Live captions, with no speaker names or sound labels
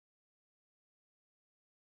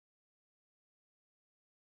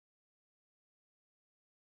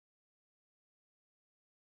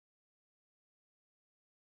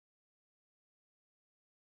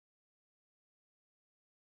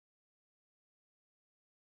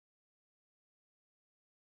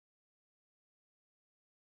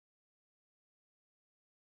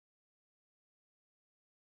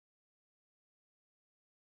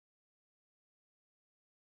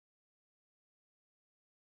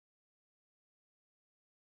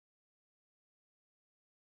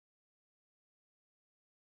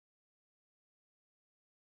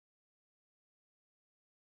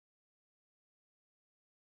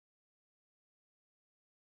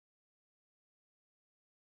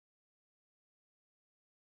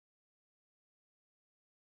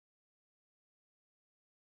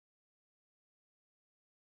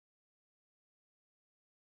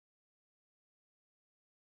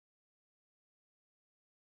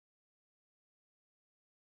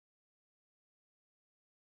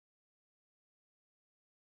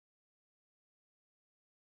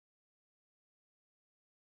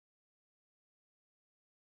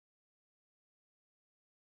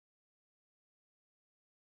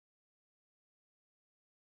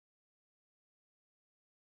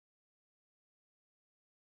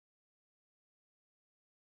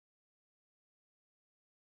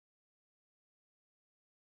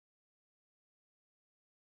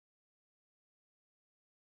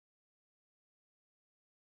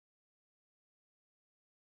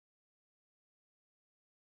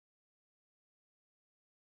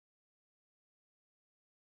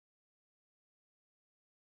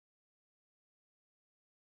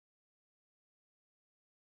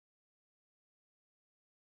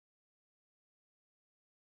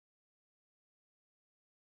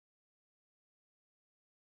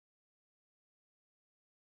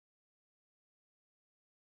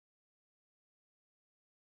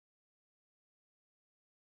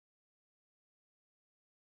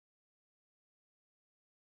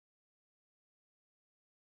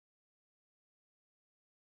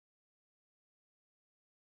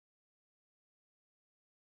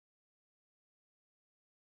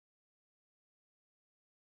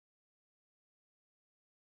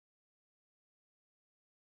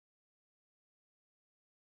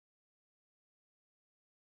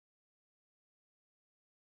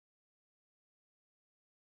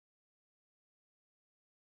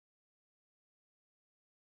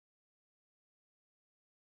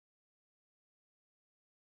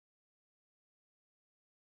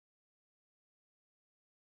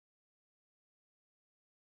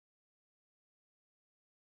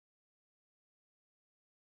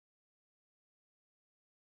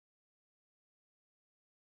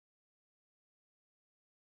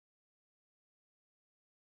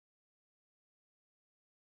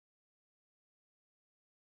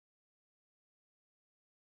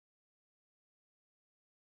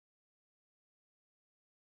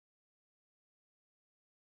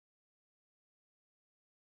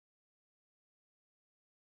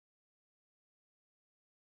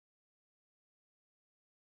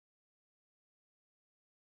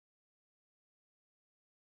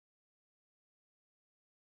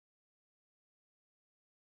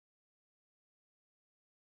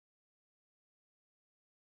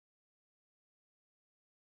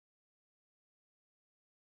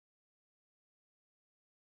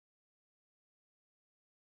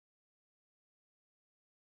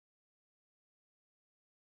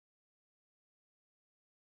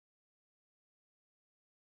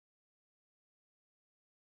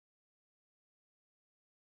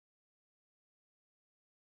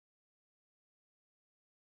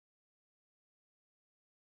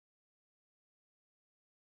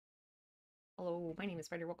Hello, my name is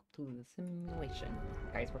Spider. Welcome to the simulation.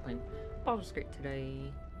 Guys, we're playing Baldur's Gate today.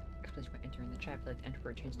 Explanation by entering the chat. If you'd like to enter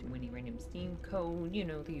for a chance to win a random Steam code, you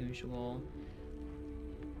know, the usual.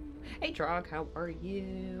 Hey Drog, how are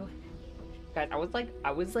you? Guys, I was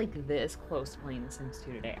like this close to playing The Sims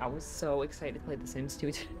 2 today. I was so excited to play The Sims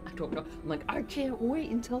 2 today. I don't know. I'm like, I can't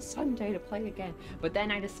wait until Sunday to play again. But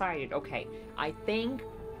then I decided, okay, I think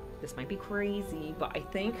this might be crazy, but I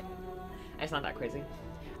think it's not that crazy.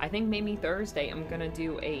 I think maybe Thursday I'm gonna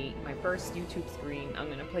do my first YouTube stream. I'm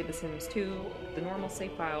gonna play The Sims 2, the normal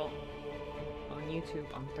save file, on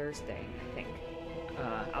YouTube on Thursday. I think.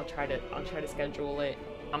 I'll try to schedule it.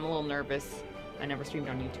 I'm a little nervous. I never streamed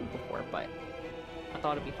on YouTube before, but I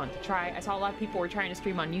thought it'd be fun to try. I saw a lot of people were trying to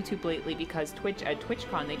stream on YouTube lately because Twitch at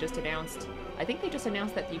TwitchCon they just announced. I think they just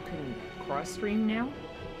announced that you can cross stream now,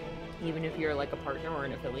 even if you're like a partner or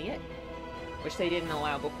an affiliate, which they didn't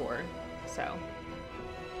allow before. So.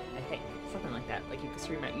 I think something like that. Like you can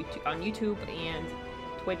stream at YouTube on YouTube and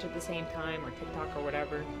Twitch at the same time, or TikTok or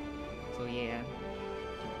whatever. So yeah.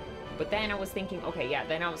 But then I was thinking, okay, yeah.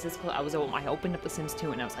 Then I was this close. I opened up The Sims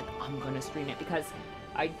 2 and I was like, I'm gonna stream it because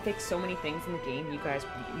I fixed so many things in the game. You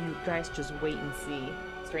guys just wait and see.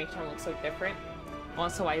 Strange Town looks so different.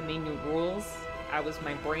 Also, I made new rules.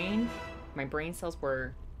 My brain cells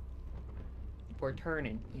were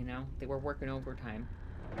turning. You know, they were working overtime.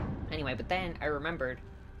 Anyway, but then I remembered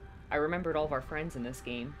all of our friends in this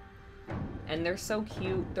game. And they're so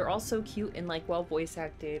cute. They're all so cute and like well voice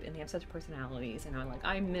acted, and they have such personalities, and I'm like,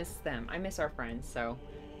 I miss them. I miss our friends, so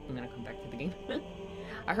I'm gonna come back to the game.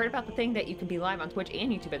 I heard about the thing that you can be live on Twitch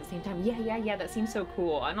and YouTube at the same time. Yeah, that seems so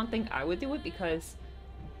cool. I don't think I would do it because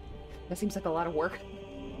that seems like a lot of work.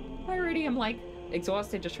 I already am like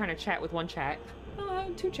exhausted just trying to chat with one chat.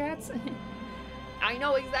 Two chats. I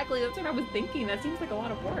know exactly, that's what I was thinking. That seems like a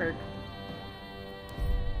lot of work.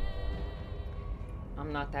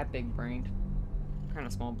 I'm not that big brained. Kind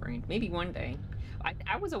of small brained. Maybe one day.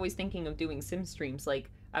 I was always thinking of doing sim streams. Like,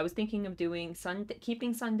 I was thinking of doing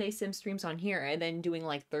keeping Sunday sim streams on here and then doing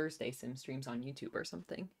like Thursday sim streams on YouTube or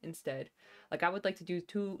something instead. Like, I would like to do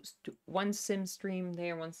one sim stream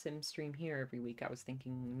there, one sim stream here every week. I was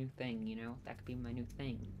thinking new thing, you know? That could be my new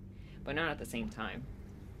thing. But not at the same time.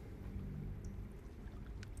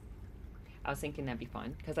 I was thinking that'd be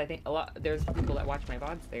fun because I think there's people that watch my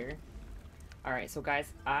VODs there. Alright, so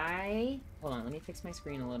guys, hold on, let me fix my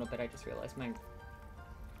screen a little bit. I just realized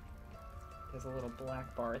there's a little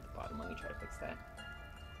black bar at the bottom. Let me try to fix that.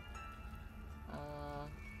 I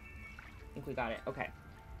think we got it. Okay.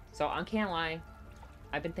 So, I can't lie.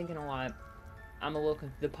 I've been thinking a lot. I'm a little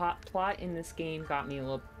the plot in this game got me a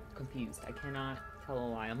little confused. I cannot tell a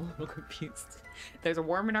lie. I'm a little confused. There's a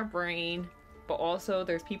worm in our brain, but also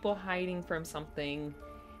there's people hiding from something,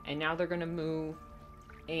 and now they're gonna move,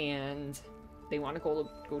 and they want to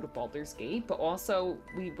go to Baldur's Gate, but also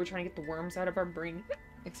we're trying to get the worms out of our brain.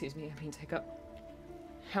 Excuse me, I mean to hiccup.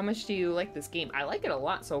 How much do you like this game? I like it a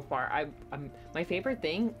lot so far. My favorite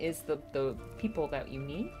thing is the people that you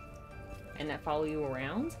meet and that follow you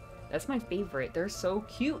around. That's my favorite. They're so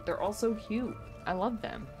cute. They're all so cute. I love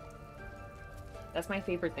them. That's my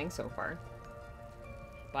favorite thing so far.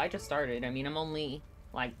 But I just started. I mean, I'm only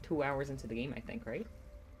like 2 hours into the game, I think, right?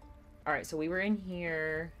 Alright, so we were in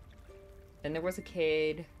here. Then there was a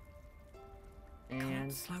kid,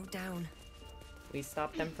 and slow down. We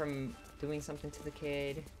stopped them from doing something to the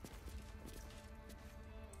kid.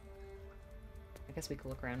 I guess we could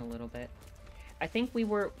look around a little bit. I think we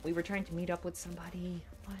were trying to meet up with somebody.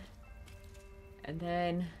 What? And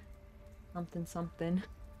then something.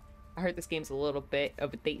 I heard this game's a little bit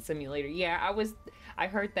of a date simulator. Yeah, I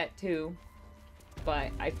heard that too. But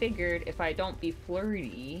I figured if I don't be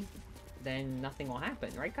flirty, then nothing will happen,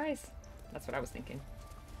 right guys? That's what I was thinking.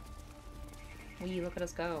 Wee, look at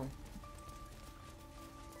us go.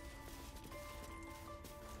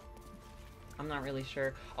 I'm not really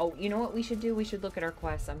sure. Oh, you know what we should do? We should look at our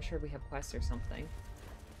quests. I'm sure we have quests or something.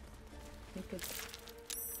 I think it's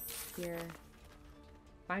here.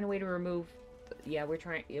 Find a way to remove... Yeah, we're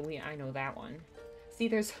trying... I know that one. See,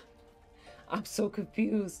 there's... I'm so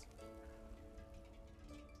confused.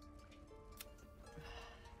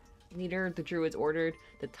 Leader, the druids ordered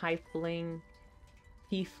the tiefling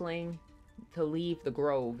to leave the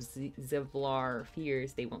grove. Zivlar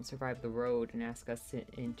fears they won't survive the road and asks us to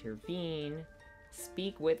intervene.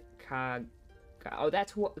 Speak with Kag. Oh,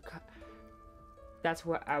 that's what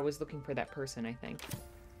I was looking for. That person, I think.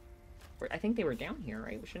 I think they were down here,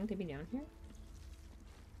 right? Shouldn't they be down here?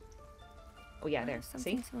 Oh yeah, there.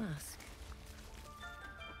 See? To ask.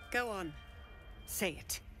 Go on. Say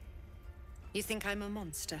it. You think I'm a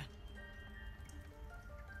monster?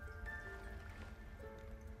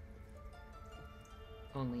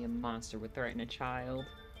 Only a monster would threaten a child.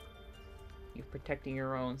 You're protecting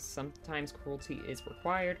your own. Sometimes cruelty is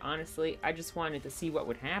required. Honestly, I just wanted to see what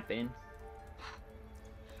would happen.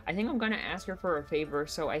 I think I'm gonna ask her for a favor,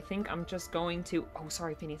 so I think I'm just going to... Oh,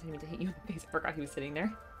 sorry, Phineas, I didn't mean to hit you in the face. I forgot he was sitting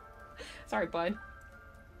there. Sorry, bud.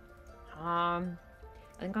 I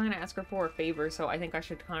think I'm gonna ask her for a favor, so I think I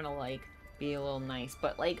should kind of, like, be a little nice.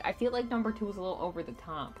 But, like, I feel like number 2 is a little over the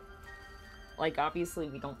top. Like, obviously,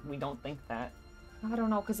 we don't think that. I don't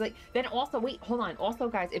know, because, like, then also, wait, hold on. Also,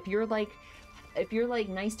 guys, if you're, like,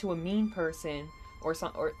 nice to a mean person, or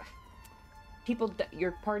people,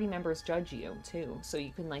 your party members judge you, too. So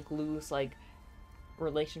you can, like, lose, like,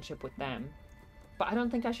 relationship with them. But I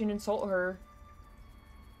don't think I should insult her.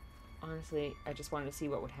 Honestly, I just wanted to see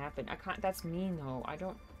what would happen. I can't, that's mean, though.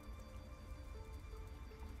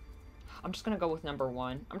 I'm just gonna go with number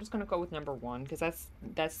 1. I'm just gonna go with number 1, because that's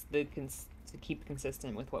to keep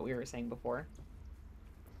consistent with what we were saying before.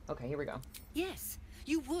 Okay, here we go. Yes,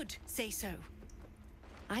 you would say so.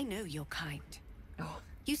 I know you're kind. Oh.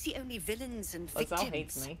 You see only villains and victims. Lizelle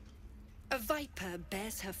hates me. A viper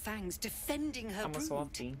bears her fangs defending her brood. I'm a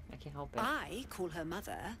softie. I can't help it. I call her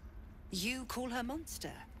mother. You call her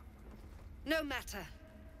monster. No matter.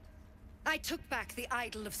 I took back the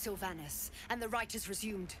idol of Sylvanus, and the rite is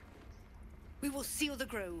resumed. We will seal the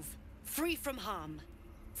grove, free from harm,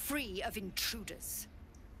 free of intruders.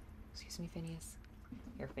 Excuse me, Phineas.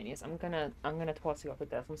 Here, Phineas, I'm gonna toss you off to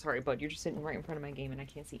death. I'm sorry, bud. You're just sitting right in front of my game and I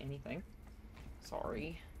can't see anything.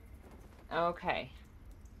 Sorry. Okay.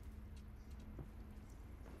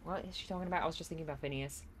 What is she talking about? I was just thinking about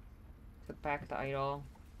Phineas. Took back the idol.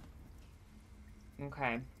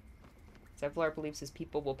 Okay. Zevlar believes his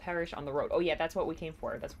people will perish on the road. Oh yeah, that's what we came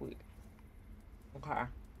for. That's what we... Okay.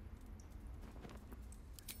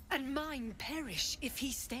 And mine perish if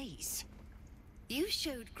he stays. You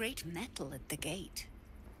showed great mettle at the gate.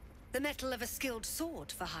 The mettle of a skilled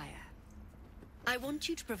sword for hire. I want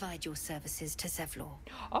you to provide your services to Zevlor.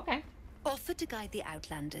 Okay. Offer to guide the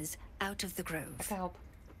Outlanders out of the grove. I can help.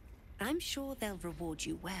 I'm sure they'll reward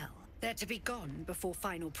you well. They're to be gone before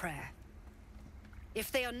final prayer.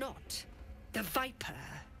 If they are not, the Viper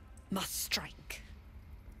must strike.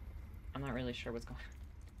 I'm not really sure what's going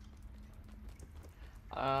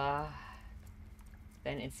on.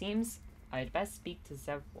 Then it seems I'd best speak to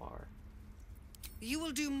Zevlar. You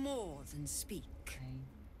will do more than speak. Okay.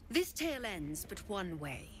 This tale ends but one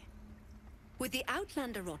way. With the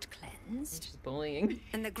Outlander rot cleansed... She's bullying.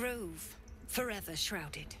 And the grove forever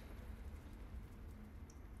shrouded.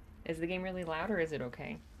 Is the game really loud or is it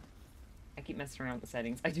okay? I keep messing around with the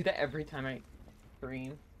settings. I do that every time I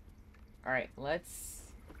stream. Alright, let's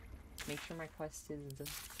make sure my quest is...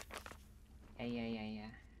 Yeah.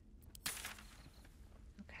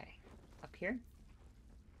 Okay. Up here?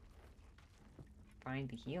 Find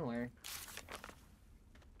the healer.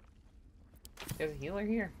 There's a healer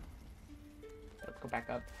here. Let's go back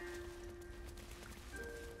up.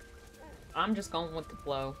 I'm just going with the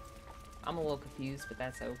flow. I'm a little confused, but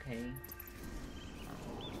that's okay.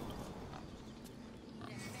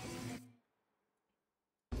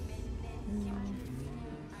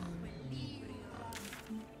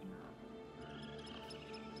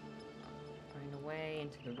 Find a way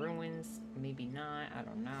into the ruins. Maybe not. I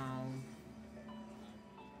don't know.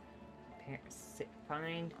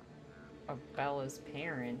 Find of Bella's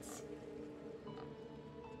parents.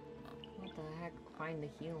 What the heck? Find the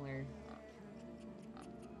healer.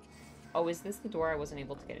 Oh, is this the door I wasn't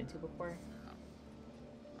able to get into before?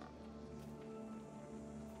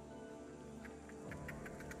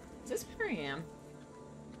 Is this where I am?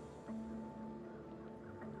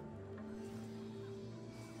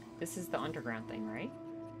 This is the underground thing, right?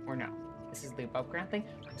 Or no? This is the above ground thing?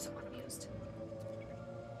 I'm so confused.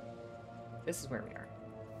 This is where we are.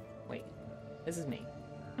 Wait. This is me.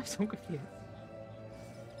 I'm so confused.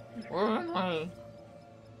 Where am I?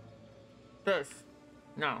 This.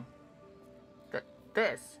 No.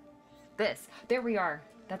 This. There we are.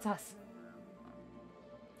 That's us.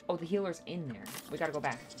 Oh, the healer's in there. We gotta go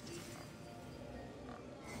back.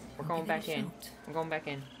 We're going back in. I'm going back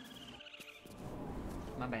in.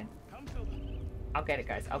 My bad. I'll get it,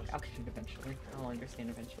 guys. I'll get it eventually. I'll understand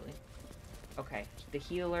eventually. Okay. The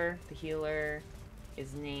healer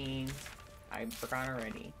is named... I forgot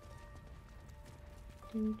already.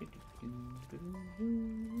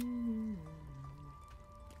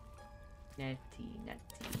 Netty.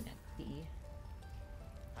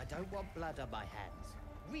 I don't want blood on my hands.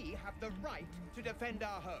 We have the right to defend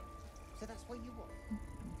our home. So that's what you want?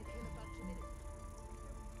 To kill a bunch of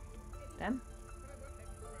innocents? Them?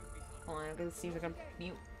 Hold on, I'm gonna see if I can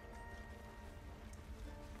mute.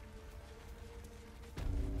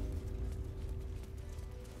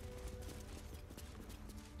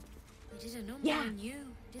 did a number Yeah. on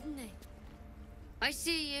you, didn't they? I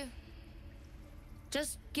see you.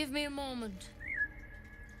 Just give me a moment.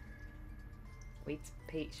 Waits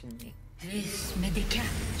patiently. This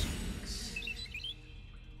medicament.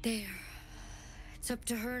 There. It's up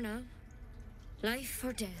to her now. Life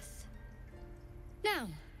or death. Now,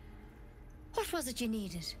 what was it you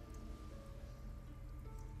needed?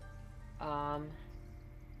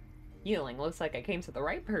 Healing. Looks like I came to the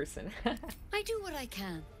right person. I do what I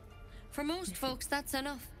can. For most folks, that's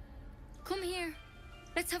enough. Come here.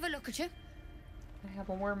 Let's have a look at you. I have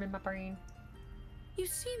a worm in my brain. You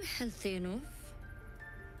seem healthy enough.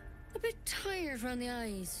 A bit tired around the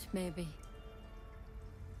eyes, maybe.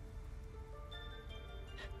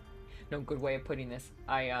 No good way of putting this.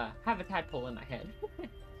 I have a tadpole in my head.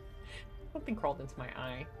 Something crawled into my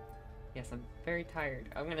eye. Yes, I'm very tired.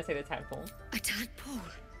 I'm gonna say the tadpole. A tadpole?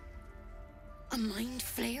 A mind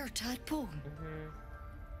flare tadpole? Mm-hmm.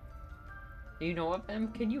 Do you know of them?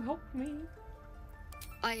 Can you help me?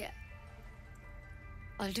 I'll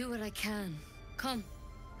do what I can. Come,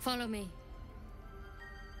 follow me.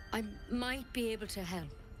 I might be able to help.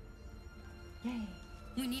 Yay.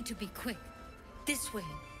 We need to be quick. This way.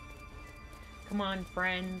 Come on,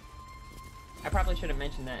 friend. I probably should have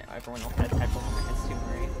mentioned that everyone else has tadpoles in their heads too,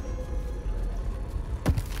 right?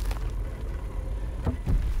 Am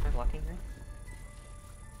I blocking her?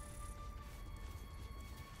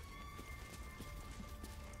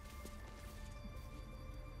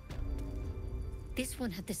 This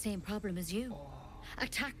one had the same problem as you.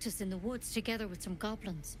 Attacked us in the woods together with some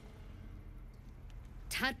goblins.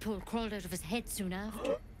 Tadpole crawled out of his head soon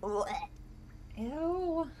after.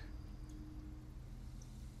 Ew.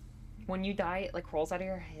 When you die, it like crawls out of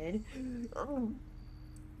your head. Ew,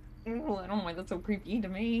 I don't know why that's so creepy to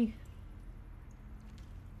me.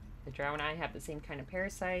 The drow and I have the same kind of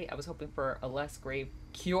parasite. I was hoping for a less grave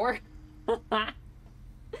cure.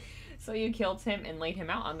 So you killed him and laid him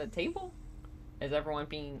out on the table? Is everyone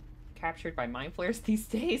being captured by mind flares these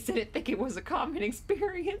days? Didn't think it was a common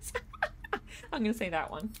experience. I'm gonna say that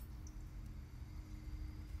one.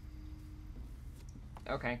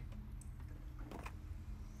 Okay.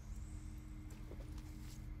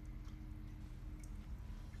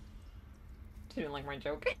 She didn't like my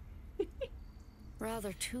joke.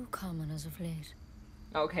 Rather too common as of late.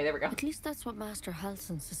 Okay, there we go. At least that's what Master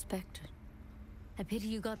Halsin suspected. A pity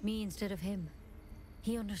you got me instead of him.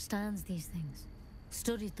 He understands these things.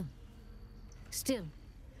 Studied them. Still,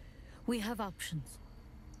 we have options.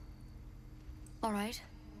 All right.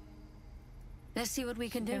 Let's see what we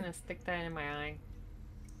can do. I'm gonna stick that in my eye.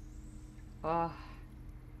 Oh.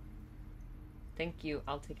 Thank you.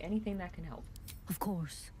 I'll take anything that can help. Of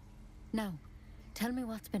course. Now, tell me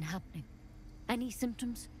what's been happening. Any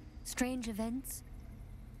symptoms? Strange events?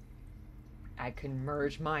 I can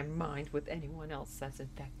merge my mind with anyone else that's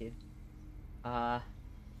infected. I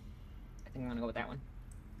think I'm gonna go with that one.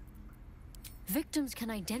 Victims can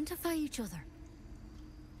identify each other.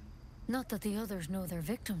 Not that the others know they're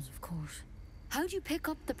victims, of course. How'd you pick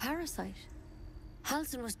up the parasite?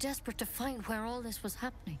 Halsin was desperate to find where all this was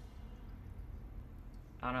happening.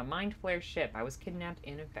 On a mind flare ship, I was kidnapped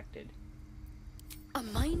and infected. A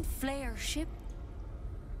mind flare ship?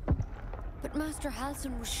 But Master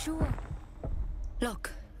Halsin was sure.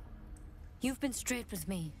 Look, you've been straight with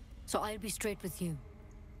me, so I'll be straight with you.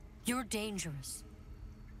 You're dangerous.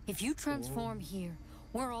 If you transform here,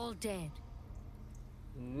 we're all dead.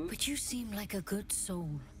 Ooh. But you seem like a good soul.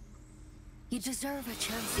 You deserve a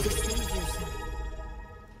chance to save yourself.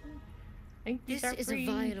 Thank you, This is a Jeffrey.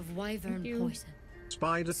 vial of wyvern you. poison.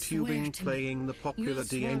 Spider Swear tubing to me, playing the popular you'll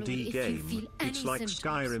swallow it D&D if you game. feel It's any like symptoms.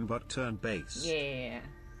 Skyrim but turn-based. Yeah.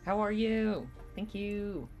 How are you? Thank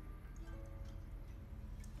you.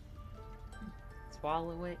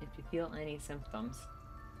 Swallow it if you feel any symptoms.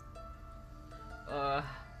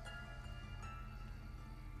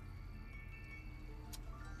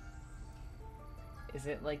 Is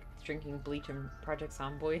it like drinking bleach in Project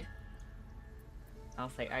Zomboid? I'll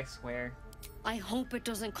say I swear. I hope it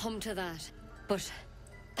doesn't come to that. But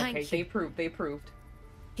thank Okay, you. they proved.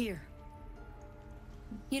 Here.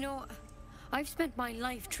 You know, I've spent my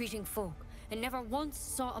life treating folk and never once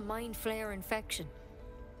saw a mind flare infection.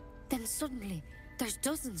 Then suddenly, there's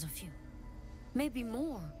dozens of you. Maybe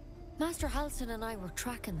more. Master Halsin and I were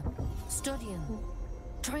tracking them, studying them,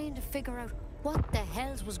 trying to figure out what the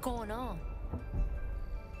hells was going on.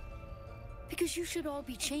 Because you should all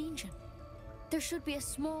be changing. There should be a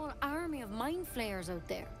small army of mind flayers out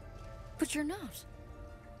there. But you're not.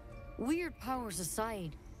 Weird powers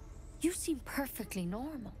aside, you seem perfectly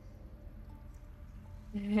normal.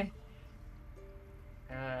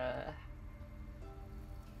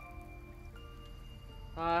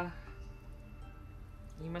 You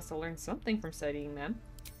must have learned something from studying them.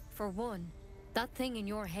 For one, that thing in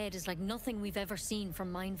your head is like nothing we've ever seen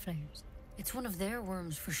from mind flayers. It's one of their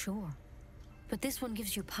worms for sure. But this one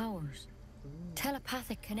gives you powers.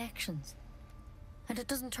 Telepathic connections. And it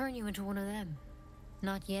doesn't turn you into one of them.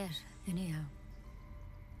 Not yet, anyhow.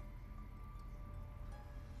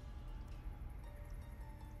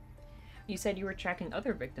 You said you were tracking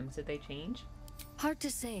other victims. Did they change? Hard to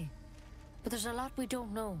say. But there's a lot we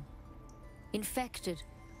don't know. Infected,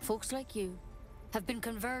 folks like you, have been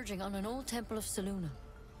converging on an old temple of Selûne.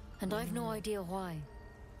 And I've no idea why.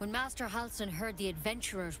 When Master Halsin heard the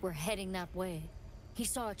adventurers were heading that way, he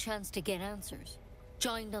saw a chance to get answers.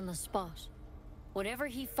 Joined on the spot. Whatever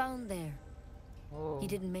he found there, he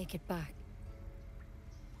didn't make it back.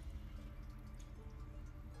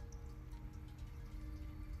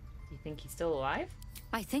 You think he's still alive?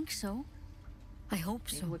 I think so. I hope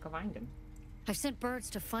so. Maybe we can find him. I've sent birds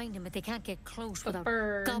to find him, but they can't get close without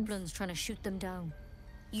birds. goblins trying to shoot them down.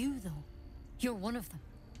 You, though, you're one of them.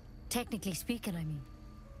 Technically speaking, I mean.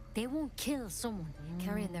 They won't kill someone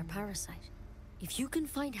carrying their parasite. If you can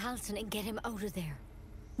find Halsin and get him out of there,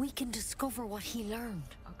 we can discover what he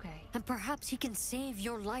learned. Okay. And perhaps he can save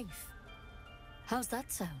your life. How's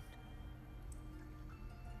that sound?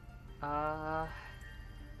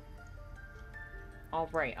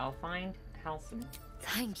 Alright, I'll find Halsin.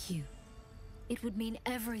 Thank you. It would mean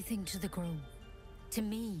everything to the Grove. To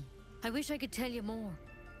me. I wish I could tell you more.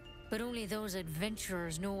 But only those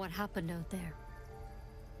adventurers know what happened out there.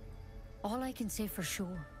 All I can say for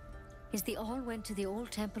sure is they all went to the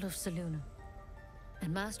old temple of Selûne.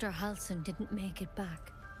 And Master Halsin didn't make it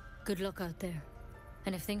back. Good luck out there.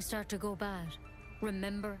 And if things start to go bad,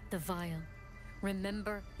 remember the vial.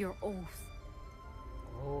 Remember your oath.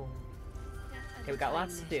 Oh. Okay, we got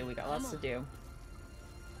lots to do. We got lots to do.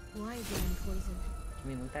 Why being poisoned? Can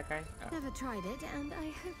we loot that guy? Oh. Never tried it, and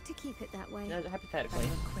I hope to keep it that way. Hypothetically.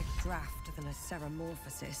 Better a quick draft than a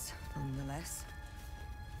ceramorphosis, nonetheless.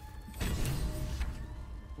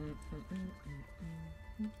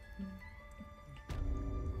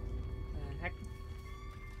 Heck?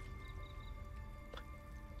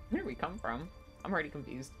 Where did we come from? I'm already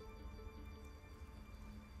confused.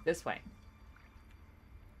 This way.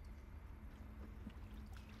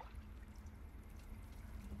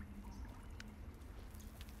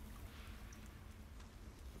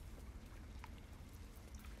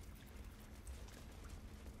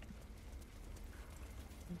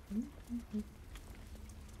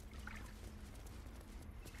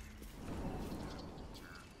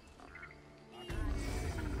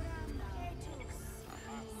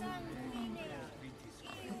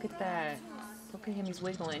 Look at that. Look at him, he's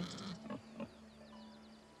wiggling.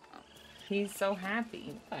 He's so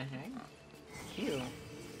happy. What the heck? Cute.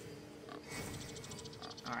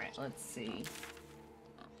 Alright, let's see.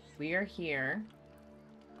 We are here.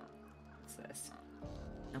 What's this?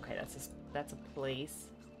 Okay, that's a place.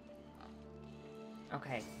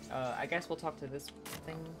 Okay, I guess we'll talk to this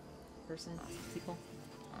people.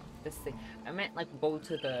 This thing. I meant like go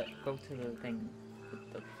to the thing,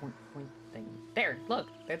 the point thing. There, look,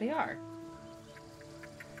 there they are.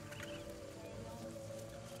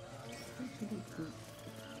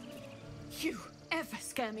 You ever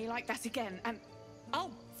scare me like that again, and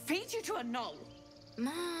I'll feed you to a knoll.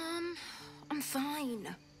 Mom, I'm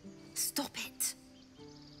fine. Stop it.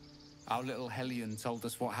 Our little Hellion told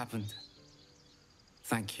us what happened.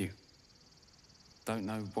 Thank you. Don't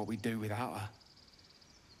know what we'd do without her.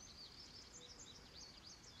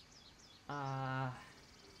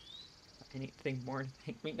 Anything more to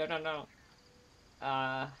thank me? No.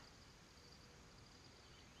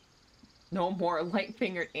 No more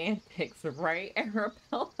light-fingered antics, right,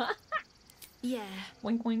 Arabella? Yeah.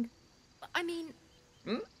 Wink, wink. I mean,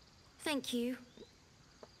 thank you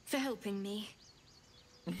for helping me.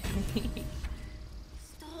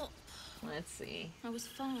 Stop. Let's see. I was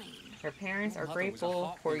fine. Her parents Your are mother was a grateful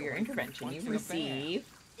hot for little your intervention. You pointing a bear. receive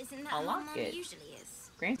Isn't that a how Mom locket. usually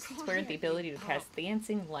is? Grants the explorer the ability to cast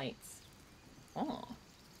dancing lights. Oh.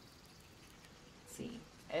 Let's see.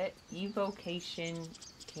 Evocation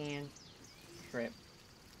cantrip.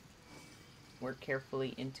 Work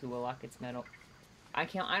carefully into a locket's metal. I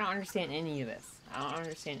don't understand any of this. I don't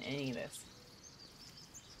understand any of this.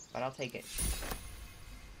 But I'll take it.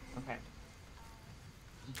 Okay.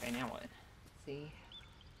 Okay, now what? Let's see.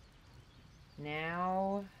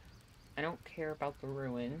 Now, I don't care about the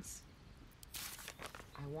ruins.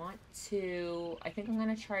 I think I'm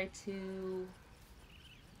gonna try to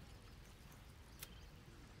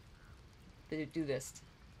do this.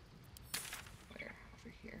 Where?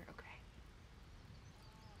 Over here, okay.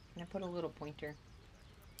 Can I put a little pointer?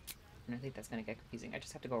 and I think that's gonna get confusing. I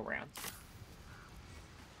just have to go around.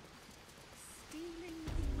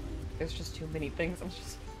 There's just too many things.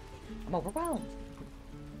 I'm overwhelmed.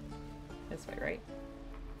 This way, right?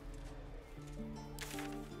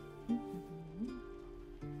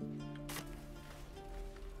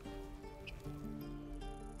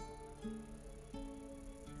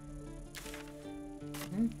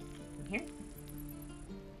 Here.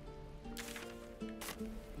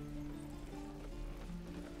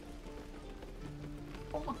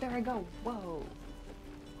 Oh, look, there I go. Whoa.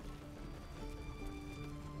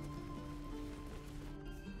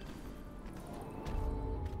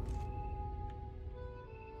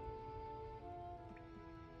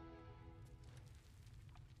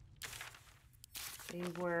 They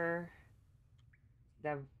were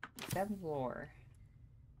the Baldur.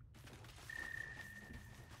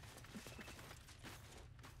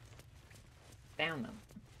 Found them.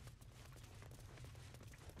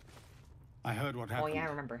 I heard what Oh happened. yeah, I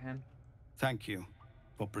remember him. Thank you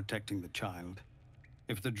for protecting the child.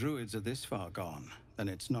 If the druids are this far gone, then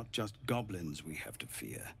it's not just goblins we have to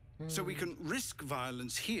fear. So we can risk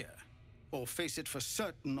violence here, or face it for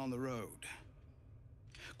certain on the road.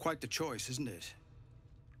 Quite the choice, isn't it?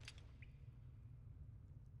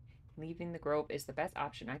 Leaving the grove is the best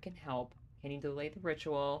option. I can help. Can you delay the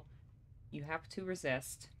ritual? You have to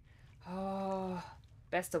resist. Oh,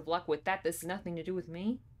 best of luck with that. This has nothing to do with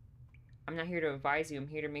me. I'm not here to advise you. I'm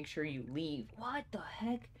here to make sure you leave. What the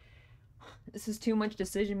heck? This is too much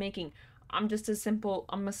decision making. I'm a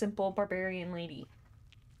simple barbarian lady.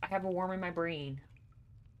 I have a worm in my brain.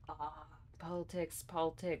 Politics,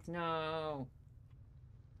 no.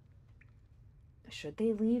 Should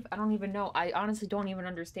they leave? I don't even know. I honestly don't even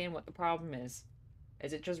understand what the problem is.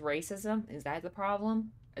 Is it just racism? Is that the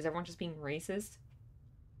problem? Is everyone just being racist?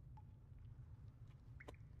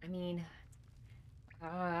 I mean,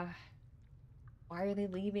 why are they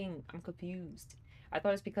leaving? I'm confused. I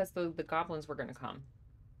thought it's because the goblins were gonna come.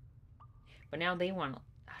 But now they want to...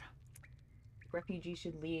 Refugees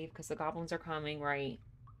should leave because the goblins are coming, right?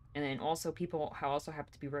 And then also people also have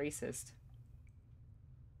to be racist.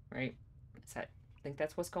 Right? I think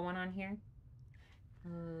that's what's going on here.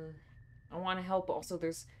 I want to help. Also,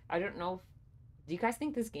 I don't know. Do you guys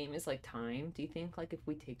think this game is like timed? Do you think like if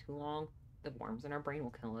we take too long, the worms in our brain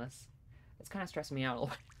will kill us? It's kind of stressing me out a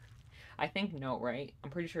little. I think no, right?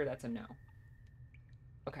 I'm pretty sure that's a no.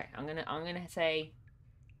 Okay, I'm gonna say.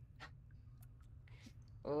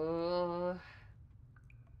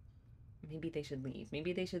 Maybe they should leave.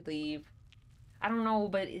 Maybe they should leave. I don't know,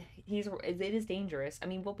 but it is dangerous. I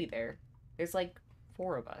mean, we'll be there. There's like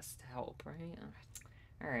 4 of us to help, right?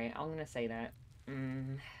 Alright, I'm gonna say that.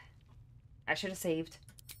 I should have saved.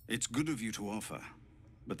 It's good of you to offer,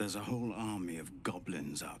 but there's a whole army of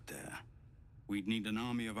goblins out there. We'd need an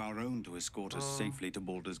army of our own to escort us safely to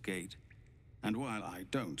Baldur's Gate. And while I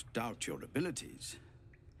don't doubt your abilities,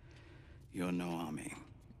 you're no army.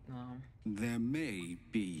 There may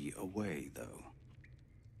be a way, though.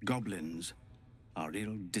 Goblins are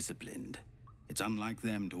ill-disciplined. It's unlike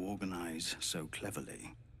them to organize so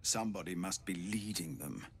cleverly. Somebody must be leading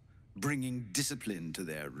them, bringing discipline to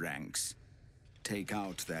their ranks. Take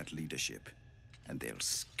out that leadership, and they'll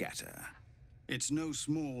scatter. It's no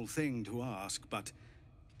small thing to ask, but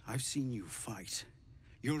I've seen you fight.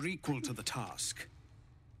 You're equal to the task.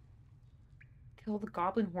 Kill the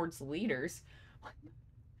Goblin Horde's leaders?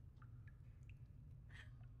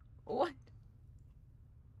 What?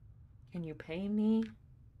 Can you pay me?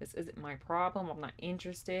 This isn't my problem. I'm not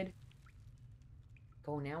interested.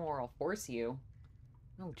 Go now or I'll force you.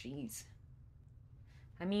 Oh, jeez.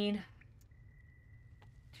 I mean...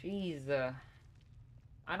 Jeez,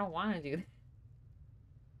 I don't want to do that.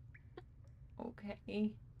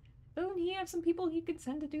 Okay. Doesn't he have some people he could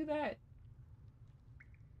send to do that?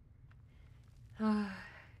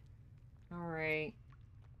 Alright.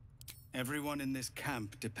 Everyone in this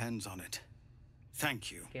camp depends on it.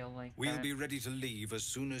 Thank you. Like we'll that. be ready to leave as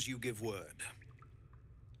soon as you give word.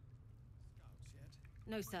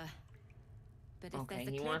 No, sir. But if Okay, there's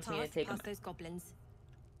a he clear wants me to path take him. past those goblins,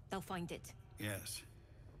 they'll find it. Yes.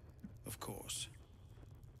 Of course.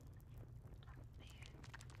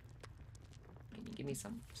 Can you give me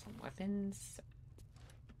some weapons?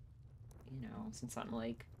 You know, since I'm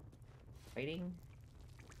like fighting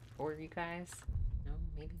for you guys? No,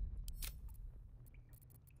 maybe.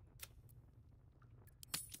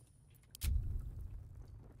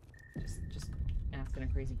 Just asking a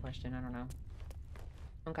crazy question. I don't know.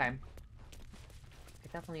 Okay. I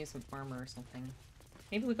could definitely use some armor or something.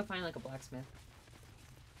 Maybe we could find like a blacksmith.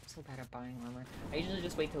 I'm so bad at buying armor. I usually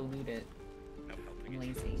just wait to loot it. I'm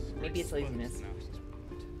lazy. Maybe it's laziness.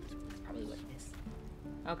 probably what it is.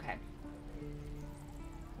 Okay.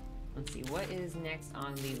 Let's see, what is next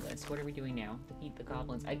on the list? What are we doing now? Defeat the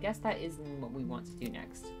goblins. I guess that isn't what we want to do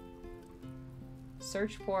next.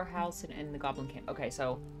 Search for house and end the goblin camp. Okay,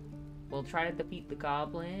 so we'll try to defeat the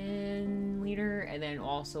goblin leader, and then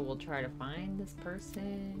also we'll try to find this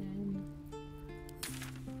person.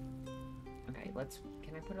 Okay, let's...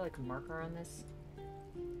 Can I put like a marker on this?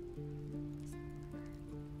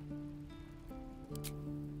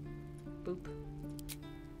 Boop.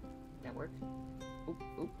 That work? Oop,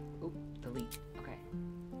 oop, oop. Delete. Okay.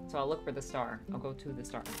 So I'll look for the star. I'll go to the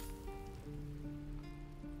star.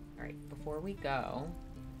 Alright, before we go...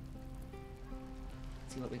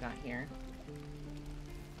 Let's see what we got here.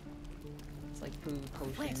 It's like food,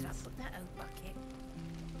 potions. Where did I put that old bucket?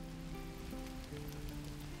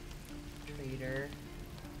 Trader.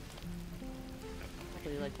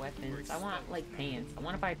 Probably like weapons. I want like pants. I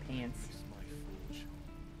want to buy pants.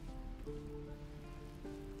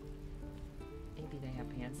 Maybe they have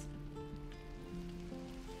pants.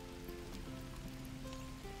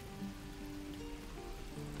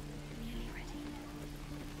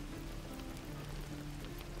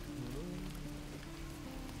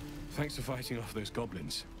 Thanks for fighting off those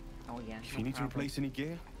goblins. Oh yeah. If you need to replace any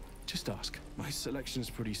gear, just ask. My selection's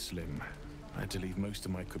pretty slim. I had to leave most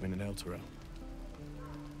of my equipment in Elturel.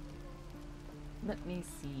 Let me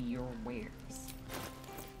see your wares.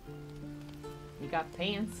 You got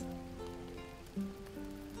pants.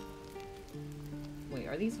 Wait,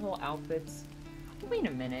 are these whole outfits? Wait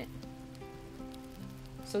a minute.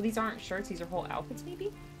 So these aren't shirts, these are whole outfits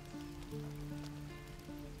maybe?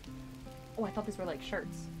 Oh, I thought these were like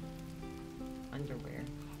shirts. Underwear.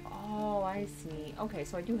 Oh, I see. Okay,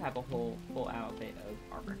 so I do have a whole full outfit of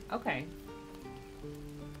armor. Okay.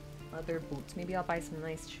 Leather boots. Maybe I'll buy some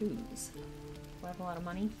nice shoes. Do I have a lot of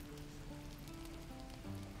money?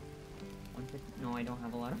 150. No, I don't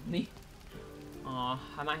have a lot of money. Aw,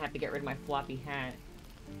 I might have to get rid of my floppy hat.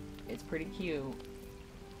 It's pretty cute.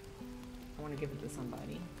 I want to give it to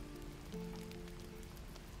somebody.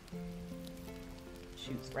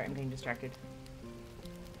 Shoes. Right, I'm getting distracted.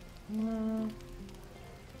 No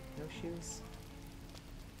shoes.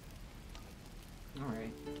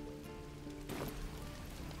 Alright.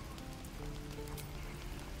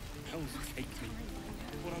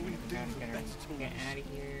 What I wouldn't do for best get out of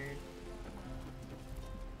here.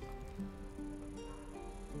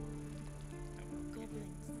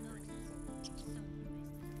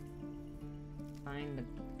 Find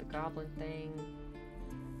the goblin thing.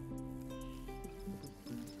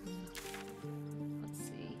 Let's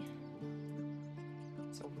see.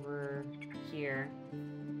 It's over here.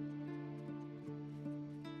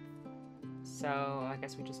 So I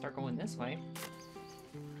guess we just start going this way.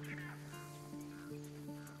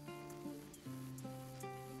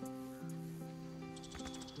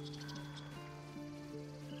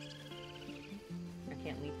 I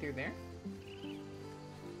can't leap through there.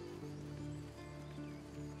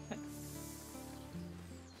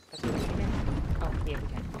 That's what we can. Oh, yeah, we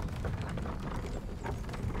can.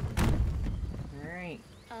 Alright.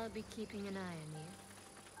 I'll be keeping an eye on you.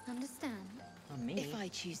 Understand? On me? If I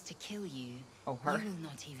choose to kill you, Oh, her. you will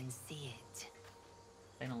not even see it.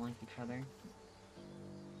 They don't like each other.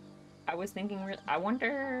 I was thinking, I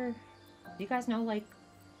wonder, do you guys know, like,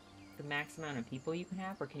 the max amount of people you can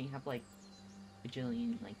have? Or can you have, like,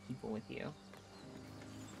 bajillion, like, people with you?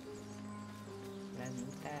 Did I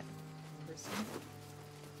move that person?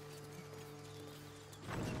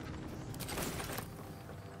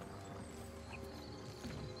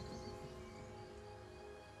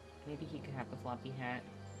 Maybe he could have the floppy hat.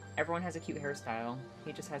 Everyone has a cute hairstyle.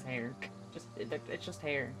 He just has hair. It's just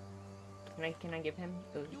hair. Can I give him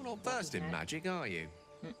the You're not versed in magic, are you?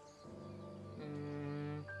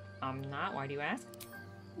 I'm not. Why do you ask?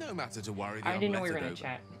 No matter to worry. I didn't know we were gonna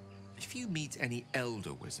chat. If you meet any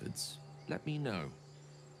elder wizards, let me know.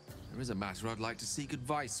 There is a matter I'd like to seek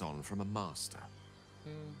advice on from a master.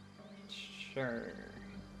 Sure.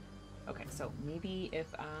 Okay, so maybe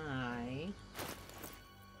if I...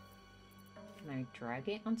 Can I drag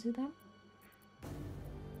it onto them?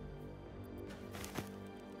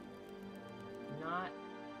 Not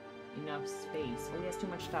enough space. Oh, he has too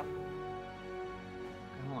much stuff.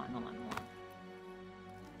 Okay, hold on.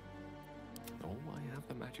 Oh, I have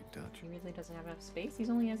the magic touch. He really doesn't have enough space. He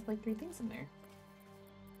only has like 3 things in there.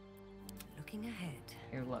 Looking ahead.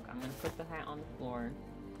 Here, look. I'm gonna put the hat on the floor.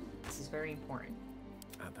 This is very important.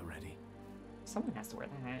 At the ready. Someone has to wear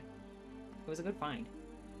the hat. It was a good find.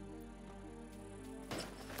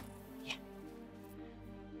 Yeah.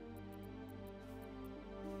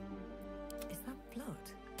 Is that blood?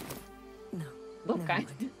 No. Look, never guys.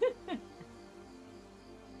 mind.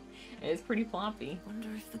 It's pretty floppy. Wonder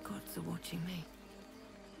if the gods are watching me.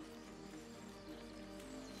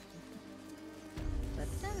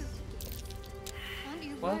 So, aren't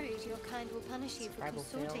you Well, worried your kind will punish you for survival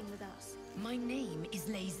consorting fail. with us? My name is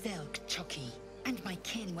Zelk Chucky, and my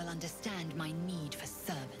kin will understand my need for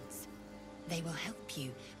servants. They will help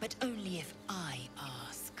you, but only if I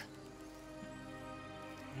ask.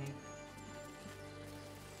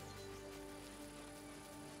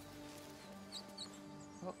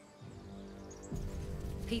 Oh.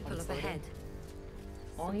 People up ahead.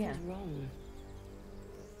 Oh yeah. Something's wrong.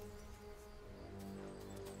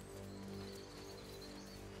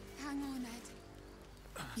 Hang on, Ed.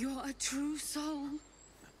 You're a true soul.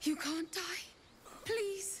 You can't die.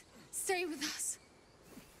 Please, stay with us.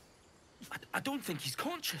 I don't think he's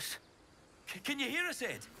conscious. Can you hear us,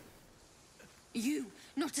 Ed? You,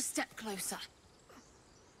 not a step closer.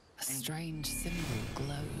 A strange symbol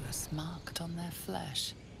glows marked on their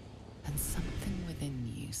flesh, and something within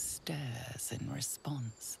you stirs in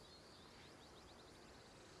response.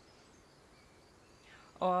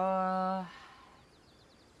 What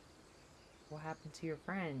happened to your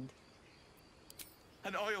friend?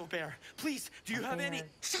 An oil bear. Please, do you have any...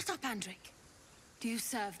 Shut up, Andric. Do you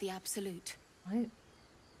serve the Absolute? What?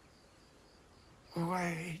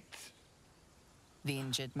 Wait. The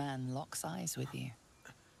injured man locks eyes with you.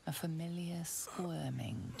 A familiar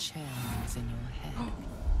squirming churns in your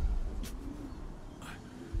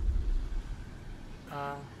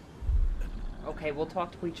head. Okay, we'll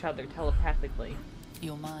talk to each other telepathically.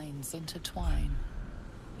 Your minds intertwine.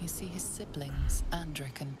 You see his siblings,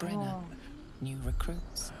 Andric and Brenna. Oh. New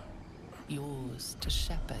recruits. Yours to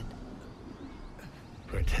shepherd.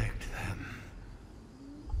 Protect them.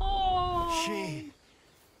 Oh. She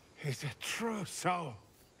is a true soul.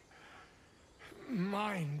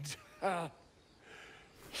 Mind her.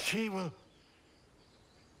 She will...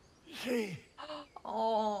 She...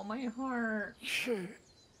 Oh, my heart. She...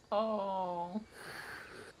 Oh.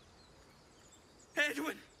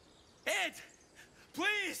 Edwin! Ed!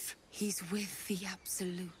 Please! He's with the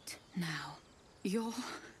Absolute now. You're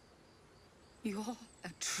a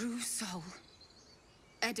true soul.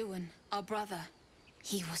 Edwin, our brother,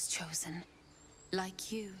 he was chosen.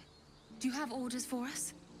 Like you. Do you have orders for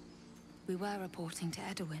us? We were reporting to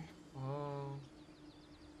Edwin. Oh.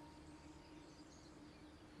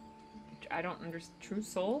 I don't understand. True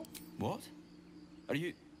soul? What? Are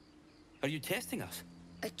you testing us?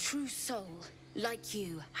 A true soul, like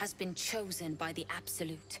you, has been chosen by the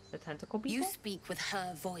Absolute. The tentacle people? You speak with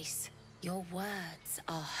her voice. Your words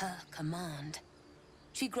are her command.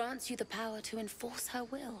 She grants you the power to enforce her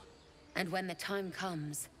will. And when the time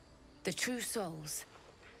comes, the true souls,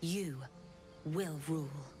 you will rule.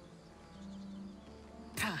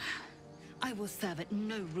 I will serve at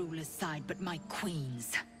no ruler's side but my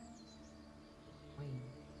queen's.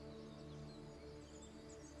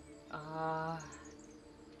 A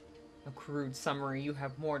crude summary. You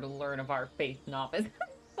have more to learn of our faith, novice.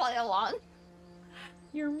 Play along.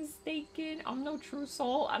 You're mistaken. I'm no true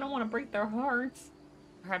soul. I don't want to break their hearts.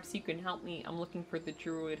 Perhaps you can help me. I'm looking for the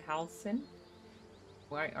druid Halsin.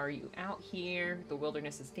 Why are you out here? The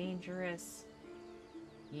wilderness is dangerous.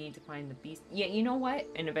 You need to find the beast. Yeah, you know what?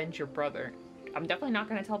 And avenge your brother. I'm definitely not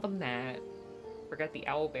going to tell them that. Forget the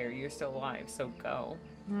owlbear. You're still alive, so go.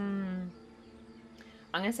 I'm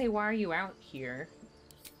going to say, why are you out here?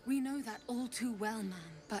 We know that all too well, ma'am,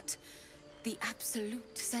 but the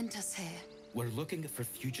Absolute sent us here. We're looking for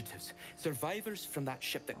fugitives. Survivors from that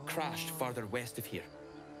ship that crashed farther west of here.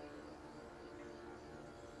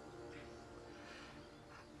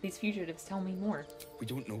 These fugitives, tell me more. We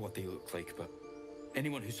don't know what they look like, but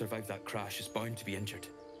anyone who survived that crash is bound to be injured.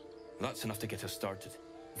 That's enough to get us started.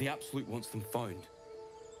 The Absolute wants them found.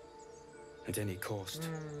 At any cost.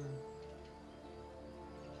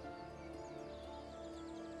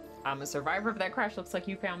 I'm a survivor of that crash. Looks like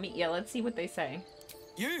you found me. Yeah, let's see what they say.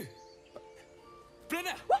 You!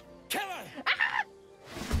 Brenna! Kill her! Ah!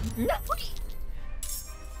 No!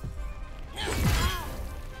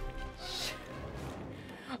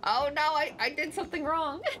 Oh no, I did something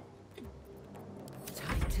wrong.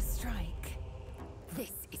 Time to strike.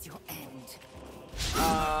 This is your end.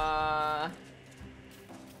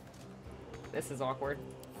 This is awkward.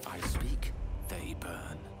 I speak, they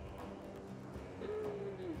burn.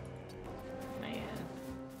 Man.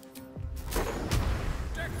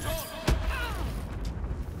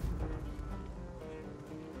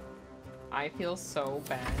 I feel so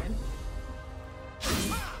bad.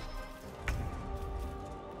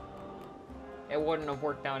 It wouldn't have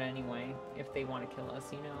worked out anyway if they want to kill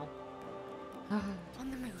us, you know? On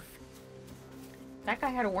the move. That guy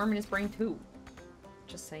had a worm in his brain too.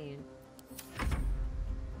 Just saying.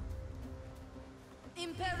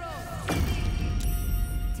 Impero!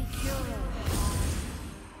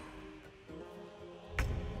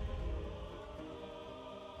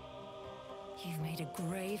 You've made a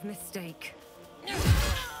grave mistake.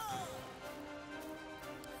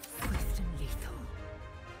 Swift and lethal.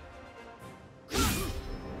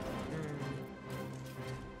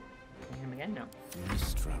 Him again? No.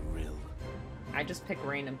 Mistra Rill. I just pick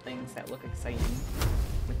random things that look exciting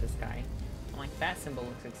with this guy. I'm like, that symbol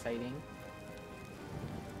looks exciting.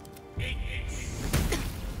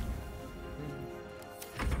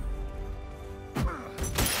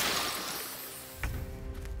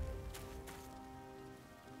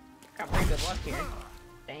 Got pretty good luck here.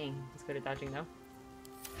 Dang, he's good at dodging though.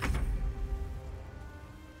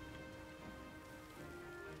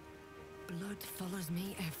 Blood follows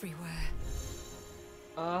me everywhere.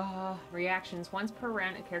 Reactions. Once per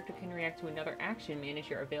round, a character can react to another action. Manage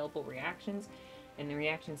your available reactions in the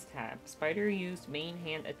Reactions tab. Spider used main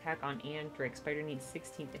hand attack on Andric. Spider needs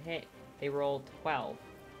 16 to hit. They rolled 12.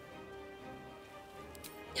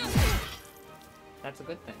 That's a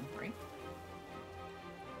good thing, right?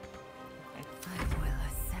 Okay. I will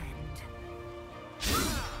ascend.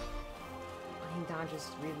 He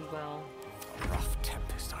dodges really well. A rough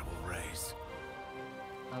tempest I will raise.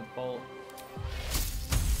 A bolt.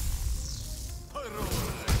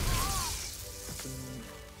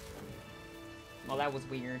 Well, that was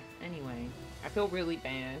weird. Anyway, I feel really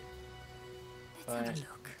bad. Let's have a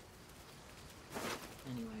look.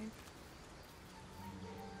 Anyway.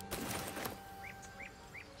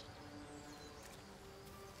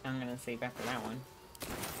 I'm gonna save after that one.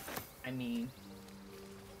 I mean...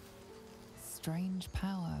 Strange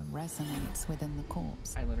power resonates within the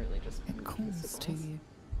corpse. I literally just... It calls to you.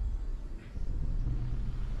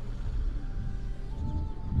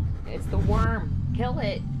 It's the worm! Kill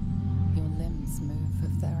it! Your limbs move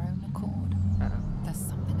of their own accord. There's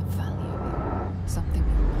something of value, something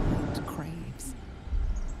your mind craves.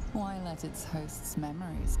 Why let its host's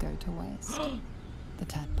memories go to waste? The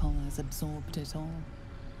tadpole has absorbed it all.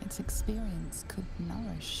 Its experience could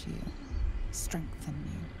nourish you, strengthen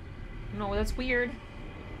you. No, that's weird.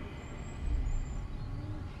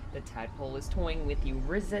 The tadpole is toying with you.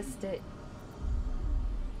 Resist it.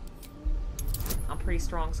 I'm pretty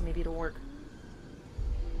strong, so maybe it'll work.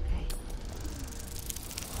 Okay.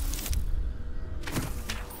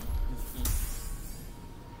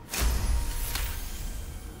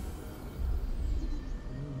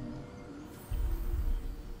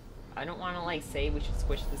 I don't want to, like, say we should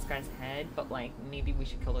squish this guy's head, but, like, maybe we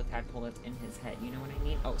should kill the tadpole that's in his head. You know what I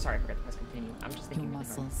mean? Oh, sorry, I forgot to press continue. I'm just thinking Your really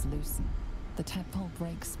hard. muscles loosen. The tadpole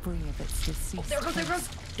breaks free of its deceased. Oh, there it goes, there it goes!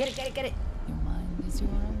 Get it, get it, get it! Your mind is your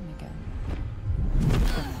own again.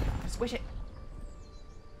 Squish it!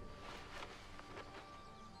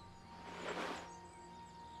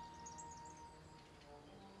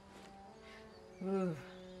 Ooh.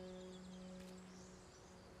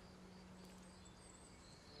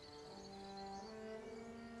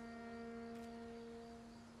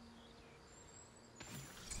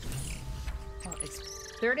 Oh,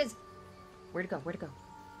 there it is! Where'd it go? Where'd it go?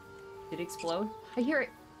 Did it explode? I hear it!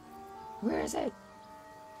 Where is it?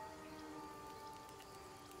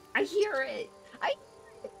 I hear it!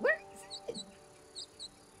 Where is it?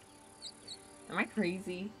 Am I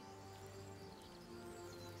crazy?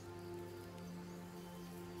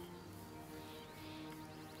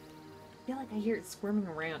 I feel like I hear it squirming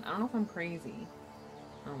around. I don't know if I'm crazy.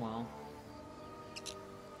 Oh well.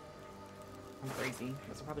 I'm crazy.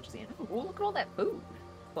 That's probably just the end. Oh, look at all that food.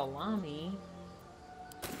 Salami.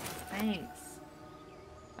 Thanks.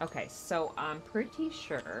 Okay, so I'm pretty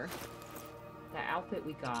sure the outfit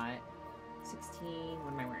we got, 16,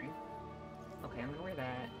 what am I wearing? Okay, I'm gonna wear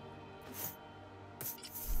that.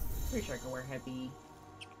 Pretty sure I can wear heavy.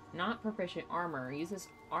 Not proficient armor. Use this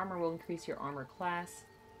armor will increase your armor class,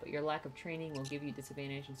 but your lack of training will give you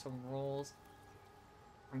disadvantage in some rolls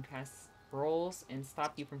and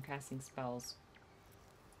stop you from casting spells.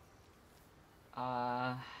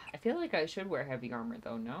 I feel like I should wear heavy armor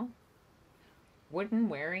though, no? Would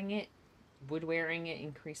wearing it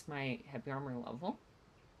increase my heavy armor level?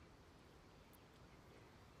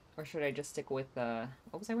 Or should I just stick with,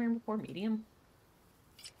 what was I wearing before? Medium?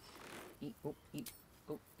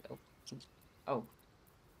 Oh.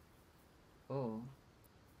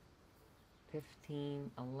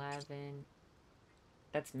 15, 11.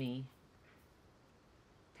 That's me.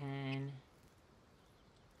 10.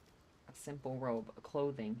 A simple robe.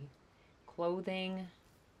 Clothing. Clothing.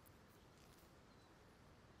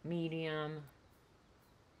 Medium.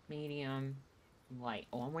 Medium. Light.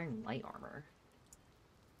 Oh, I'm wearing light armor.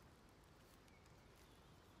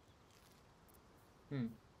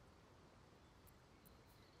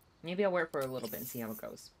 Maybe I'll wear it for a little bit and see how it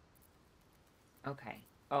goes. Okay.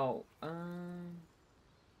 Oh,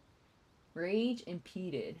 Rage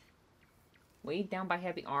impeded. Weighed down by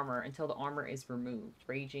heavy armor until the armor is removed.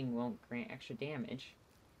 Raging won't grant extra damage.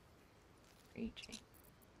 Raging.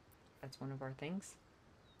 That's one of our things.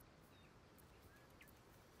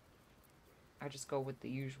 I just go with the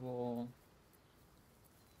usual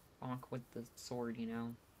bonk with the sword, you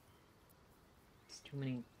know. There's too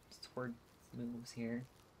many sword moves here.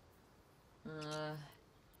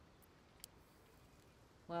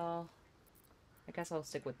 Well, I guess I'll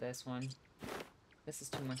stick with this one. This is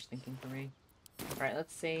too much thinking for me. Alright,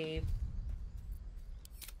 let's save.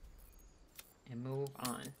 And move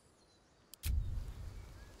on.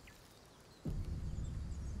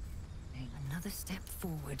 Another step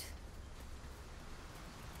forward.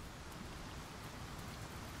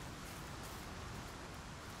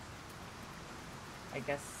 I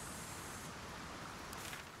guess...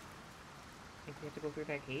 I think we have to go through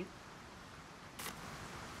that cave.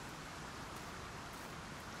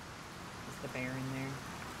 Is the bear in there?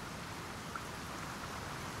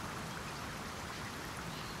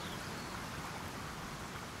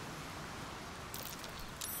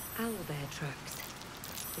 Owlbear tracks.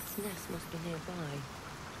 Its nest must be nearby.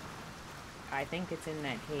 I think it's in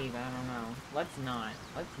that cave. I don't know. Let's not.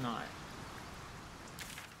 Let's not.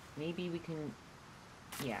 Maybe we can...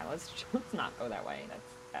 Yeah, let's not go that way.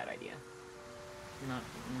 That's a bad idea. Not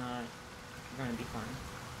gonna be fun.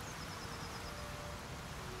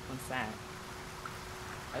 What's that?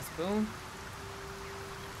 A spoon?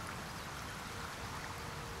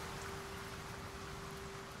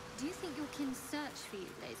 Do you think your kin search for you,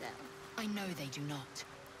 Lae'zel? I know they do not.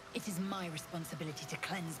 It is my responsibility to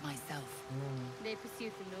cleanse myself. They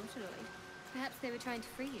pursued them naughtily. Perhaps they were trying to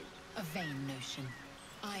free you. A vain notion.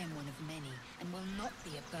 I am one of many, and will not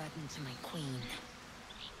be a burden to my queen.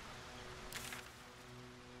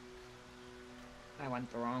 I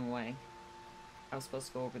went the wrong way. I was supposed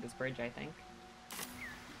to go over this bridge, I think.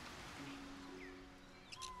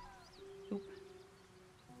 Oop.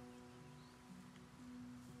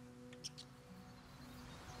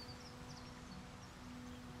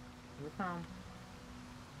 Here we come.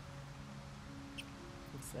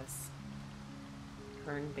 What's this?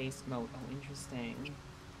 Turn-based mode. Oh, interesting.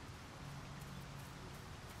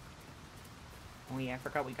 Oh yeah, I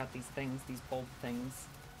forgot we got these things, these bulb things.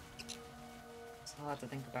 There's a lot to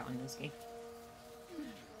think about in this game.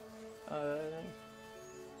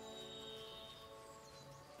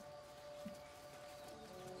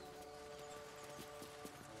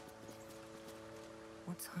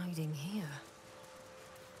 What's hiding here?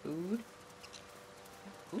 Food?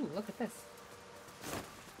 Ooh, look at this.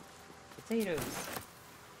 Potatoes.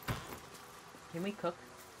 Can we cook?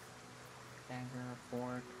 Dagger,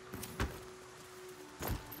 fork.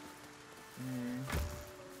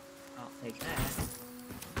 I'll take that.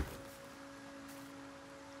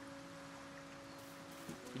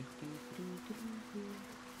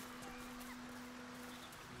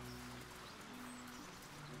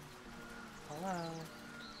 Hello.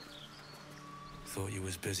 Thought you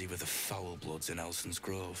was busy with the foul bloods in Elson's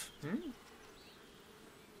Grove.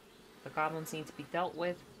 The goblins need to be dealt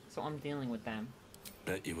with, so I'm dealing with them.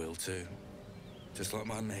 Bet you will too. Just like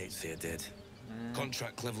my mates here did.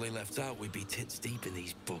 Contract cleverly left out, we'd be tits deep in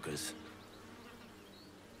these buggers.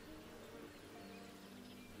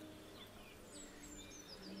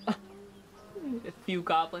 A few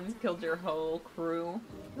goblins killed your whole crew.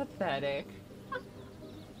 Pathetic.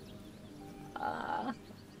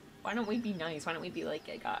 Why don't we be nice? Why don't we be like,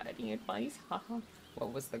 I got any advice? Haha.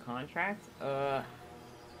 What was the contract?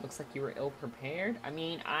 Looks like you were ill prepared. I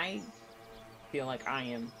mean, I feel like I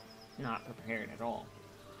am not prepared at all.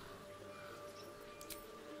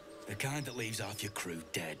 The kind that leaves half your crew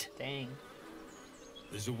dead. Dang.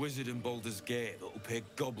 There's a wizard in Baldur's Gate that'll pay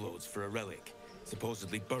gobloads for a relic,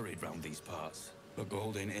 supposedly buried round these parts. But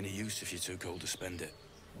gold ain't any use if you're too cold to spend it.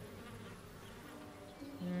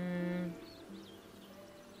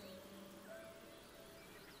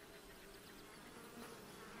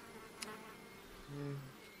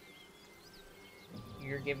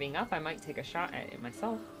 You're giving up? I might take a shot at it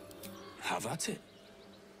myself. Have at it.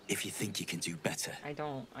 If you think you can do better. I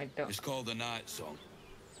don't. It's called the Night Song.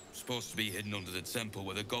 Supposed to be hidden under the temple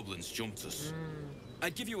where the goblins jumped us.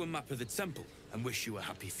 I'd give you a map of the temple and wish you a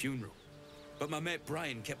happy funeral. But my mate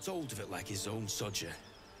Brian kept hold of it like his own sodger.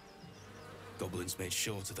 Goblins made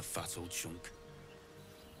short of the fat old chunk.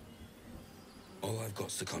 All I've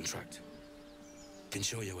got's the contract. Can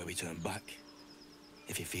show you where we turn back,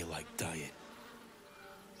 if you feel like dying.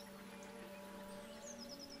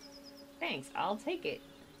 thanks. I'll take it.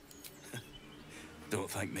 Don't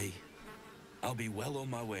thank me. I'll be well on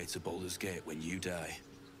my way to Baldur's Gate when you die.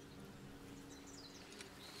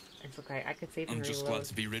 It's okay. I could save and I'm just reload. glad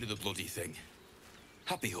to be rid of the bloody thing.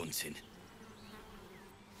 Happy hunting.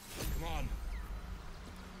 Come on.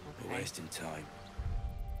 Okay. We're wasting time.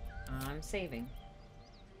 I'm saving.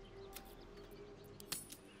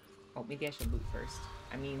 Oh, maybe I should loot first.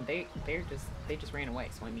 I mean, they just ran away,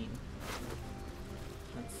 so I mean,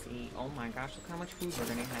 let's see. Oh my gosh, look how much food we're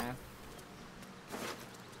gonna have.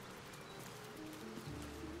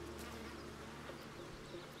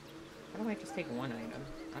 How do I just take one item?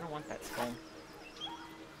 I don't want that skull.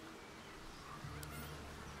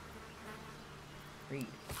 Read.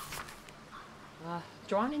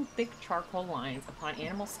 Drawn in thick charcoal lines upon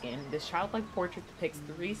animal skin, this childlike portrait depicts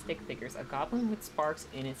 3 stick figures: a goblin with sparks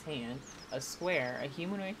in its hand, a square, a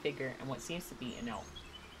humanoid figure, and what seems to be an elf.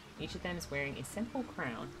 Each of them is wearing a simple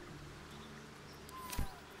crown.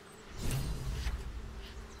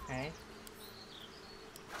 Okay.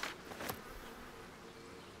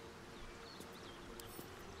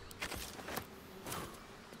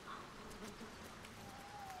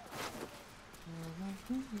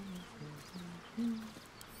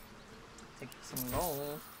 Take some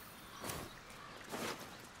gold.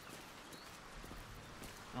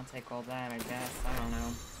 I'll take all that, I guess. I don't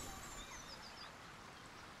know.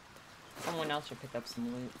 Someone else should pick up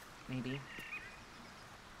some loot, maybe.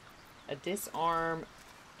 A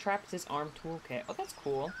trap disarm toolkit. Oh, that's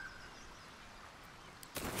cool.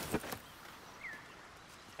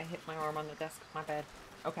 I hit my arm on the desk. My bad.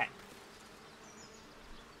 Okay.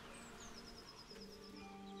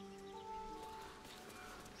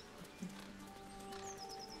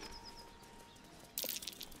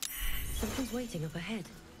 Something's waiting up ahead.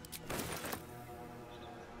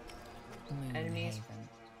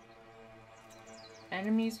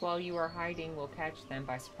 Enemies while you are hiding will catch them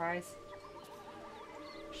by surprise.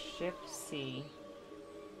 Shift C.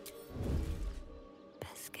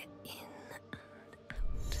 Best get in and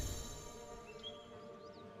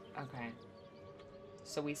Okay.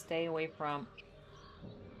 So we stay away from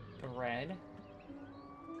the red.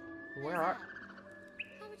 Where are...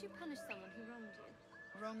 How would you punish someone who wronged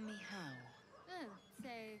you? Wrong me how? Oh, so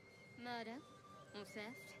murder or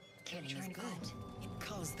theft? Killing is good. It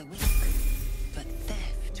calls the weak. But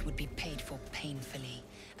theft would be paid for painfully,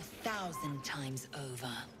 1,000 times over.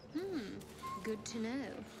 Good to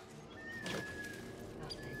know.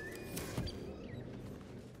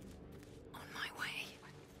 On my way.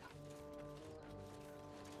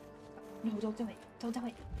 No, don't do it. Don't do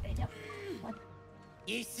it. No. What?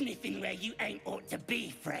 You sniffing where you ain't ought to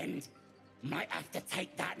be, friend. Might have to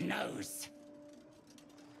take that nose.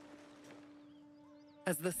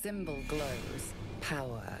 As the symbol glows,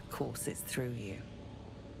 power courses through you.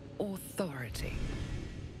 Authority.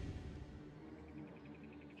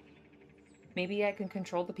 Maybe I can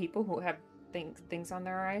control the people who have things on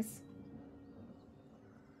their eyes.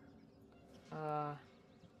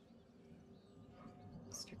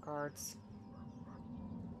 Mr. Guards.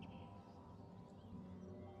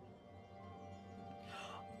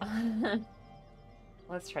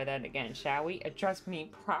 Let's try that again, shall we? Address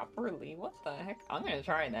me properly. What the heck? I'm gonna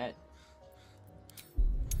try that.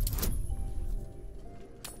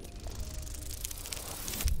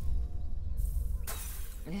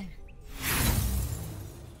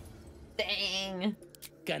 Dang.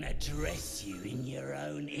 Gonna dress you in your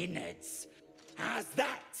own innards. How's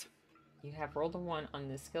that? You have rolled a 1 on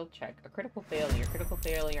this skill check. A critical failure. Critical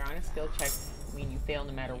failure on a skill check will mean you fail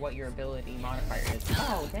no matter what your ability modifier is.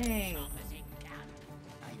 Oh, dang.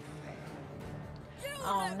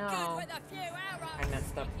 Oh, no. I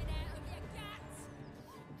messed up.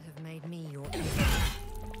 Have made me your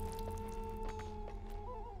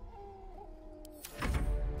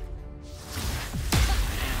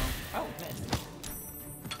Oh, missed.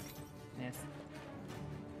 Missed.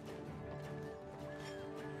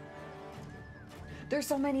 There's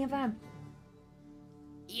so many of them.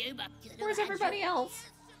 Where's everybody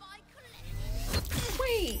else?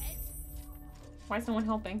 Wait. Why is no one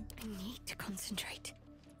helping? I need to concentrate.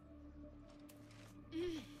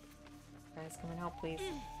 Guys, come and help, please.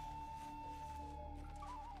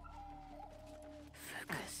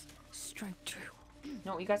 Focus. Strike true.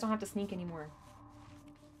 No, you guys don't have to sneak anymore.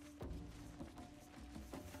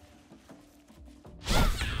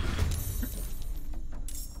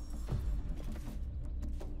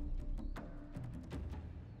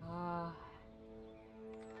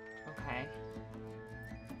 Okay.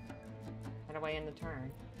 How do I end the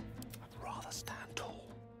turn? I'd rather stand tall.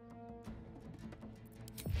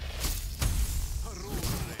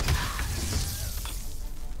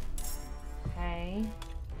 Okay.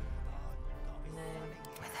 And then...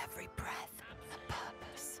 With every breath, a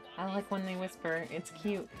purpose. I like when they whisper. It's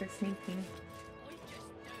cute. They're sneaky.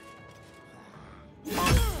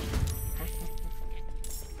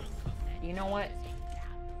 You know what?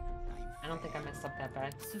 I don't think I messed up that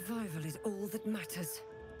bad. Survival is all that matters.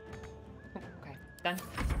 Oh, okay, done.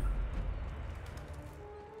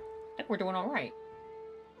 I think we're doing all right.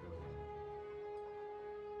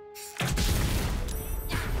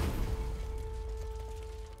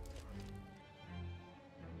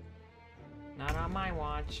 Not on my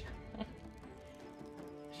watch.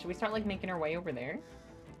 Should we start, like, making our way over there?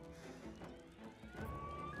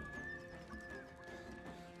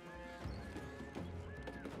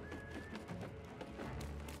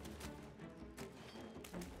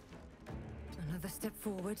 Another step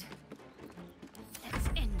forward. Let's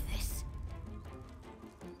end this.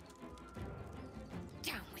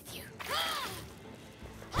 Down with you.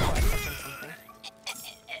 Oh, I stepped on something.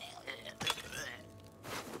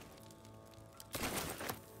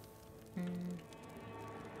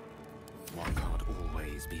 One can't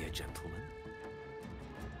always be a gentleman.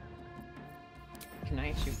 Can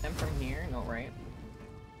I shoot them from here? No, right?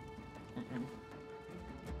 Mm-mm.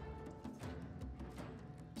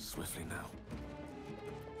 Swiftly now.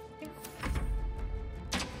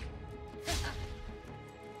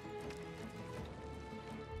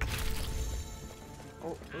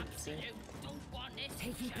 Oh, oopsie.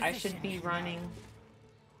 I should be running.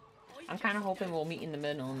 I'm kind of hoping we'll meet in the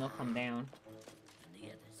middle and they'll come down.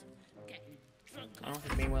 I don't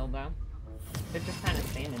think they will, though. They're just kind of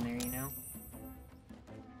standing there, you know?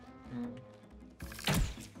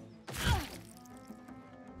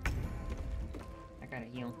 I gotta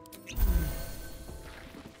heal.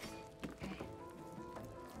 Okay.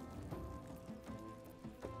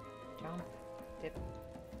 Jump. Dip.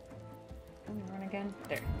 Can we run again?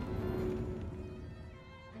 There.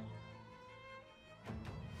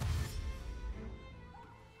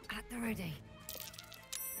 At the ready.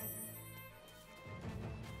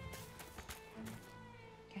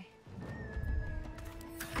 Okay.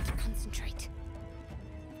 Got to concentrate.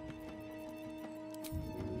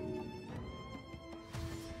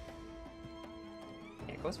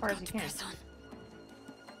 Yeah, go as far as you can.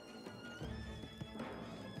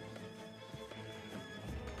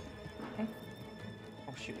 Okay.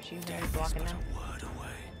 Oh shoot, she's really blocking them. Word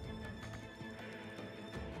away.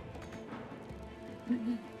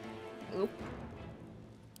 Oop.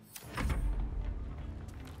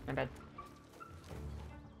 My bad.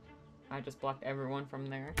 I just blocked everyone from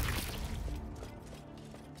there.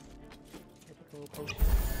 Typical potion.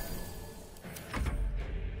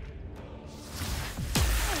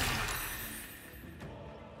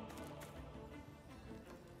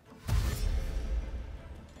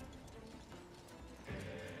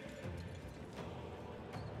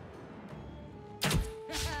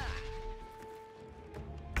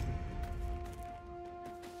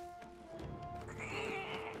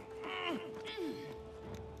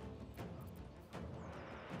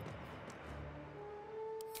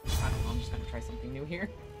 I don't know, I'm just gonna try something new here.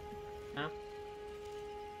 No?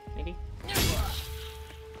 Maybe?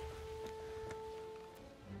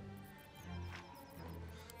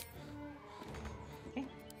 Okay.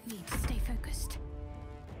 Need to stay focused.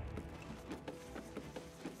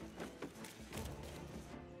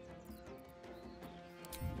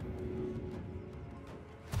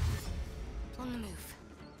 On the move.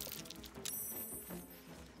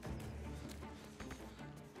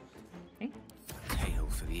 Okay. Tale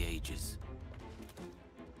for the ages.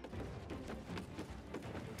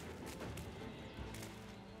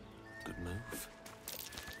 Good move.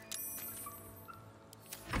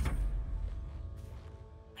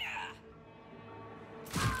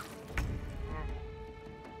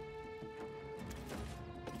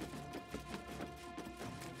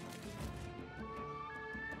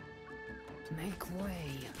 Make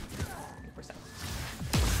way. 100%.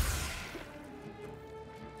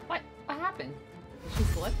 What? What happened? Did she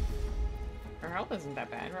slip? Her health isn't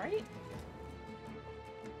that bad, right?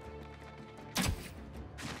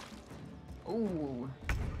 Ooh.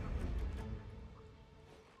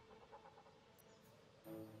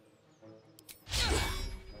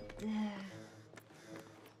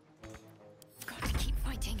 Got to keep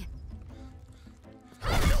fighting.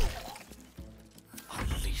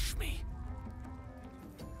 Unleash me.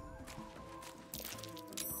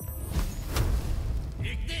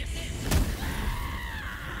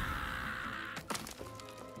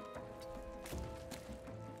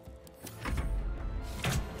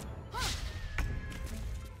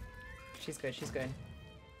 She's good, she's good.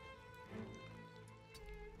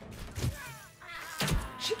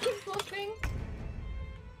 She keeps flipping.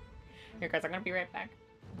 Here, guys, I'm gonna be right back.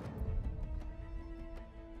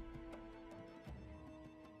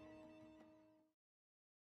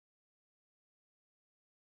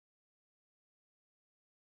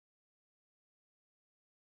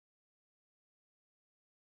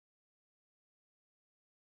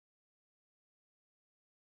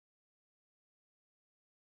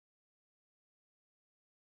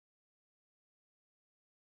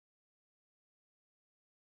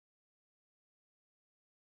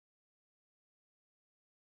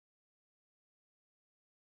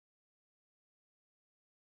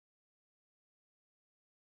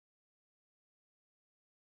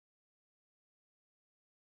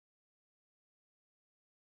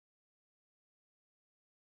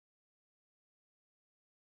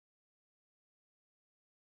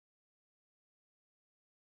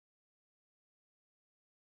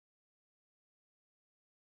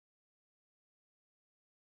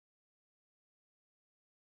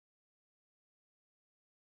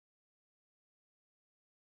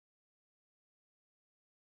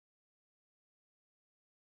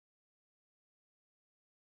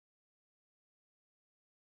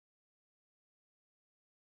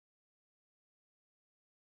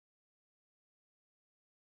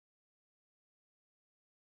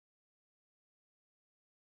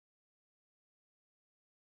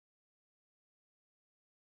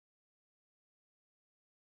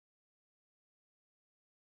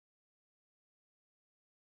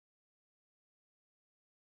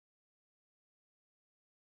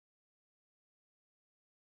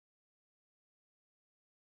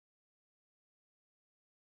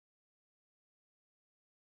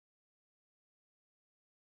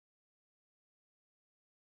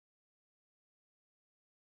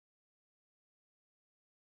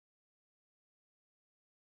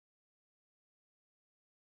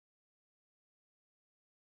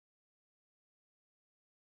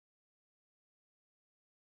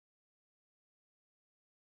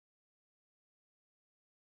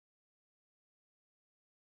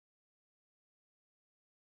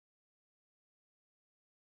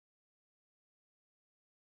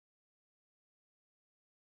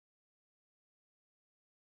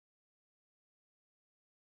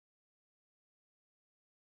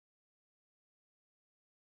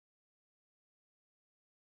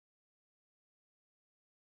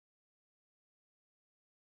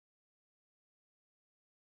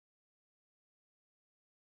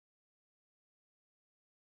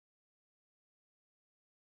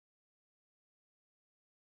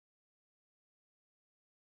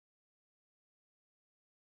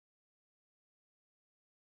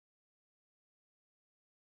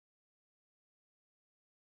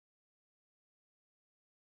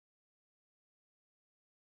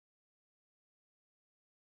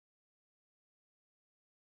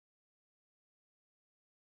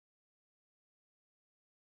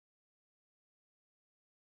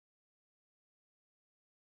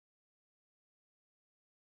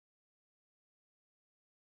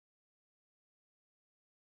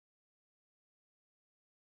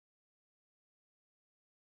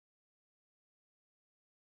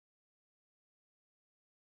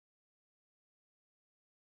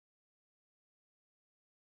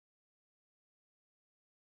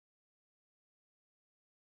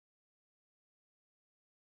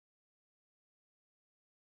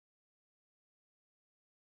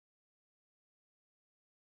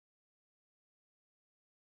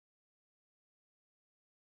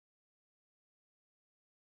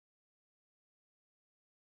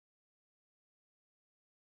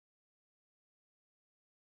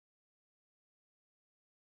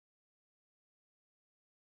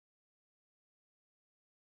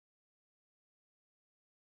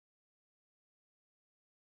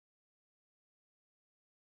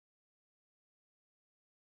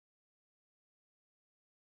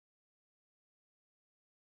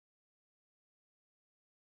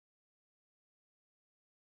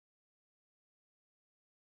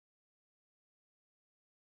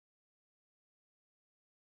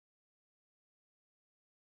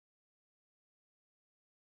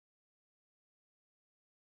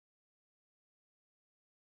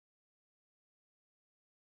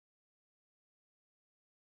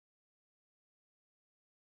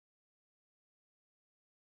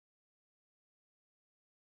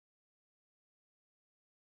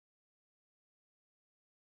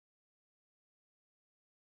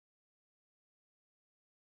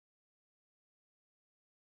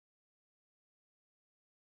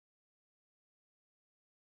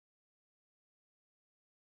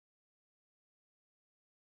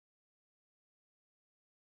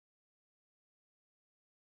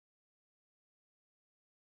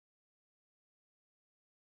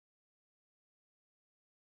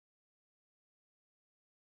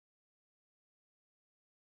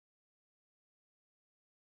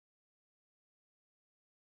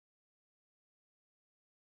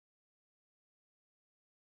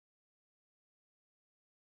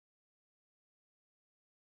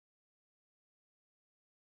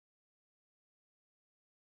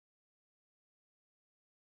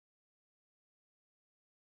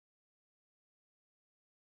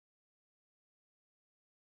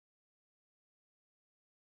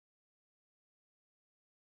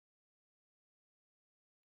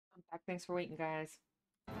 Thanks for waiting, guys.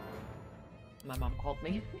 My mom called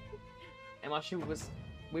me. And while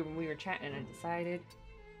when we were chatting, I decided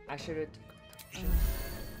I should have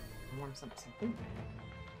warmed some food.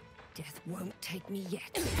 Death won't take me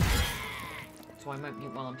yet. So I might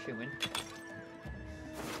mute while I'm chewing.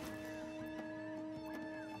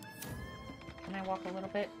 Can I walk a little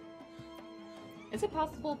bit? Is it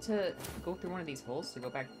possible to go through one of these holes to go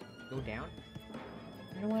down?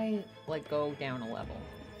 How do I, like, go down a level?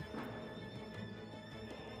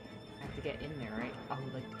 I have to get in there, right? Oh,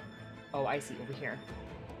 like... Oh, I see. Over here.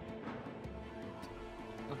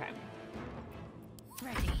 Okay.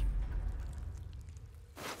 Ready.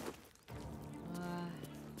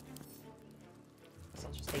 So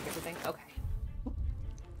I'll just take everything? Okay.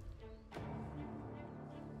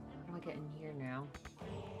 How do I get in here now?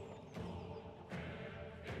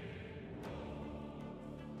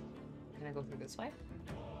 Can I go through this way?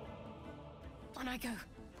 On I go.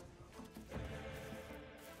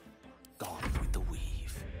 Gone with the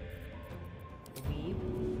weave. The weave?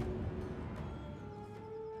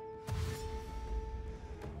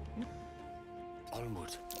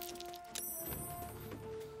 Onward.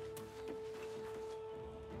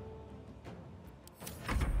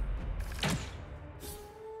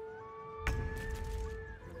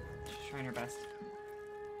 She's trying her best.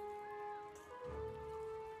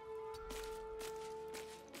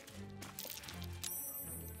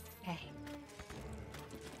 Hey.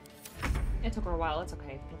 It took her a while, it's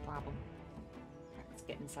okay, no problem. Right, let's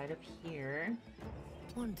get inside up here.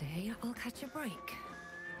 One day I'll catch a break.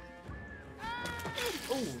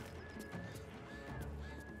 Ooh.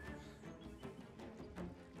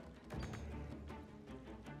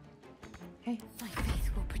 Hey. My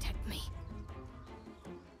faith will protect me.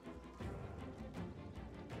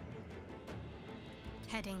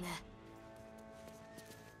 Heading there.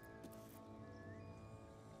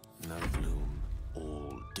 No bloom,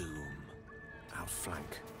 all doom.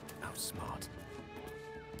 Outflank, outsmart.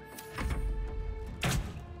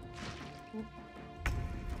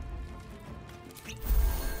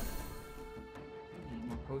 Need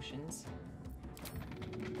more potions.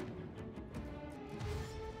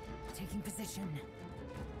 Taking position.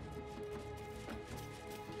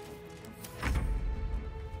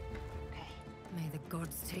 Okay. May the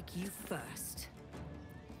gods take you first.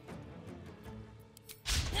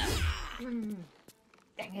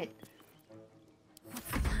 Dang it.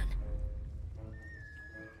 What's the plan?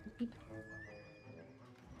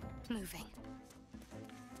 Moving.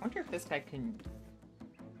 I wonder if this guy can...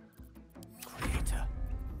 Creator,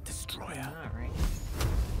 destroyer. Not right.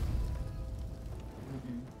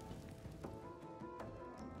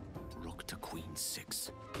 Rook to Queen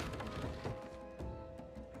 6.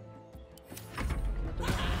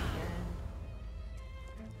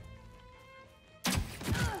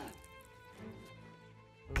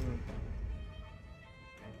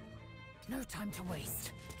 No time to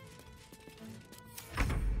waste.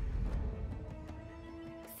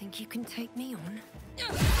 Think you can take me on?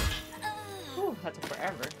 Ooh, that took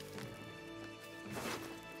forever.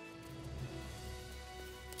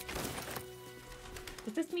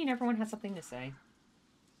 Does this mean everyone has something to say?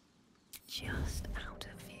 Just out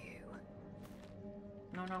of view.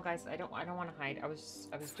 No, guys, I don't want to hide. I was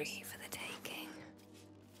just Free for the taking.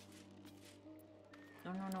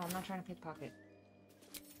 No, I'm not trying to pickpocket.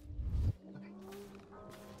 Okay.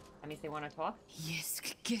 That means they want to talk?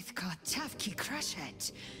 Yisk Githkar Tavki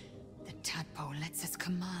Crashet. The tadpole lets us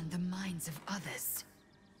command the minds of others.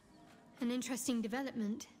 An interesting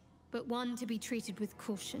development, but one to be treated with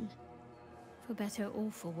caution. For better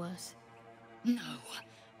or for worse. No,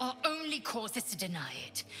 our only cause is to deny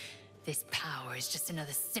it. This power is just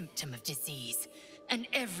another symptom of disease, and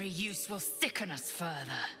every use will sicken us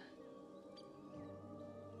further.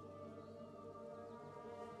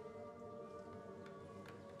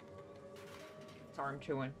 Sorry, I'm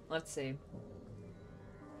chewing. Let's see.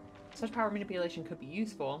 Such power manipulation could be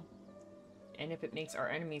useful, and if it makes our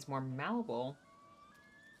enemies more malleable,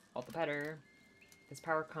 all the better. This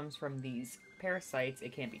power comes from these parasites,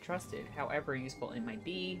 it can't be trusted, however useful it might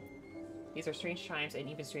be. These are strange times and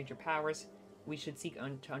even stranger powers. We should seek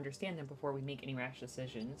to understand them before we make any rash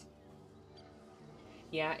decisions.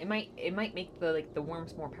 Yeah, it might make the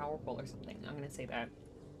worms more powerful or something. I'm gonna say that.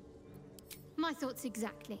 My thoughts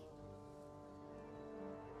exactly.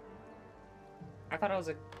 I thought it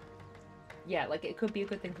was yeah, like it could be a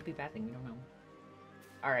good thing, could be a bad thing, we don't know.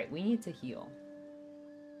 Alright, we need to heal.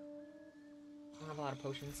 I don't have a lot of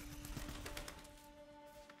potions.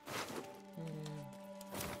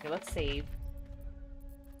 Okay, let's save.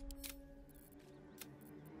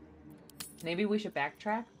 Maybe we should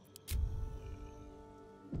backtrack?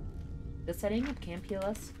 the setting of camp heal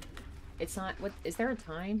us. It's not. What is there a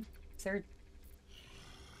time? Is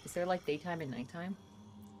there like daytime and nighttime?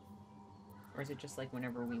 Or is it just like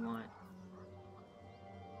whenever we want?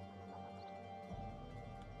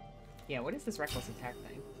 Yeah, what is this reckless attack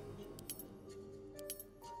thing?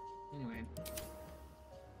 Anyway.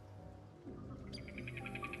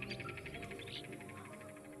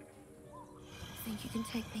 Think you can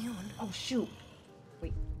take me on? Oh shoot!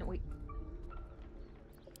 Wait, no wait.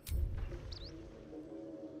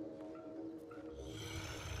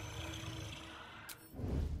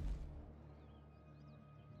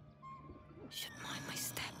 Should mind my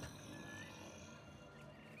step.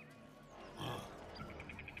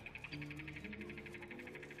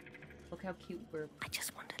 Look how cute we're. I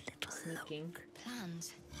just want a little sneaking.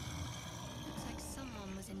 Plans. Looks like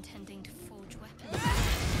someone was intending to forge weapons.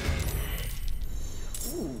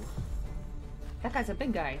 Ooh. That guy's a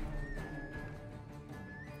big guy.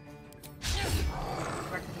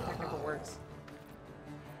 Technical words.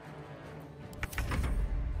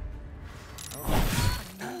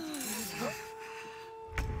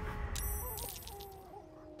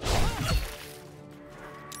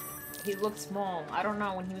 He looked small. I don't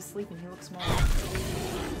know, when he was sleeping, he looked small.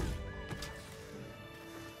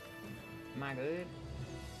 Am I good?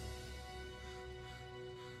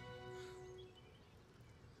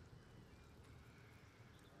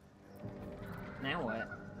 Now what?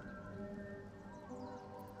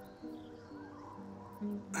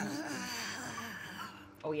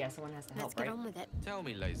 Oh yeah, someone has to help, Let's get right? on with it. Tell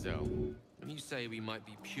me, Lae'zel, when you say we might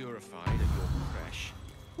be purified at your creche,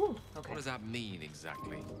 Whew, okay. what does that mean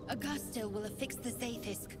exactly? Augusta will affix the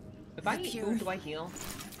Zaithisk. If I eat food, do I heal?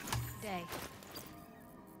 Day.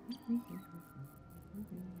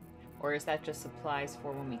 Or is that just supplies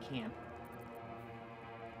for when we camp?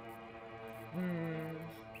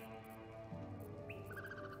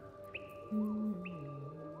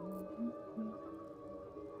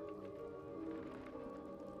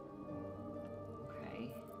 Okay,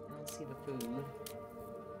 I don't see the food.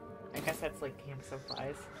 I guess that's like camp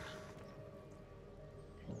supplies.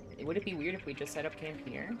 Would it be weird if we just set up camp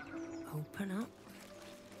here? Open up.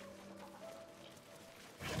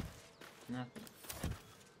 Nothing.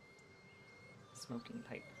 Smoking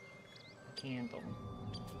pipe. A candle.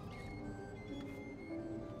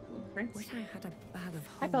 Blueprints. Wish I had a bag of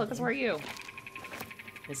Hi, Pelicans, where are you?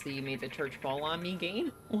 Is the you made the church fall on me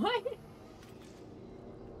game? What?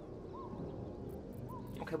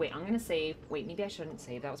 Okay, wait, I'm gonna save. Wait, maybe I shouldn't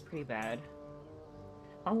save. That was pretty bad.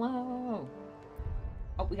 Hello!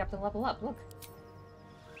 Oh, we have to level up, look.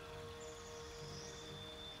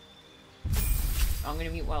 I'm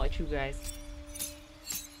gonna mute while I chew, guys.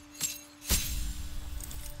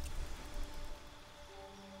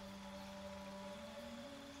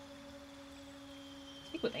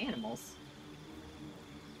 Speak with animals.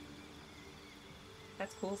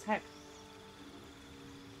 That's cool as heck.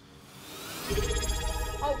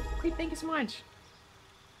 Oh, Creep, thank you so much.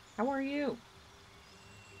 How are you?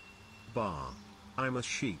 Bar. I'm a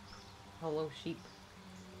sheep. Hello, sheep.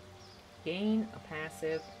 Gain a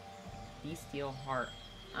passive bestial heart.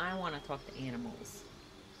 I want to talk to animals.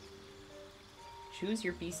 Choose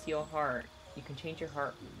your bestial heart. You can change your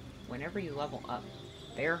heart whenever you level up.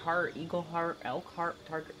 Bear heart, eagle heart, elk heart,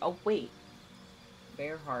 target. Oh, wait.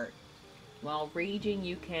 Bear heart. While raging,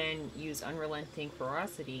 you can use unrelenting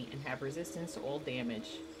ferocity and have resistance to all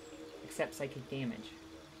damage, except psychic damage.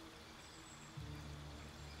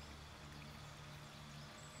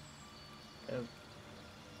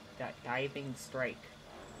 That diving strike.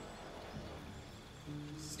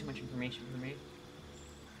 This is too much information for me.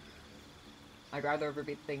 I'd rather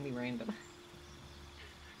everything be random.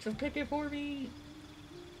 Just pick it for me!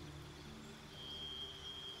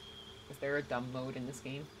 Is there a dumb mode in this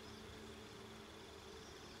game?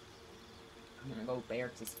 I'm gonna go bear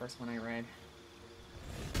because it's the first one I read.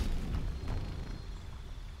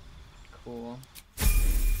 Cool.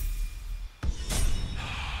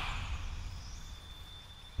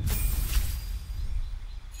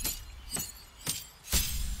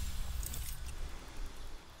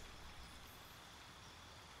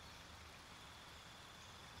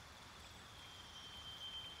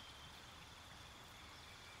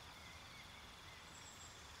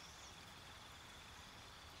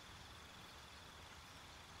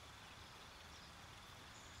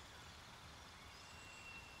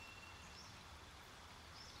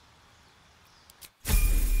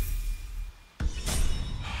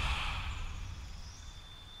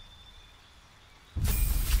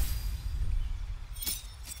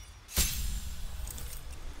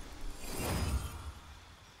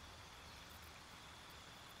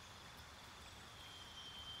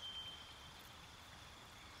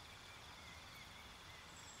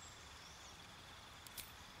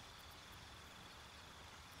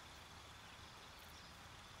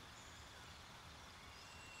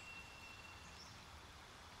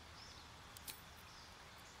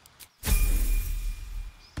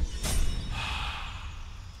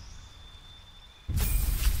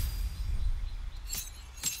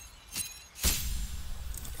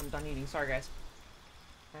 I'm done eating. Sorry, guys.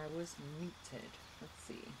 I was muted. Let's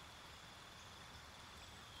see.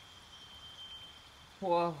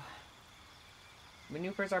 Whoa.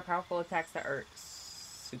 Maneuvers are powerful attacks that are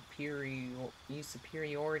use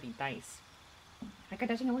superiority dice. I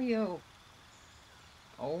doesn't know you.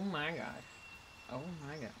 Oh my god. Oh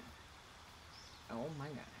my god. Oh my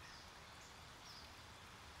god.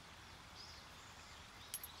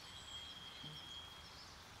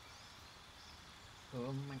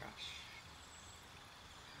 Oh my gosh.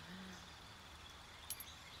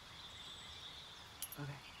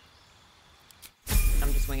 Okay.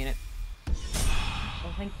 I'm just winging it.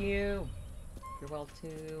 Oh, thank you. You're well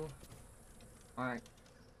too. Alright.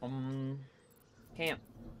 Camp.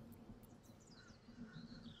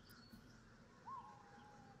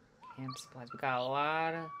 Camp supplies. We got a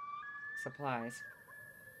lot of supplies.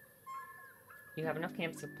 You have enough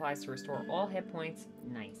camp supplies to restore all hit points.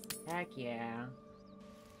 Nice. Heck yeah.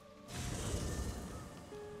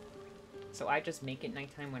 So I just make it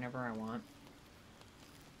nighttime whenever I want.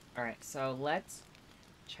 Alright, so let's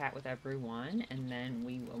chat with everyone and then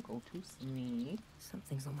we will go to sleep.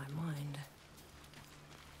 Something's on my mind.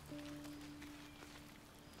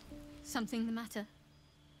 Something the matter?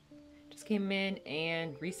 Just came in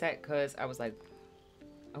and reset because I was like,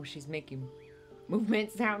 oh, she's making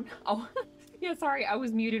movement sound. Oh, yeah, sorry, I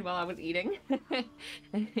was muted while I was eating.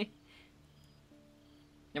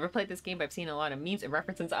 Never played this game, but I've seen a lot of memes and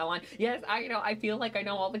references online. Yes, I know. I feel like I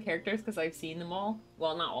know all the characters because I've seen them all.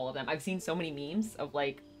 Well, not all of them. I've seen so many memes of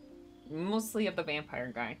like, mostly of the vampire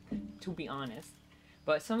guy, to be honest.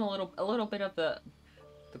 But a little bit of the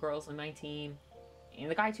girls in my team, and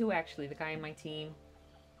the guy too. Actually, the guy in my team,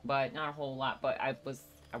 but not a whole lot. But I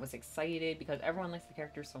was excited because everyone likes the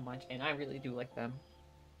characters so much, and I really do like them.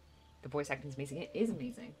 The voice acting is amazing. It is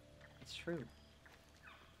amazing. It's true.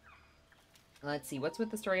 Let's see, what's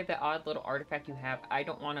with the story of that odd little artifact you have? I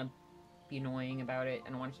don't want to be annoying about it.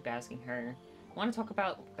 I don't want to keep asking her. I want to talk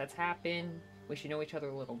about that's happened. We should know each other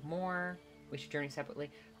a little more. We should journey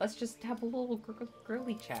separately. Let's just have a little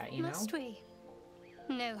girly chat, you know? Must we?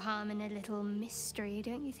 No harm in a little mystery,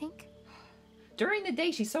 don't you think? During the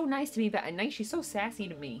day, she's so nice to me, but at night, she's so sassy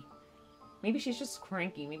to me. Maybe she's just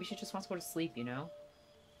cranky. Maybe she just wants to go to sleep, you know?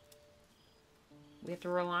 We have to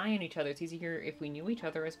rely on each other. It's easier if we knew each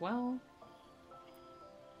other as well.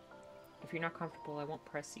 If you're not comfortable, I won't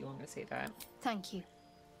press you. I'm going to say that. Thank you.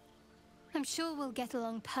 I'm sure we'll get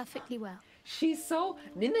along perfectly well. She's so...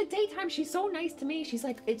 In the daytime, she's so nice to me. She's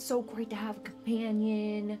like, it's so great to have a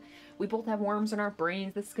companion. We both have worms in our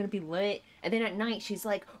brains. This is going to be lit. And then at night, she's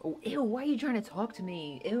like, oh, ew, why are you trying to talk to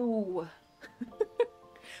me? Ew.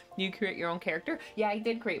 You create your own character? Yeah, I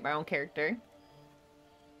did create my own character.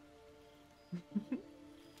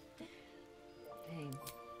 Dang.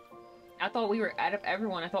 I thought we were, out of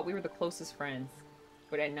everyone, I thought we were the closest friends.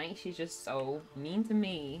 But at night, she's just so mean to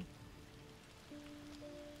me.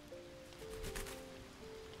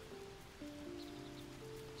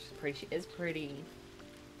 She's pretty. She is pretty.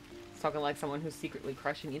 Talking like someone who's secretly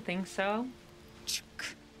crushing. You think so?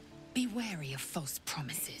 Be wary of false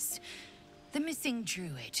promises. The missing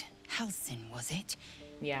druid, Halsin, was it?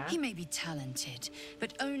 Yeah. He may be talented,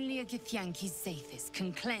 but only a Githyanki's Zathis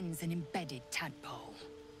can cleanse an embedded tadpole.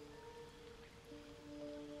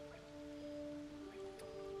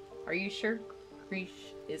 Are you sure Krish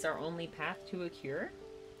is our only path to a cure?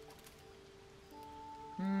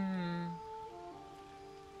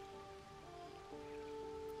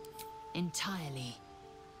 Entirely.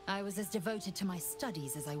 I was as devoted to my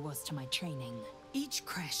studies as I was to my training. Each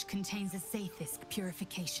creche contains a Zathis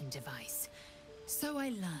purification device. So I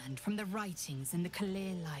learned from the writings in the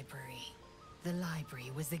Kalir Library. The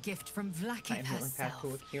library was a gift from Vlaakith herself,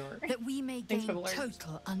 that we may gain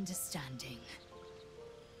total understanding.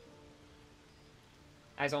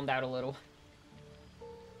 I zoned out a little.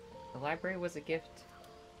 The library was a gift.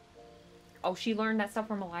 Oh, she learned that stuff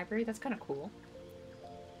from a library? That's kind of cool.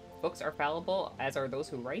 Books are fallible, as are those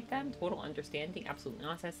who write them. Total understanding, absolute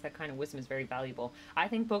nonsense. That kind of wisdom is very valuable. I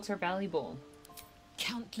think books are valuable.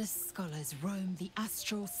 Countless scholars roam the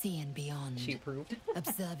astral sea and beyond. She approved.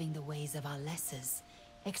 Observing the ways of our lessers.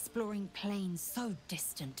 Exploring planes so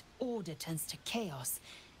distant, order turns to chaos,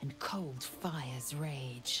 and cold fires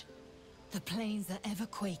rage. The plains are ever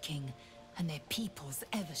quaking, and their peoples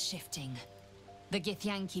ever shifting. The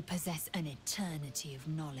Githyanki possess an eternity of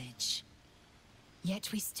knowledge.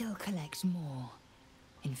 Yet we still collect more.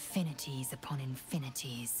 Infinities upon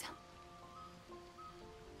infinities.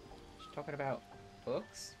 She's talking about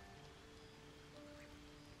books?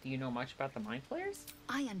 Do you know much about the mind flayers?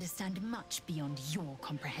 I understand much beyond your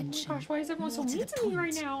comprehension. Oh my gosh, why is everyone so More to mean the to me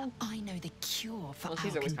right point, now? I know the cure for Well, our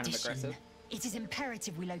she's always kind of condition. aggressive. It is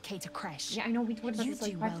imperative we locate a creche. Yeah, I know, we told her You this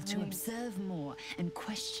like do 5 well to times. observe more and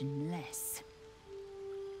question less.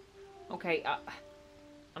 Okay,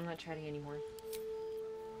 I'm not chatting anymore.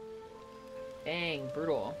 Dang,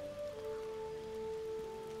 brutal.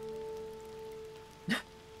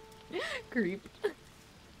 Creep.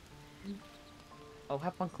 Oh,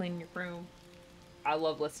 have fun cleaning your room. I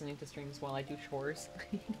love listening to streams while I do chores.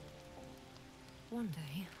 One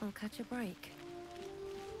day, I'll catch a break.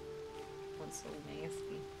 One's so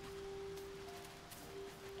nasty.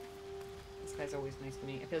 This guy's always nice to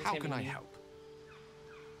me. I feel the How same can with I you. help?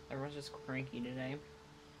 Everyone's just cranky today.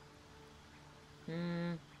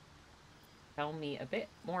 Tell me a bit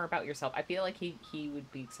more about yourself. I feel like he would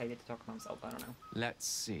be excited to talk about himself. I don't know. Let's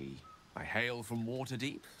see. I hail from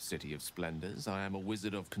Waterdeep, city of splendors. I am a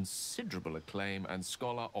wizard of considerable acclaim and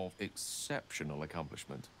scholar of exceptional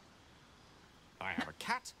accomplishment. I have a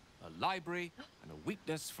cat, a library, and a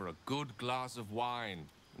weakness for a good glass of wine.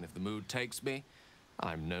 And if the mood takes me,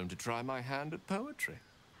 I'm known to try my hand at poetry.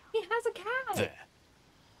 He has a cat! There.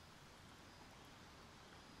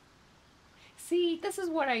 See, this is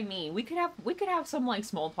what I mean. We could have some like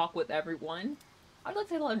small talk with everyone. I'd like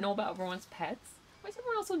to let them know about everyone's pets. Why is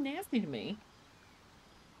everyone else so nasty to me?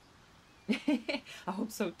 I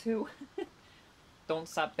hope so too. Don't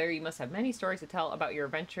stop there. You must have many stories to tell about your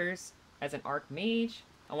adventures as an archmage.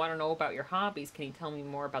 I want to know about your hobbies. Can you tell me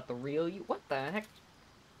more about the real you? What the heck?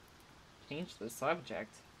 Change the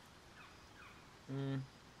subject. Well,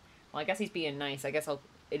 I guess he's being nice. I guess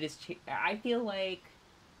I feel like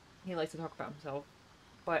he likes to talk about himself,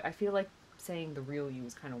 but I feel like saying the real you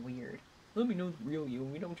is kind of weird. Let me know the real you.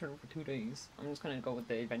 We don't turn for 2 days. I'm just gonna go with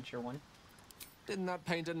the adventure one. Didn't that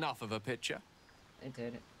paint enough of a picture? It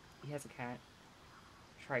did. He has a cat.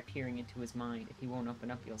 Try peering into his mind. If he won't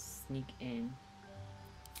open up, you'll sneak in.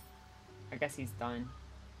 I guess he's done.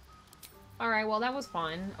 Alright, well that was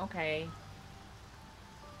fun. Okay.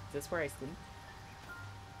 Is this where I sleep?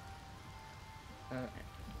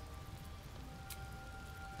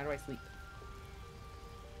 How do I sleep?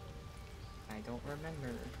 I don't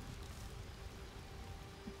remember.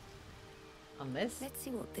 On this? Let's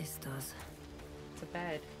see what this does. It's a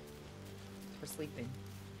bed. For sleeping.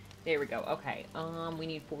 There we go. Okay. We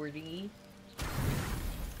need 40.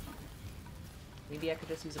 Maybe I could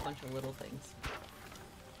just use a bunch of little things.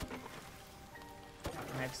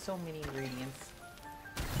 I have so many ingredients.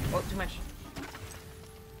 Oh, too much.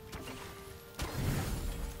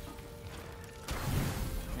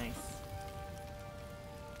 Nice.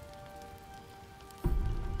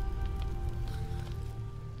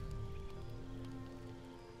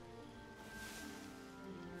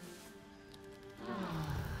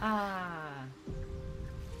 Ah.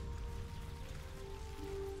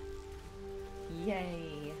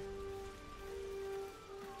 Yay.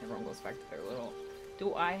 Everyone goes back to their little...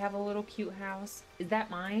 Do I have a little cute house? Is that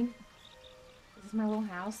mine? Is this my little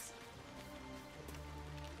house?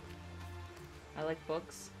 I like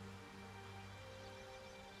books.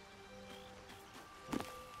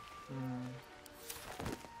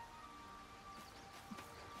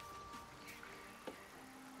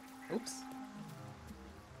 Oops.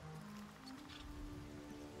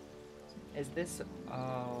 Is this...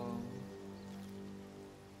 Oh...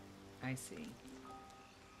 I see.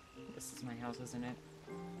 This is my house, isn't it?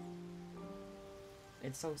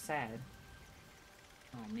 It's so sad.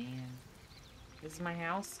 Oh man. This is my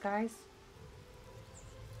house, guys?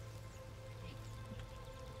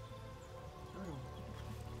 Oh.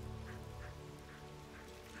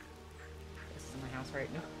 This is my house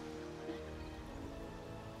right now.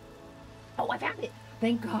 Oh, I found it!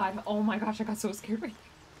 Thank God. Oh my gosh, I got so scared right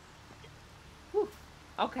there. Whew.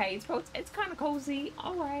 Okay, it's kind of cozy.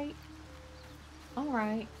 Alright.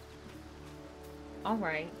 Alright.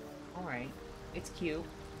 Alright. Alright. It's cute.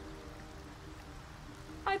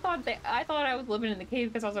 I thought I was living in the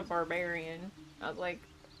cave because I was a barbarian. I was like,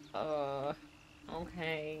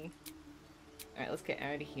 okay. Alright, let's get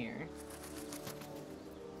out of here.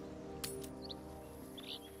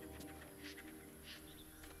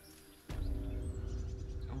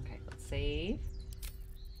 Okay, let's save.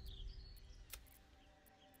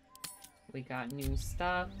 We got new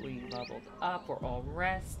stuff. We leveled up. We're all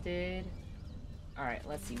rested. Alright,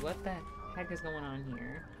 let's see. What the heck is going on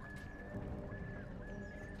here?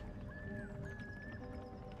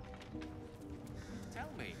 Tell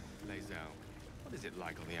me, Lazel, what is it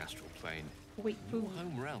like on the astral plane? Wait, your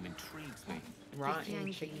home realm intrigues me. Right.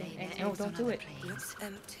 No, Oh, don't do it. It's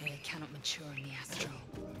empty. They cannot mature in the astral.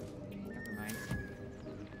 Never mind.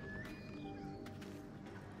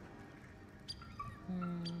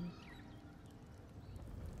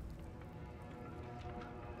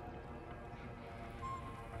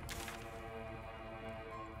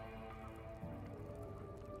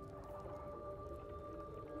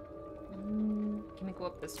 Can we go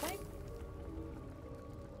up this way?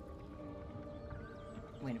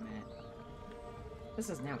 Wait a minute. This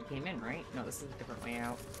isn't how we came in, right? No, this is a different way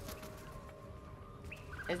out.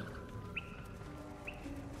 Is...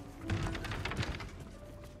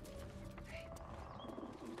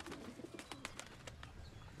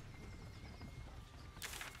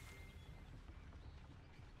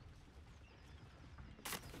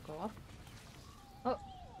 Go up.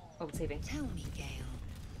 Oh, it's saving. Tell me, Gale,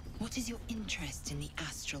 what is your interest in the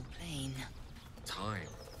astral plane? Time.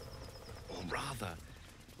 Or rather,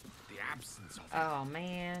 the absence of it. Oh,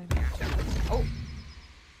 man. Oh!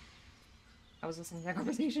 I was listening to that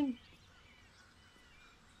conversation.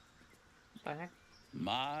 What the heck?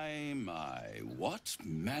 My, what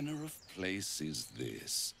manner of place is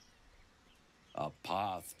this? A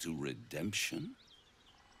path to redemption?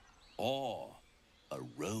 Or a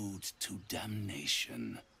road to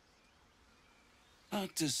damnation?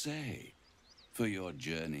 Hard to say, for your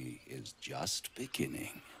journey is just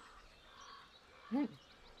beginning.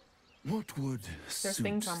 What would There's suit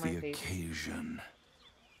things on my the face. occasion?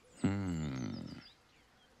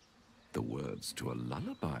 The words to a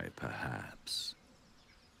lullaby, perhaps.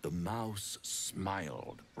 The mouse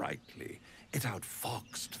smiled brightly. It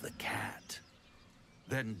outfoxed the cat.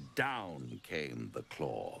 Then down came the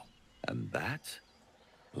claw. And that,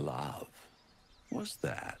 love, was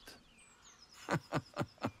that.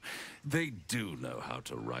 They do know how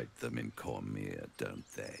to write them in Cormier, don't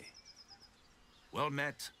they? Well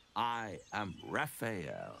met, I am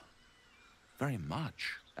Raphael. Very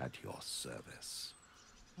much at your service.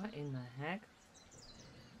 What in the heck?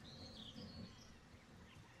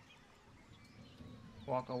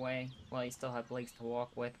 Walk away. Well, you still have legs to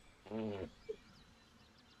walk with.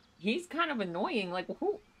 He's kind of annoying. Like,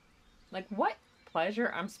 who? Like, what?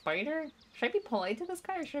 Pleasure? I'm Spider? Should I be polite to this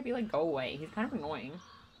guy or should I be like, go away? He's kind of annoying.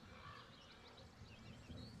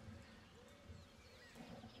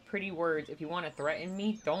 Pretty words. If you want to threaten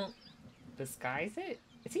me, don't disguise it.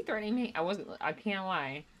 Is he threatening me? I can't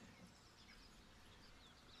lie.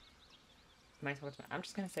 I'm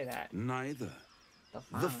just gonna say that. Neither.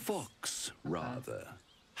 The fox, rather.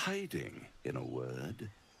 Hiding, in a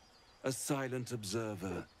word. A silent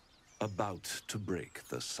observer, about to break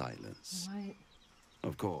the silence. What?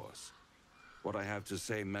 Of course. What I have to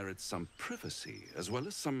say merits some privacy, as well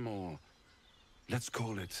as some more, let's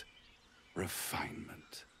call it,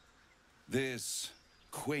 refinement. This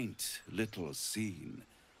quaint little scene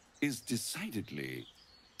is decidedly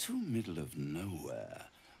too middle of nowhere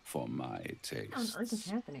for my taste. What on earth is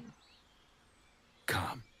happening?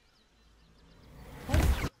 Come. Is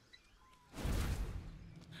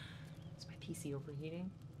my PC overheating?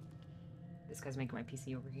 This guy's making my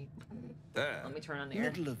PC overheat. There. Let me turn on the air.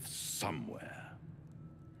 Middle of somewhere.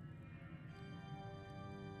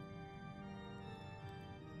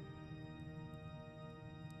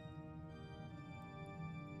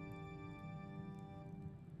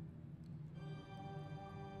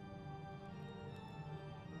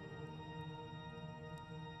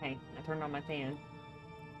 Hey, I turned on my fan.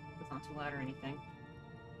 It's not too loud or anything.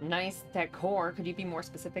 Nice decor. Could you be more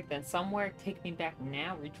specific than somewhere? Take me back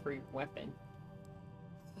now. Reach for your weapon.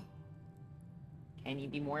 Can you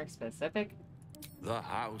be more specific? The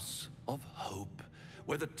House of Hope,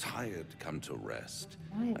 where the tired come to rest,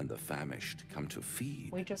 and the famished come to feed.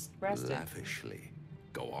 We just rested. Lavishly.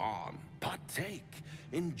 Go on, partake,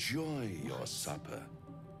 enjoy your supper.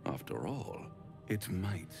 After all, it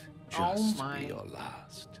might just be your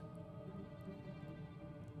last.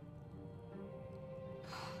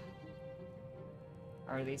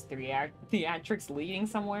 Are these theatrics leading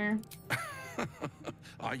somewhere?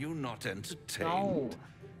 Are you not entertained? No.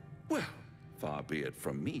 Well, far be it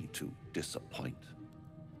from me to disappoint.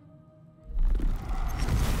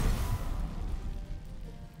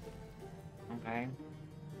 Okay.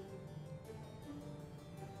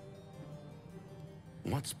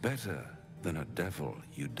 What's better than a devil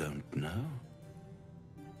you don't know?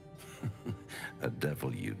 A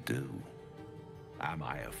devil you do. Am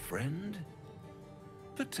I a friend?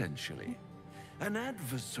 Potentially. An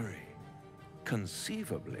adversary?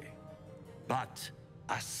 Conceivably. But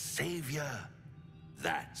a savior?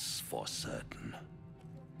 That's for certain.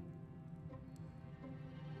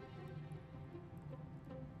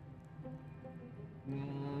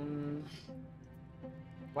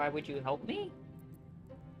 Why would you help me?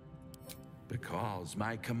 because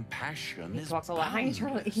my compassion He is talks a lot. He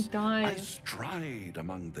boundless. does. I stride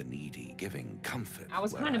among the needy, giving comfort I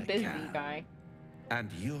was where kind I of busy, can. guy. And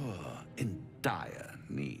you're in dire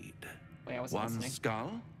need. Wait, I wasn't One listening.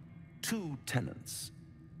 skull, 2 tenants,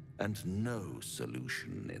 and no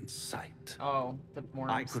solution in sight. Oh, the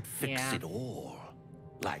worms. I could fix it all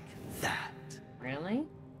like that. Really?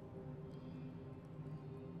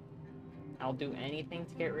 I'll do anything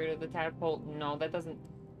to get rid of the tadpole. No, that doesn't...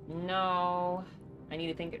 No. I need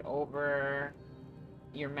to think it over.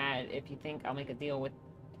 You're mad if you think I'll make a deal with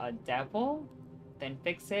a devil? Then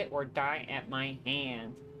fix it or die at my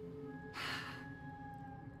hand.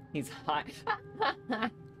 He's hot.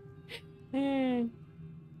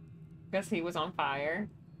 Guess he was on fire.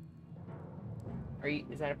 Are you...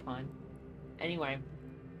 Is that a pun? Anyway.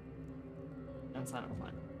 That's not a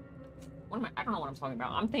pun. What am I don't know what I'm talking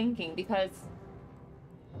about. I'm thinking because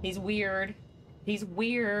he's weird. He's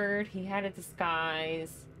weird. He had a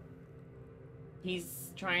disguise.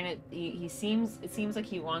 He's trying to... He seems... It seems like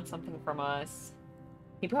he wants something from us.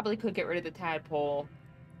 He probably could get rid of the tadpole.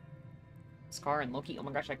 Scar and Loki. Oh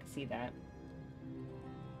my gosh, I could see that.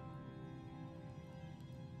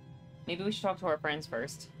 Maybe we should talk to our friends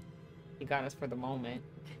first. He got us for the moment.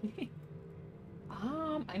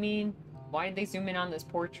 I mean, why did they zoom in on this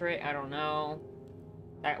portrait? I don't know.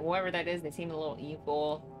 Whoever that is, they seem a little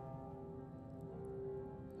evil.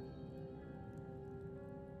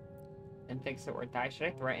 Then fix it or die. Should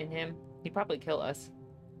I threaten him? He'd probably kill us.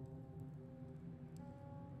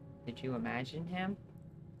 Did you imagine him?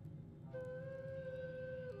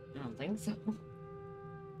 I don't think so. I'm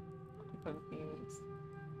confused.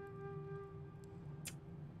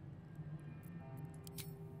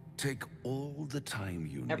 Take all the time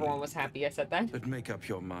you need. Everyone was happy I said that. But make up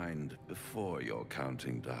your mind before you're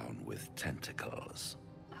counting down with tentacles.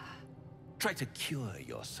 Try to cure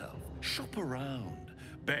yourself. Shop around.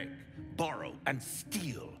 Beg, borrow, and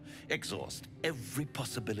steal. Exhaust every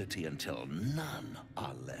possibility until none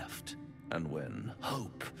are left. And when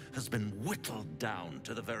hope has been whittled down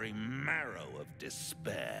to the very marrow of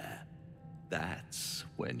despair, that's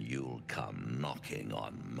when you'll come knocking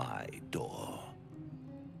on my door.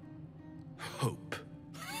 Hope.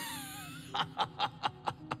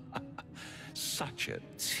 Such a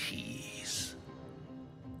tease.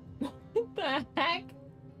 What the heck?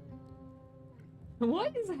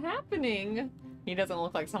 What is happening? He doesn't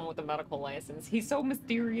look like someone with a medical license. He's so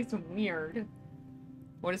mysterious and weird.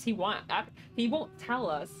 What does he want? He won't tell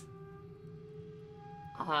us.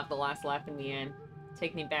 I'll have the last laugh in the end.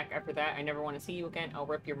 Take me back after that. I never want to see you again. I'll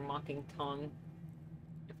rip your mocking tongue.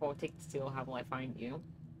 If I will take the steel, how will I find you?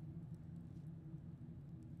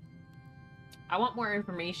 I want more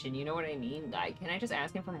information. You know what I mean? Like, can I just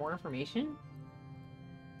ask him for more information?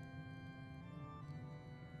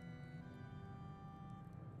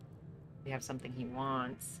 We have something he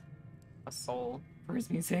wants. A soul for his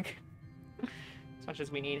music. As much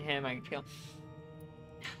as we need him, I feel...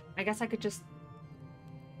 I guess I could just...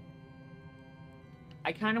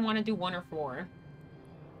 I kind of want to do 1 or 4.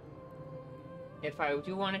 If I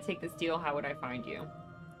do want to take this deal, how would I find you?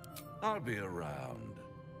 I'll be around,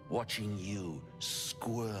 watching you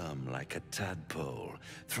squirm like a tadpole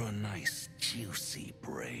through a nice, juicy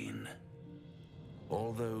brain.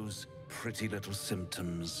 All those pretty little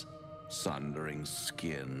symptoms, sundering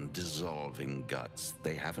skin, dissolving guts,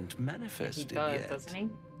 they haven't manifested yet. Doesn't he?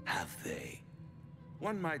 Have they?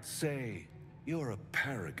 One might say you're a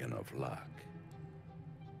paragon of luck.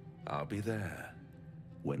 I'll be there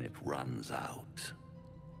when it runs out.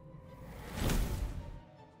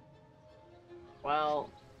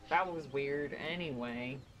 Well, that was weird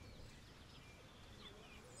anyway.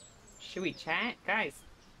 Should we chat? Guys,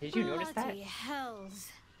 did you notice that? Bloody hells.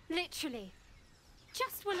 Literally.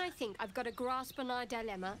 Just when I think I've got a grasp on our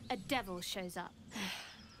dilemma, a devil shows up.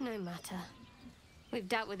 No matter. We've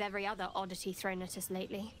dealt with every other oddity thrown at us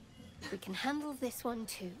lately. We can handle this one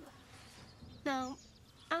too. Now,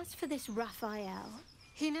 as for this Raphael,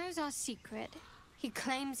 he knows our secret. He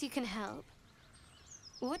claims he can help.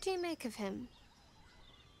 What do you make of him?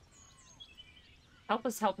 Help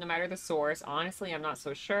us help no matter the source. Honestly, I'm not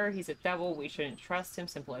so sure. He's a devil. We shouldn't trust him.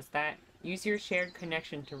 Simple as that. Use your shared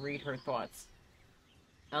connection to read her thoughts.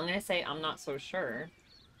 I'm gonna say I'm not so sure.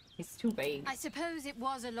 He's too vague. I suppose it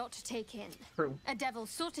was a lot to take in. True. A devil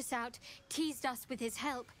sought us out, teased us with his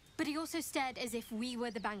help, but he also stared as if we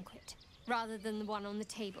were the banquet, rather than the one on the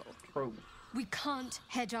table. True. We can't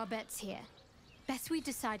hedge our bets here. Best we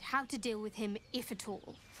decide how to deal with him, if at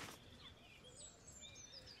all.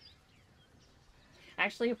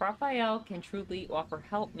 Actually, if Raphael can truly offer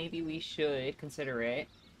help, maybe we should consider it.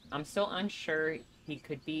 I'm still unsure he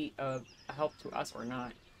could be a help to us or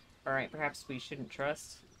not. Alright, perhaps we shouldn't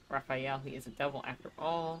trust Raphael. He is a devil after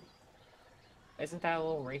all. Isn't that a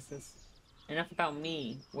little racist? Enough about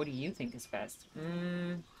me. What do you think is best?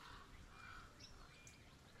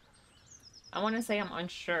 I want to say I'm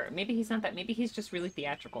unsure. Maybe he's not that. Maybe he's just really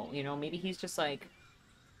theatrical, you know? Maybe he's just like,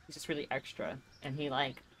 he's just really extra. And he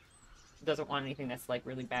like, doesn't want anything that's like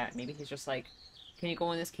really bad. Maybe he's just like, can you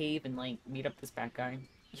go in this cave and like meet up this bad guy?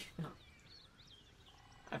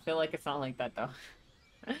 I feel like it's not like that though.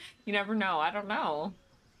 You never know. I don't know.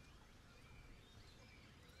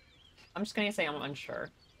 I'm just gonna say I'm unsure.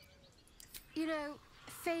 You know,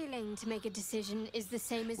 failing to make a decision is the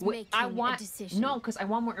same as making a decision. No, because I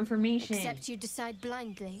want more information. Except you decide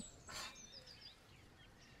blindly.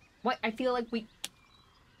 What? I feel like we...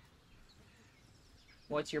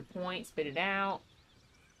 What's your point? Spit it out.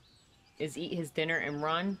 Is eat his dinner and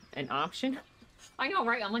run an option? I know,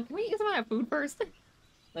 right? I'm like, can we eat some of that food first?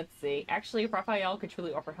 Let's see. Actually, if Raphael could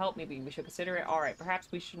truly offer help, maybe we should consider it. Alright, perhaps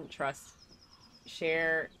we shouldn't trust.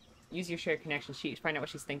 Share... Use your shared connection sheet to find out what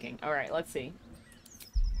she's thinking. Alright, let's see.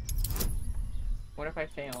 What if I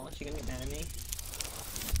fail? Is she gonna get mad at me?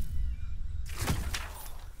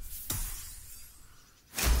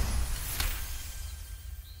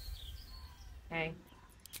 Hey.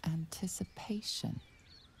 Anticipation.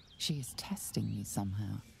 She is testing me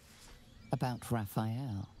somehow. About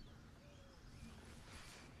Raphael.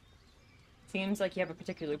 Seems like you have a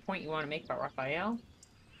particular point you want to make about Raphael.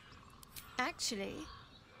 Actually,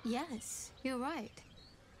 yes, you're right.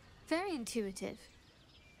 Very intuitive.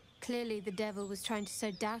 Clearly the devil was trying to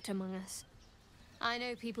sow doubt among us. I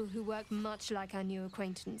know people who work much like our new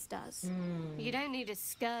acquaintance does. You don't need a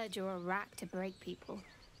scourge or a rack to break people.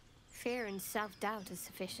 Fear and self-doubt is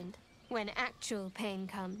sufficient. When actual pain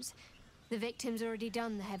comes, the victim's already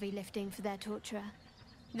done the heavy lifting for their torturer.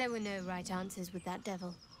 There were no right answers with that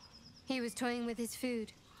devil. He was toying with his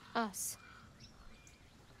food. Us.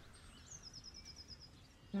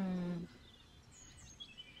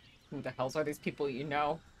 Who the hells are these people you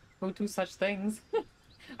know? Who do such things?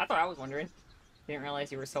 I thought I was wondering. Didn't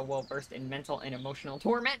realize you were so well versed in mental and emotional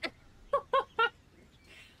torment.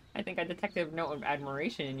 I think I detected a note of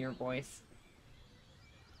admiration in your voice.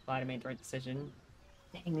 Glad I made the right decision.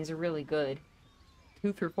 Dang, these are really good.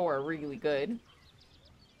 2 through 4 are really good.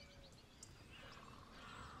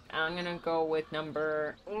 I'm gonna go with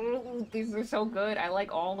number... Ooh, these are so good. I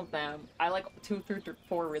like all of them. I like 2 through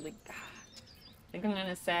 4 really... I think I'm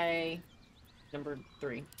gonna say number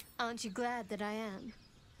 3. Aren't you glad that I am?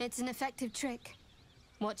 It's an effective trick.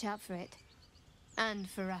 Watch out for it. And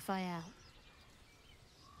for Raphael.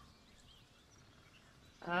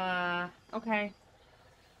 Okay.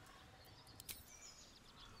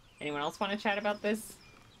 Anyone else want to chat about this?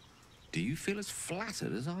 Do you feel as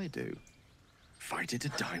flattered as I do? Invited to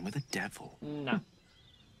dine with a devil? No.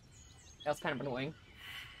 That was kind of annoying.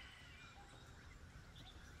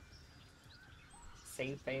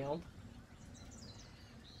 Save failed.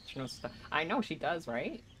 She knows stuff. I know she does,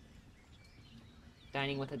 right?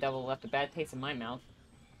 Dining with the devil left a bad taste in my mouth.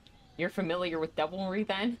 You're familiar with devilry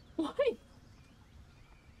then? What?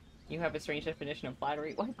 You have a strange definition of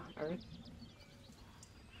flattery? What on earth?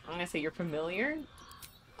 I'm gonna say you're familiar?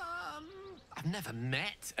 I've never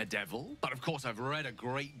met a devil, but of course I've read a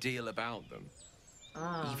great deal about them.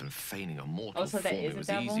 Even feigning a mortal so form, that is it was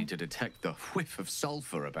a devil? easy to detect the whiff of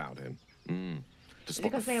sulfur about him. To spot the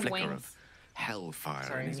because they have flicker wings? of hellfire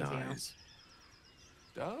Sorry, in his I need to know. eyes.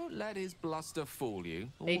 Don't let his bluster fool you.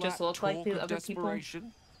 They All just that look like talk the of other people?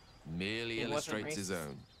 desperation merely He wasn't illustrates his racist.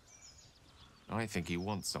 own. I think he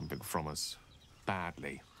wants something from us,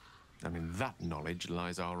 badly. And in that knowledge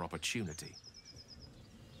lies our opportunity.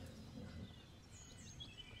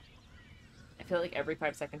 I feel like every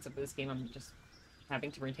 5 seconds of this game I'm just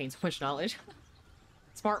having to retain so much knowledge.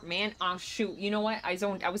 Smart man. Oh shoot. You know what? I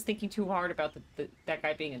was thinking too hard about that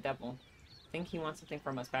guy being a devil. I think he wants something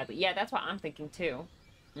from us badly. Yeah, that's what I'm thinking too.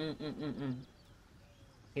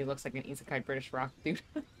 He looks like an isekai British rock dude.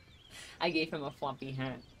 I gave him a floppy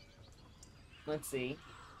hat. Let's see.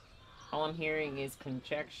 All I'm hearing is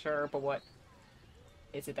conjecture, but what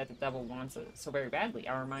is it that the devil wants so very badly?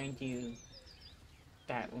 I'll remind you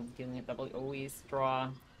that when dealing with devil, you always draw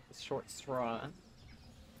the short straw.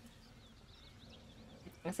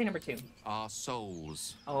 Let's say number 2. Our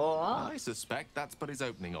souls. Oh. I suspect that's but his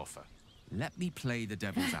opening offer. Let me play the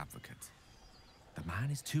devil's advocate. The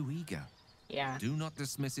man is too eager. Yeah. Do not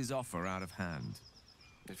dismiss his offer out of hand.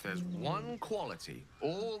 If there's one quality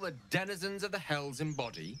all the denizens of the hells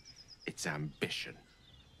embody, it's ambition.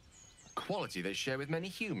 A quality they share with many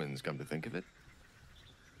humans, come to think of it.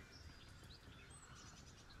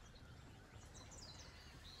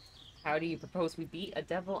 How do you propose we beat a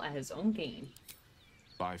devil at his own game?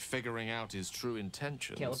 By figuring out his true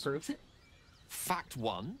intentions. Kill approves. Fact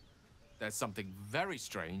 1. There's something very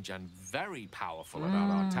strange and very powerful about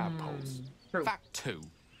our tadpoles. True. Fact 2.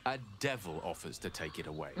 A devil offers to take it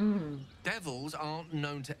away. Devils aren't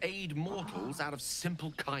known to aid mortals out of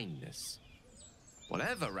simple kindness.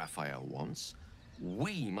 Whatever Raphael wants,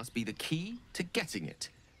 we must be the key to getting it,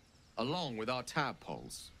 along with our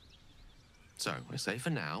tadpoles. So, I say for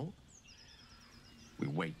now, we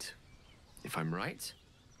wait. If I'm right,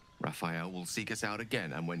 Raphael will seek us out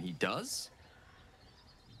again, and when he does,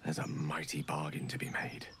 there's a mighty bargain to be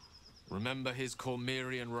made. Remember his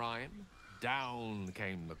Cormyrean rhyme? Down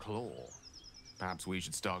came the claw. Perhaps we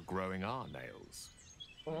should start growing our nails.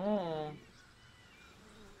 Oh.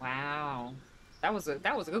 Wow. That was a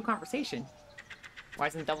good conversation. Why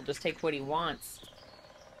doesn't the devil just take what he wants?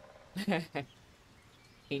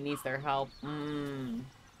 He needs their help.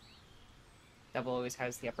 Devil always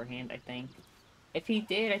has the upper hand, I think. If he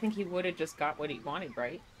did, I think he would have just got what he wanted,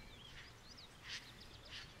 right?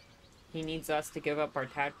 He needs us to give up our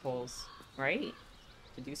tadpoles, right?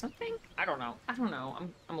 To do something? I don't know. I'm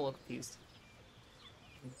a little confused.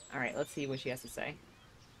 Alright, let's see what she has to say.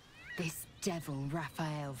 This devil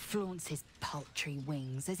Raphael flaunts his paltry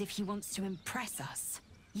wings as if he wants to impress us.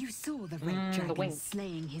 You saw the red dragon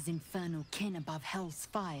slaying his infernal kin above hell's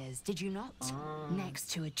fires, did you not?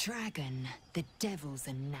 Next to a dragon, the devil's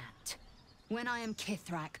a gnat. When I am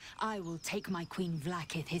Kithrak, I will take my Queen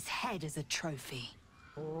Vlaakith his head as a trophy.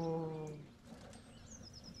 Oh.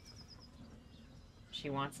 She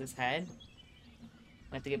wants his head?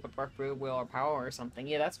 We have to give up our free will or power or something.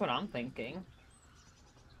 Yeah, that's what I'm thinking.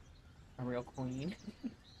 A real queen.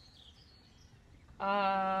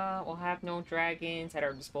 We'll have no dragons at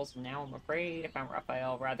our disposal now, I'm afraid. I found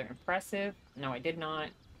Raphael rather impressive. No, I did not.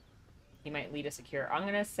 He might lead us secure. I'm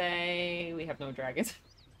gonna say we have no dragons.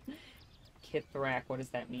 Kithrak, what does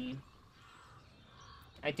that mean?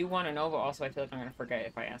 I do want to know, but also I feel like I'm gonna forget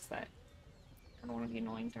if I ask that. I don't want to be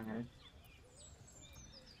annoying to her.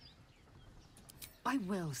 I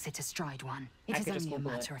will sit astride one. It is only a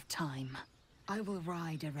matter of time. I will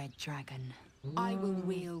ride a red dragon. I will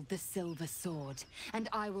wield the silver sword, and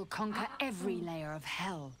I will conquer every layer of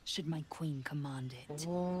hell, should my queen command it.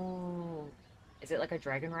 Oh. Is it like a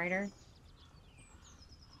dragon rider?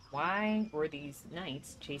 Why were these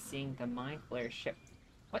knights chasing the Mind Flayer ship?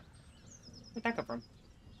 What? Where'd that come from?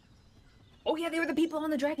 Oh yeah, they were the people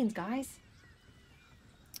on the dragons, guys!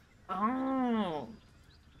 Oh.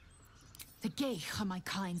 The Geich are my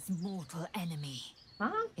kind's mortal enemy.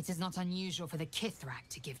 Huh? It is not unusual for the Kithrak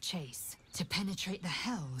to give chase. To penetrate the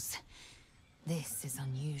hells, this is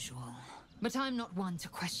unusual. But I'm not one to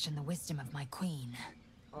question the wisdom of my queen.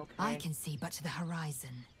 Okay. I can see but to the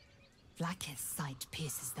horizon. Vlaakith's sight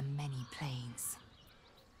pierces the many planes.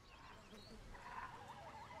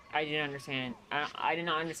 I didn't understand. I did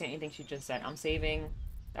not understand anything she just said. I'm saving.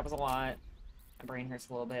 That was a lot. My brain hurts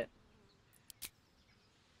a little bit.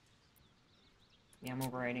 Yeah, I'm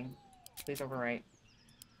overwriting. Please overwrite.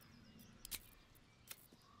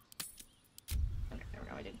 Okay, there we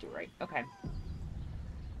go. I didn't do it right. Okay.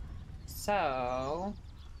 So...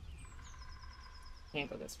 Can't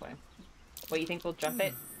go this way. What, you think we'll jump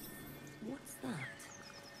it? What's that?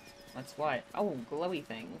 What's what? Oh, glowy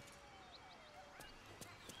thing.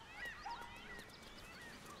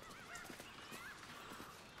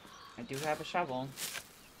 I do have a shovel.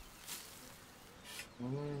 Oh.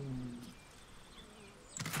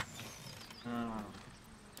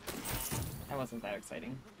 That wasn't that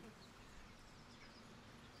exciting.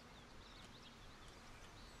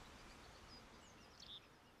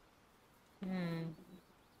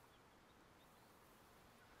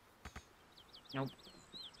 Nope.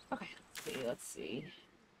 Okay, let's see.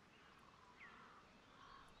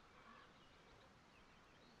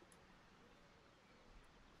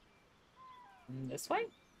 This way?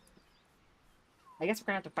 I guess we're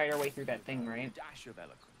gonna have to fight our way through that thing, right? Dash of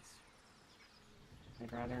eloquence.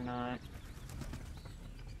 I'd rather not.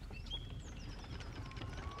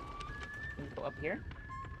 Can we go up here?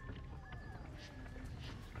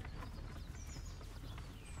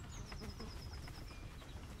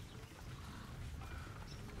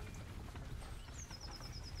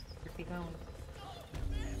 Where's he going?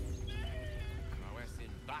 Prowess in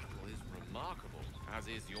battle is remarkable, as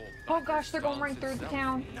is your. Oh gosh, they're going right through the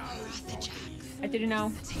town. I didn't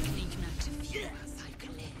know.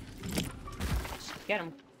 Get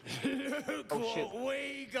him. Look what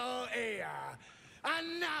we got here.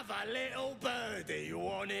 Another little birdie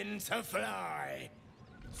wanting to fly.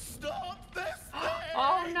 Stop this thing!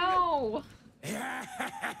 Oh no!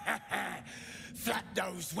 Flap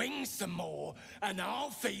those swing some more, and I'll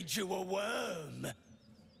feed you a worm.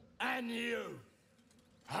 And you.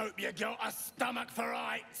 Hope you got a stomach for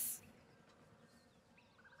heights.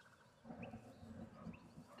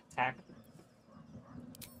 Attack.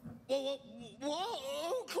 Whoa,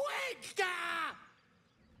 quick!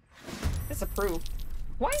 Disapprove.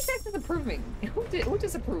 Why is that disapproving? Who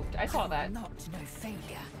disapproved? I saw that. Not no failure.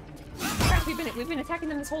 Gosh, we've been attacking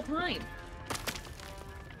them this whole time.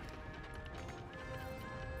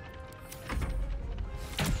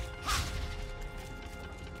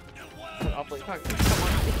 Awfully toxic.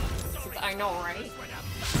 I know, right?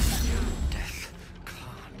 Death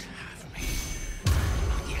can't have me.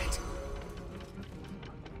 Not yet.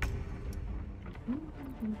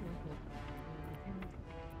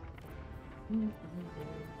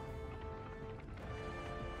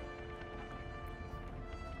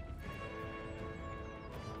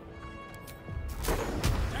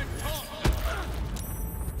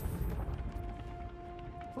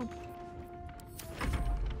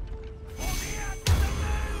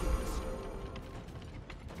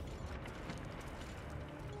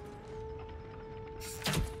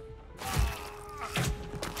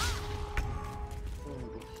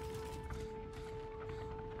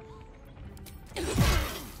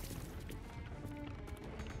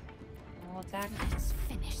 Let's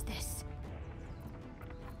finish this.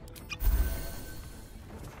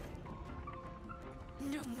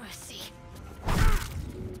 No mercy.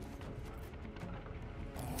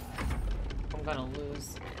 I'm gonna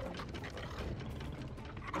lose.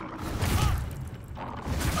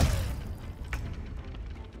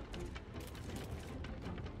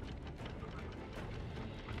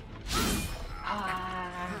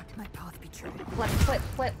 My path be true. Flip, flip,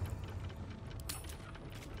 flip.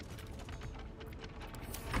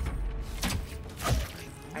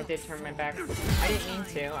 I did turn my back. I didn't mean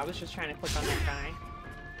to. I was just trying to click on that guy.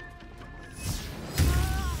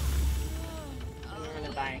 I'm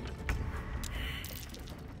gonna die.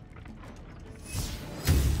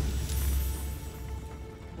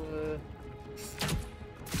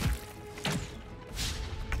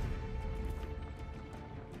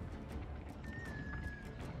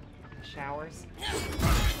 Showers.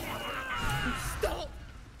 Stop!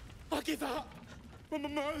 I give up!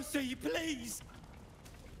 Mercy, please!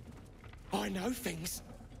 I know things.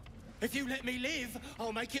 If you let me live,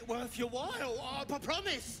 I'll make it worth your while. I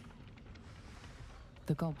promise.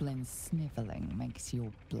 The goblin's sniveling makes your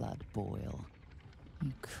blood boil.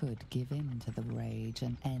 You could give in to the rage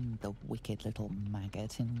and end the wicked little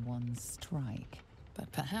maggot in one strike.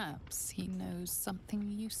 But perhaps he knows something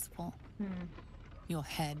useful. Your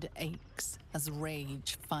head aches as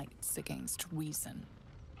rage fights against reason.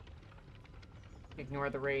 Ignore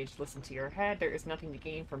the rage, listen to your head. There is nothing to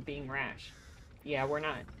gain from being rash. Yeah, we're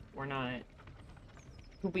not.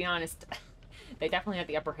 To be honest, they definitely had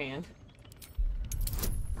the upper hand.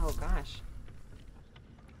 Oh gosh.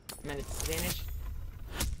 I'm at a disadvantage.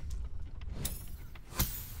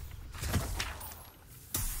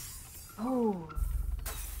 Oh.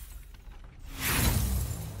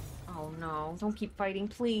 Oh no, don't keep fighting,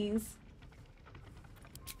 please.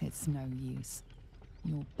 It's no use.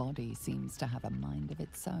 Your body seems to have a mind of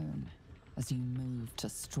its own as you move to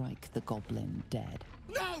strike the goblin dead.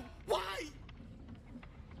 No! Why?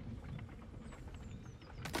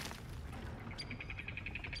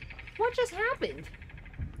 What just happened?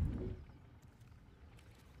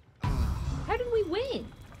 How did we win?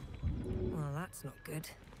 Well, that's not good.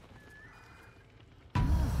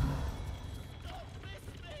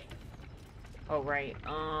 Oh, right.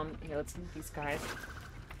 Here, let's meet these guys.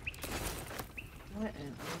 What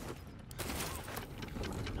in...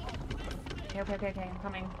 Okay, I'm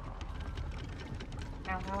coming.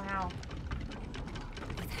 How?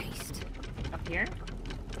 With haste. Up here?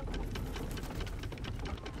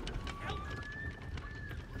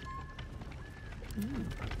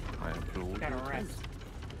 I applaud. Gotta rest.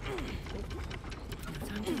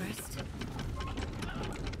 Time to rest.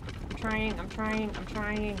 I'm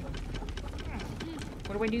trying.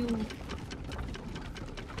 What do I do?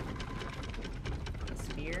 A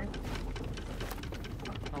spear?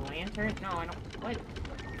 A lantern? No, I don't. What?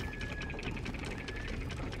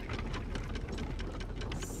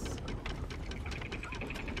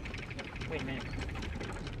 Wait a minute.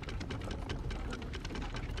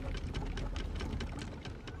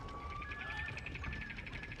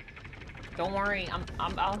 Don't worry, I'm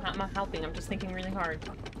helping. I'm just thinking really hard.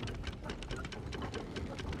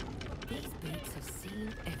 These boots have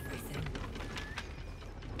seen everything.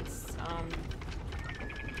 It's,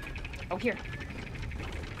 oh, here.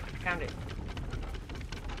 Found it.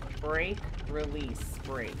 Break, release,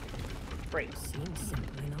 break. Great. Seems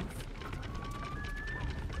simple enough.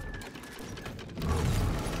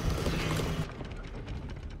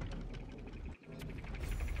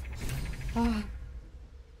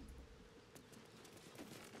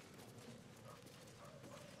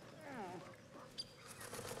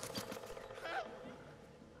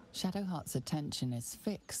 Shadowheart's attention is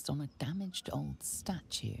fixed on a damaged old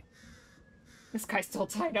statue. This guy's still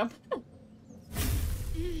tied up.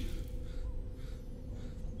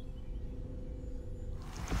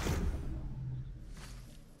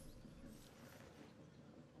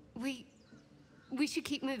 We should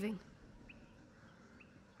keep moving.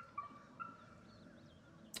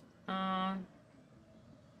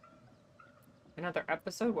 Another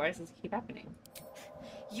episode? Why does this keep happening?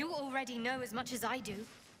 You already know as much as I do.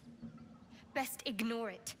 Best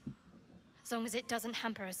ignore it. As long as it doesn't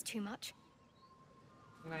hamper us too much.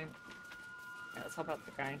 Okay. Yeah, let's help out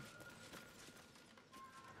the guy.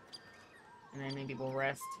 And then maybe we'll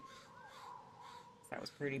rest. That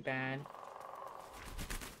was pretty bad.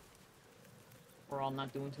 We're all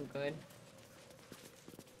not doing too good.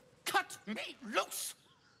 Cut me loose!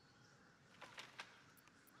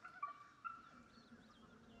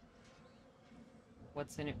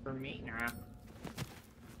 What's in it for me? Nah.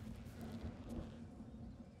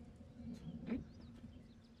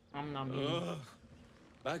 I'm not me.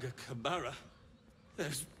 Bagakabara.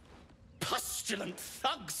 Those pustulant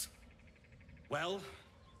thugs. Well,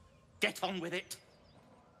 get on with it.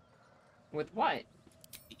 With what?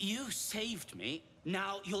 You saved me.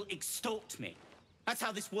 Now you'll extort me. That's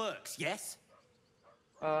how this works, yes?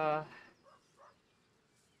 You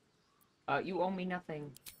owe me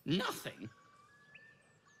nothing. Nothing?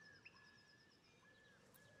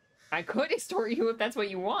 I could extort you if that's what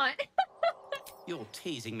you want. You're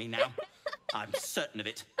teasing me now. I'm certain of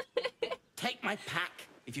it. Take my pack,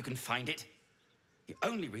 if you can find it. The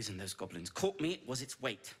only reason those goblins caught me was its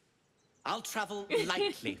weight. I'll travel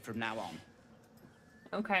lightly from now on.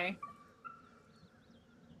 Okay.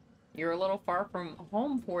 You're a little far from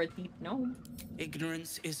home for a deep gnome.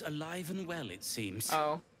 Ignorance is alive and well, it seems.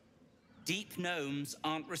 Oh. Deep gnomes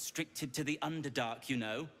aren't restricted to the Underdark, you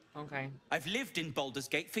know. Okay. I've lived in Baldur's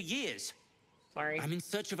Gate for years. Sorry. I'm in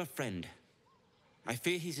search of a friend. I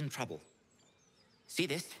fear he's in trouble. See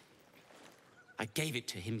this? I gave it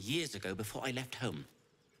to him years ago before I left home.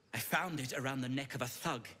 I found it around the neck of a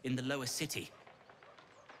thug in the lower city.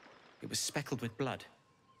 It was speckled with blood.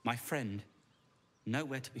 My friend,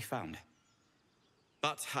 nowhere to be found.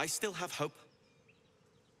 But I still have hope.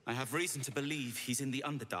 I have reason to believe he's in the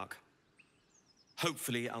Underdark.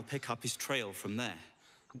 Hopefully, I'll pick up his trail from there.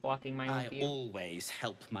 Blocking my own view. I always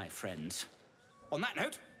help my friends. On that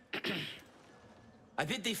note, I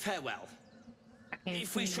bid thee farewell.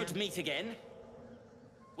 If we should meet again,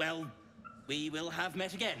 well, we will have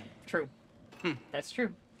met again. True. That's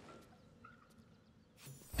true.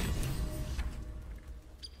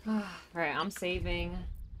 Alright, I'm saving.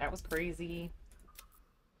 That was crazy.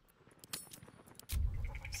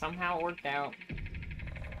 Somehow it worked out.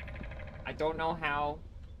 I don't know how.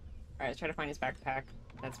 Alright, let's try to find his backpack.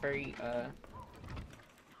 That's very,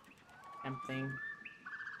 tempting.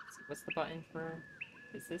 Let's see, what's the button for...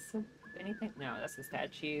 Is this anything? No, that's the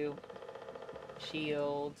statue.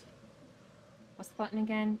 Shield. What's the button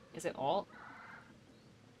again? Is it Alt?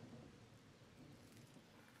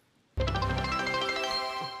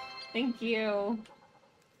 Thank you.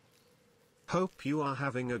 Hope you are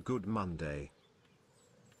having a good Monday.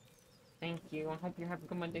 Thank you. I hope you're having a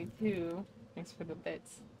good Monday too. Thanks for the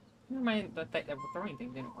bits. Never mind, the throwing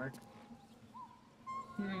thing didn't work.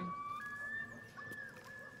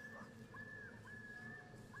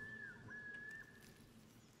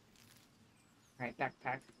 Alright,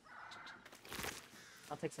 backpack.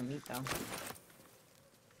 I'll take some meat though.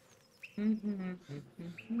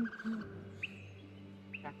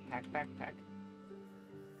 Backpack.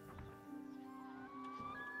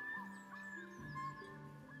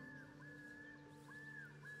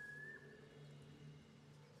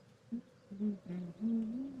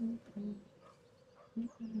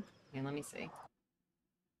 And let me see.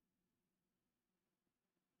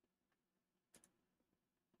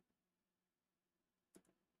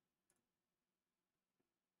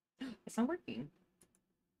 It's not working.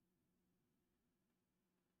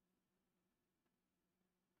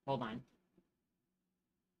 Hold on.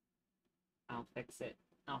 I'll fix it.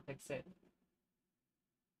 Oh,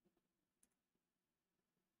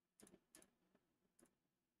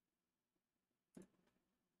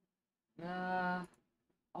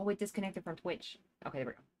 it disconnected from Twitch. Okay, there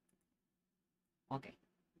we go. Okay.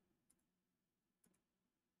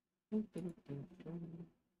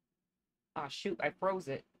 Oh, shoot, I froze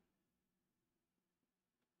it.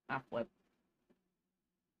 Ah, flip.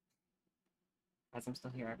 As I'm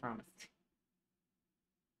still here, I promise.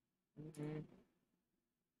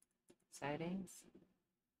 Settings.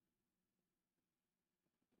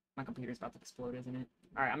 My computer's about to explode, isn't it?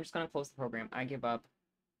 Alright, I'm just gonna close the program. I give up.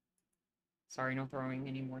 Sorry, no throwing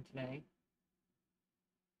anymore today.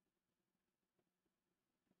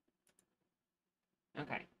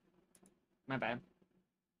 Okay. My bad.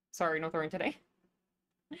 Sorry, no throwing today.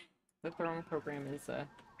 The throwing program is,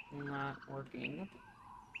 not working.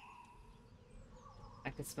 I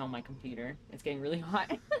can smell my computer. It's getting really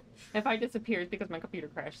hot. If I disappear, it's because my computer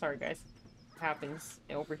crashed. Sorry, guys. It happens.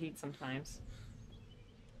 It overheats sometimes.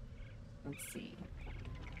 Let's see.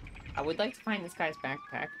 I would like to find this guy's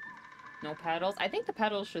backpack. No pedals? I think the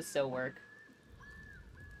pedals should still work.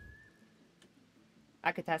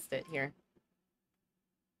 I could test it here.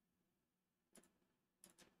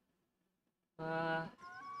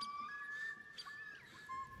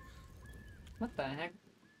 What the heck?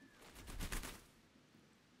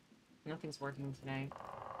 Nothing's working today.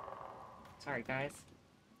 Sorry, guys.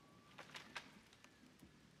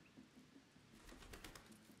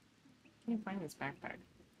 Can't find this backpack.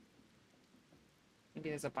 Maybe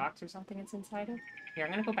there's a box or something it's inside of? Here,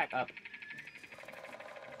 I'm gonna go back up.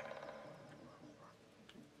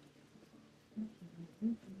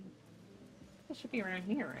 It should be around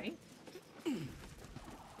here, right?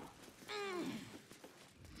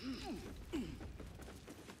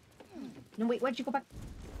 No, wait, why'd you go back?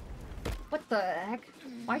 What the heck?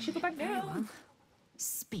 Why'd you go back down?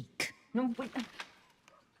 Speak. No, wait.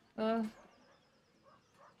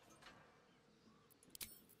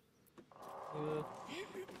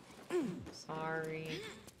 Sorry.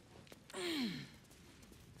 I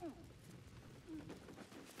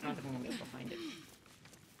don't think I'm gonna be able to find it.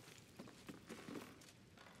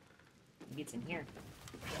 Maybe it's in here.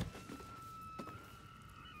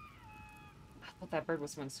 I thought that bird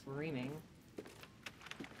was someone screaming.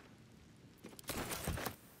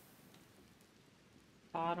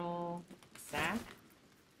 Bottle. Sack.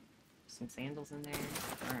 Some sandals in there.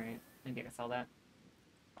 Alright. Maybe I can sell that.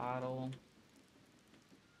 Bottle.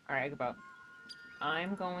 Alright, I give up.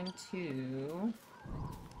 I'm going to...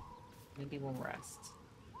 Maybe we'll rest.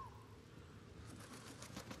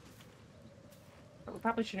 But we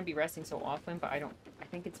probably shouldn't be resting so often, but I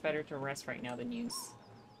think it's better to rest right now than use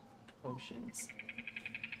potions.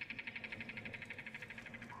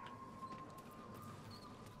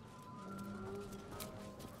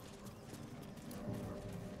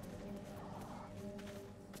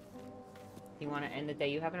 You want to end the day?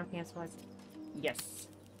 You have enough pants supplies? Yes.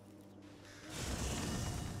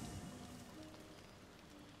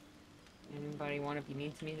 Anybody want to be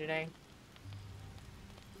mean to me today?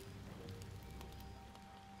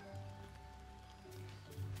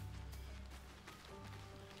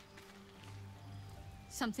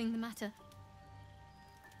 Something the matter?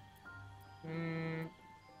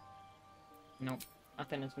 Nope.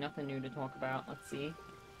 Nothing new to talk about. Let's see.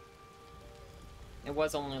 It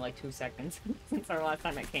was only like 2 seconds since our last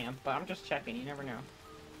time at camp, but I'm just checking. You never know.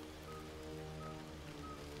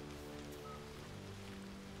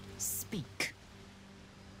 Speak.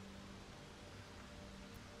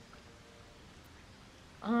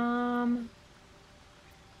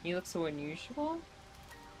 You look so unusual.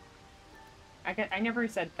 I never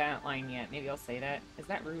said that line yet. Maybe I'll say that. Is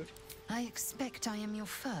that rude? I expect I am your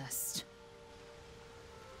first.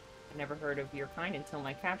 I never heard of your kind until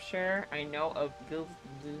my capture. I know of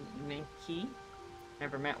Gilminki.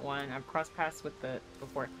 Never met one. I've crossed paths with the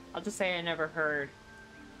before. I'll just say I never heard,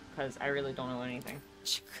 because I really don't know anything.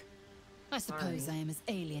 I suppose I am as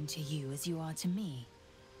alien to you as you are to me.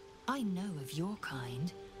 I know of your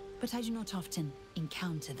kind, but I do not often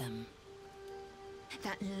encounter them.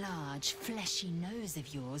 That large, fleshy nose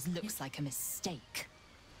of yours looks like a mistake.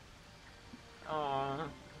 Aww.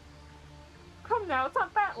 Come now, it's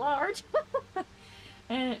not that large.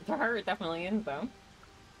 And to her, it definitely is, though.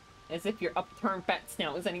 As if your upturned fat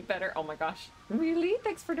snout is any better. Oh my gosh. Really?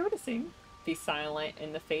 Thanks for noticing. Be silent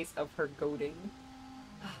in the face of her goading.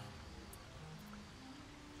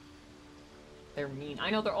 They're mean.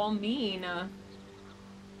 I know, they're all mean.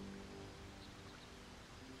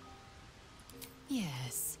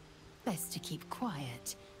 Yes. Best to keep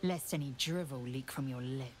quiet, lest any drivel leak from your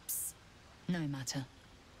lips. No matter.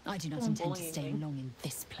 I do not intend to stay long in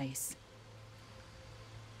this place.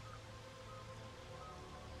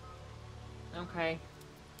 Okay.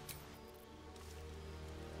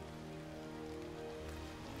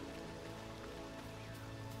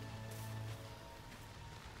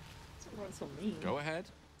 Someone's so mean. Go ahead.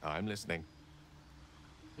 I'm listening.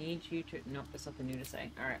 Need you to... Nope, there's something new to say.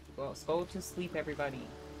 Alright, well, let's go to sleep, everybody.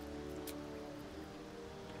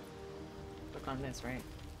 on this, right?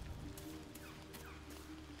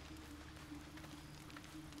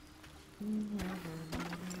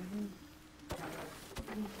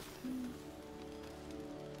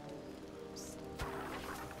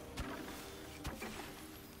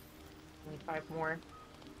 Only 5 more.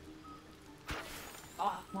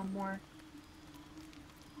 Oh, 1 more.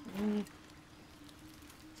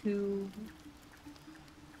 2.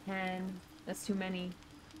 10. That's too many.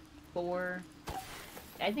 4.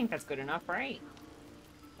 I think that's good enough, right?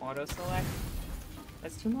 Auto select.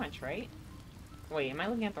 That's too much, right? Wait, am I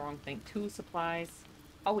looking at the wrong thing? 2 supplies.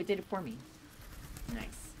 Oh, it did it for me.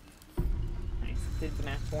 Nice. Nice. It did the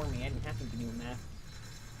math for me. I didn't have to do math.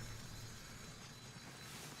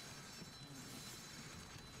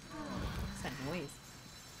 What's that noise?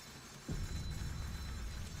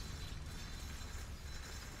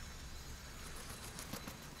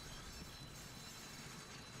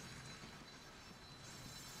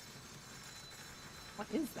 What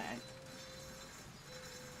is that?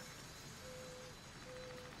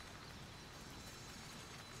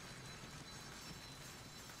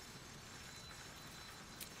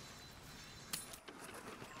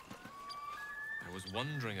 I was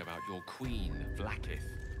wondering about your queen, Vlaakith.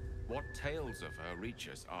 What tales of her reach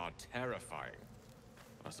us are terrifying.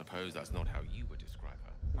 I suppose that's not how you would describe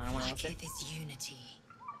her. Vlaakith is unity,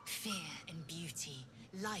 fear and beauty,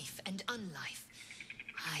 life and unlife.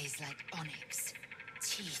 Eyes like onyx,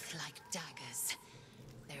 teeth like daggers.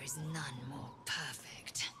 There is none more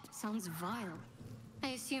perfect. Sounds vile. I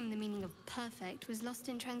assume the meaning of perfect was lost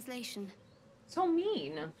in translation. So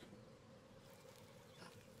mean.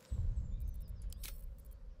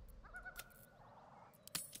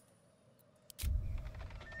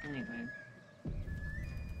 Anyway.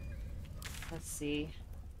 Let's see.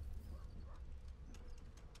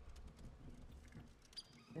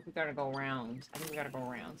 I think we gotta go around. I think we gotta go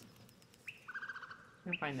around. I'm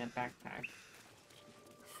gonna find that backpack.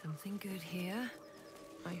 Something good here,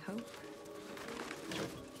 I hope.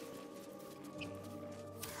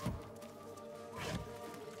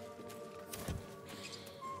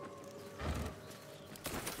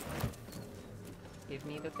 Give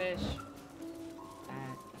me the fish.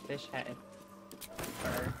 That fish head.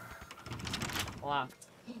 Fur. Locked.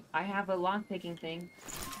 I have a lockpicking thing.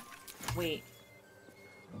 Wait.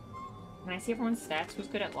 Can I see everyone's stats? Who's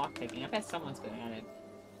good at lockpicking? I bet someone's good at it.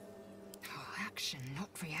 Oh, action, not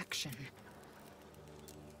reaction.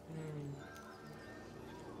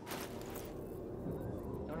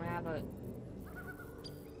 Don't I have a...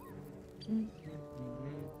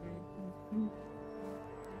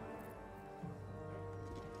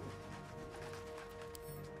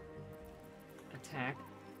 Attack.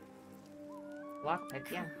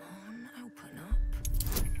 Lockpick, yeah. Come on, open up.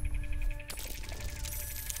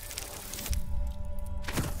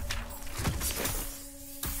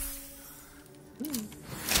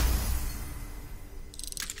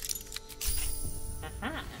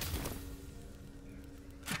 Aha.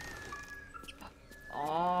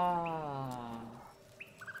 Oh.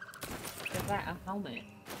 Is that a helmet?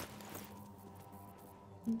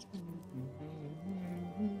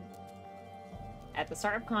 At the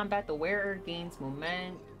start of combat, the wearer gains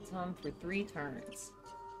momentum for 3 turns.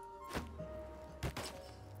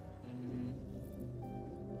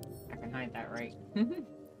 I can hide that, right?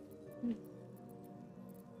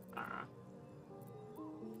 Ah.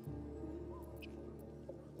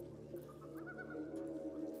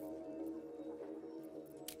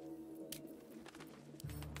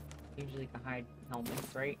 Usually can hide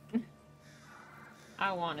helmets, right?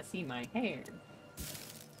 I want to see my hair.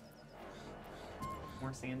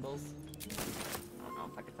 More sandals. I don't know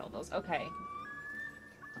if I could tell those. Okay.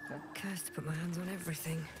 Okay. Cursed to put my hands on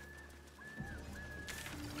everything.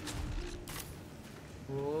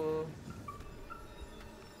 Whoa.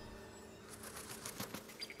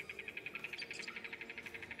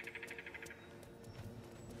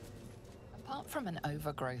 Apart from an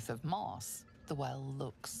overgrowth of moss, the well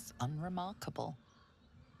looks unremarkable.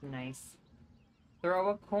 Nice. Throw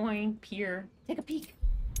a coin, peer. Take a peek.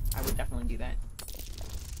 I would definitely do that.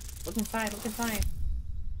 Look inside, look inside.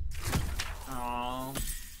 Oh,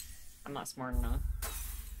 I'm not smart enough.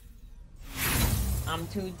 I'm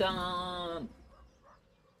too dumb.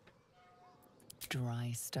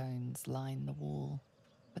 Dry stones line the wall,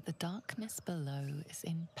 but the darkness below is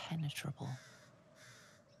impenetrable.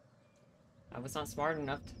 I was not smart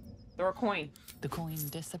enough to throw a coin. The coin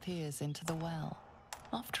disappears into the well.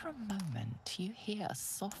 After a moment, you hear a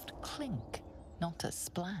soft clink, not a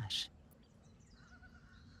splash.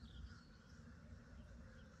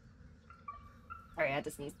 Alright, I had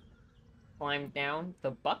to sneeze. Climb down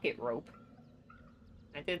the bucket rope.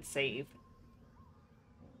 I did save.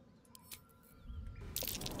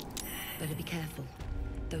 Better be careful.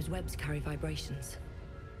 Those webs carry vibrations.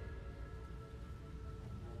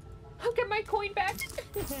 I'll get my coin back.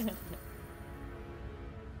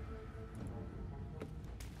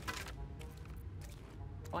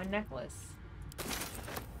 One necklace.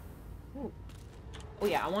 Ooh. Oh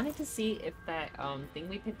yeah, I wanted to see if that thing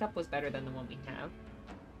we picked up was better than the one we have.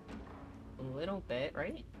 A little bit,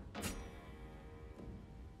 right?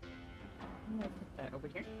 I'm gonna put that over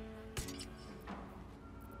here.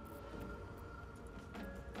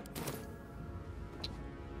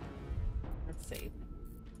 Let's see.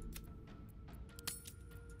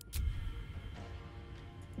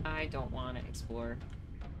 I don't want to explore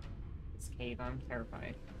this cave. I'm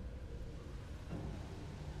terrified.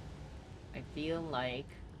 I feel like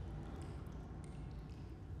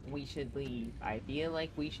we should leave. I feel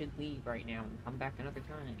like we should leave right now and come back another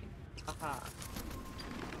time. Haha.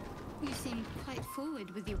 You seemed quite forward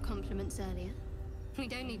with your compliments earlier.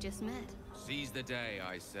 We'd only just met. Seize the day,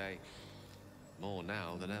 I say. More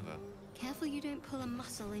now than ever. Careful you don't pull a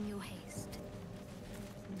muscle in your haste.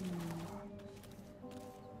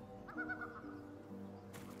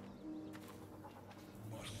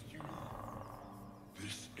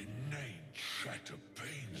 This inane chatter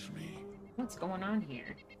pains me. What's going on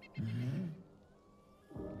here?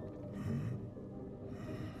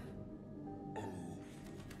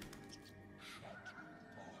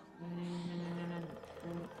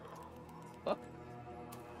 Book?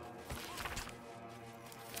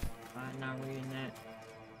 I'm not reading that.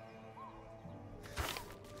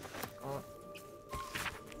 Oh.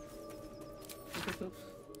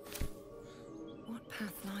 What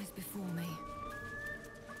path lies before me?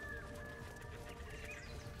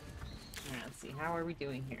 Let's see, how are we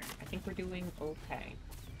doing here? I think we're doing okay.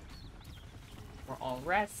 We're all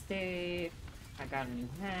rested. I got a new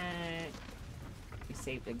hat. We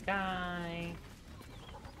saved a guy.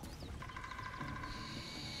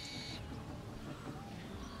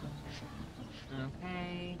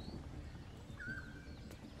 Okay.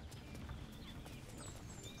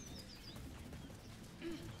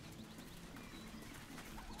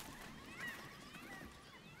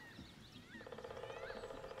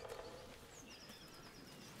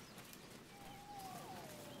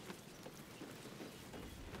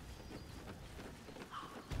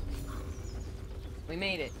 We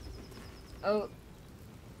made it. Oh.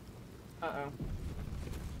 Uh-oh.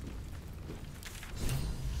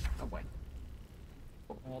 Oh boy.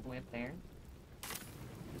 All the way up there.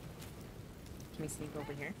 Can we sneak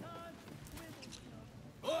over here?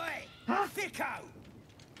 Oi! Thicko!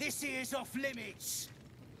 This here's off limits.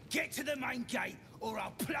 Get to the main gate, or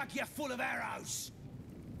I'll plug you full of arrows.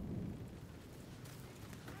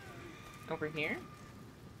 Over here?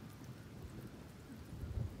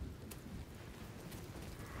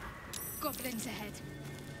 Goblins ahead.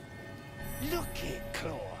 Look it,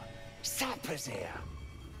 Claw. Sappers here.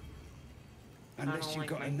 Unless you've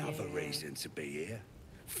got another reason to be here.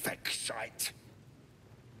 Fexite.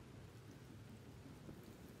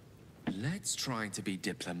 Let's try to be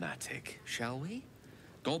diplomatic, shall we?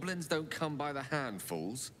 Goblins don't come by the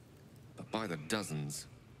handfuls, but by the dozens.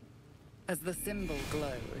 As the symbol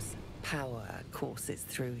glows, power courses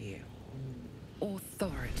through you.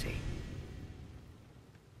 Authority.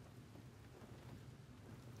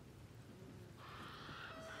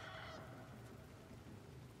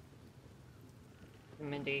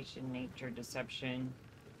 Recommendation, nature, deception.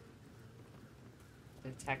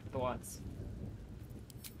 Detect thoughts.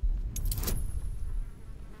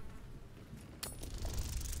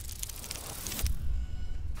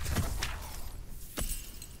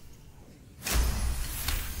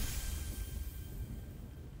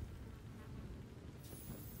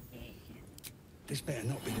 This better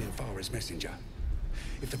not be Nilfara's messenger.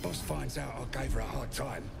 If the boss finds out I gave her a hard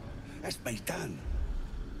time, that's me done.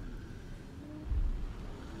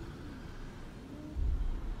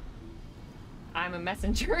 I'm a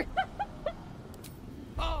messenger.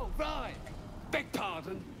 Oh, right. Beg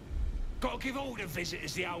pardon. Gotta give all the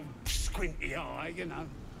visitors the old squinty eye, you know.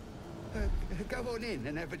 Go on in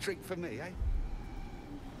and have a drink for me, eh?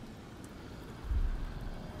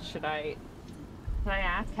 Should I... Can I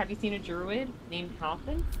ask, have you seen a druid named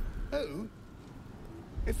Halfin? Who?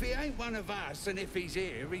 If he ain't one of us, and if he's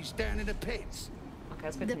here, he's down in the pits. Okay,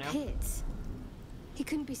 that's good The to know. pits? He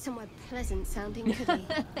couldn't be somewhere pleasant sounding, could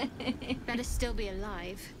he? Better still be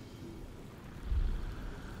alive.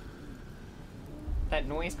 That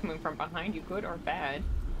noise coming from behind you, good or bad?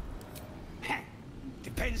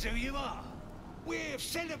 Depends who you are. We're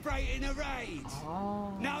celebrating a raid.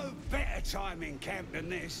 Oh. No better time in camp than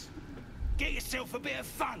this. Get yourself a bit of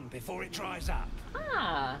fun before it dries up.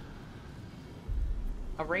 Ah.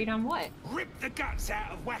 A raid on what? Ripped the guts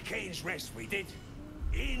out of Joaquin's rest, we did.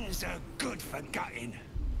 Inns are good for gutting.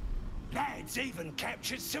 Lads even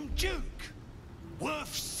captured some Duke.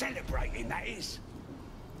 Worth celebrating, that is.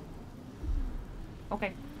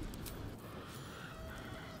 Okay.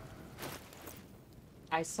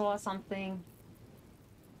 I saw something.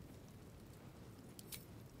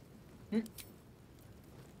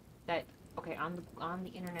 That, okay, on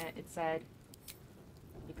the internet it said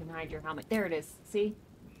you can hide your helmet. There it is. See?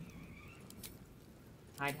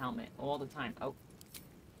 Hide helmet all the time. Oh.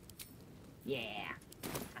 Yeah.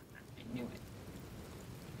 I knew it.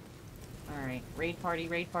 Alright. Raid party,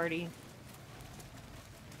 raid party.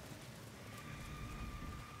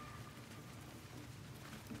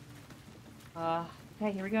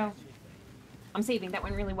 Okay, here we go. I'm saving. That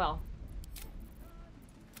went really well.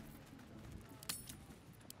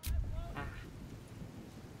 Ah.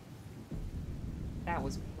 That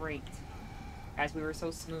was great. Guys, we were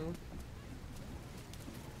so smooth.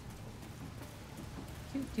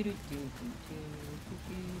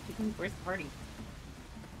 Where's the party?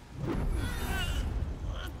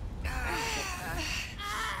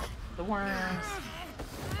 The worms.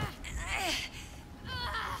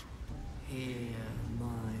 Hear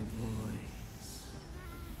my voice.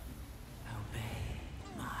 Obey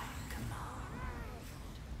my command.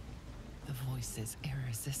 The voice is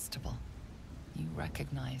irresistible. You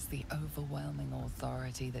recognize the overwhelming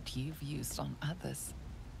authority that you've used on others,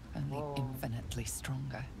 only infinitely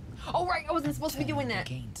stronger. Oh right, I wasn't supposed to be doing that.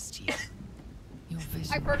 Against you. Your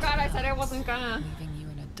vision I forgot I said I wasn't gonna. Leaving you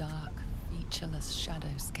in a dark, featureless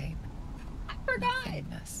shadowscape. I forgot.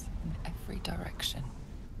 Nothingness in every direction.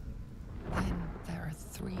 Then there are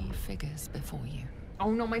 3 figures before you.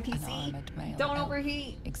 Oh no, my PC. An armored male Don't elf,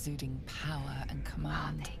 overheat. exuding power and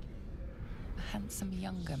command. A handsome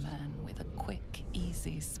younger man with a quick,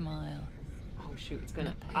 easy smile. Oh shoot, it's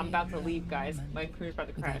gonna. I'm about to leave, guys. My computer's about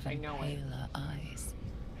to crash. I know it. Paler eyes.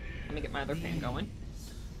 Let me get my other fan going.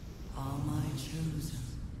 Are my chosen?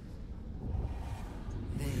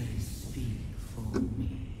 They speak for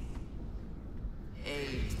me.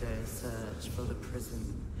 Aid their search for the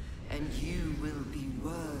prison, and you will be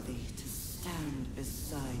worthy to stand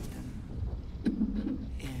beside them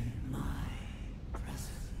in my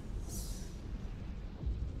presence.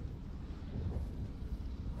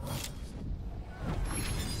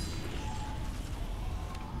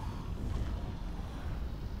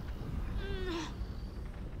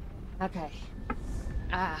 Okay.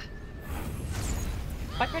 Ah.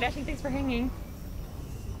 Bye, Kardashian. Thanks for hanging.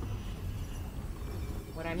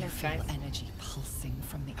 What I missed, guys? Energy pulsing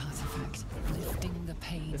from the artifact, lifting the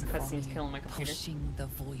pain This from cutscene's you, killing my computer. pushing the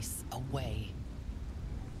voice away.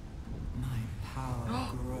 My power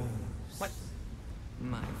grows. What?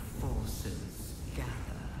 My forces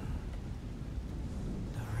gather.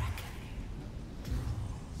 The reckoning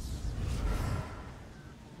draws.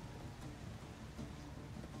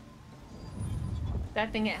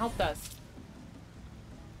 That thing, it helped us.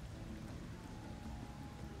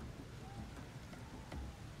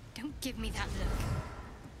 Don't give me that look.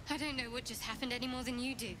 I don't know what just happened any more than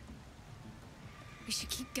you do. We should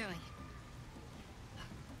keep going.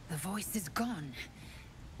 The voice is gone.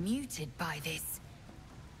 Muted by this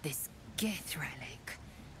Gith relic.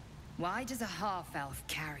 Why does a half-elf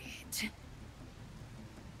carry it?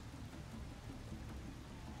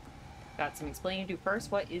 Got some explaining to do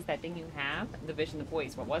first. What is that thing you have? The vision, the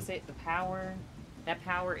voice. What was it? The power. That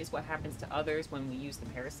power is what happens to others when we use the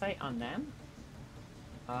parasite on them.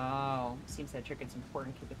 Oh, seems that trick is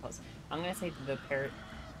important. Keep it close. I'm gonna say the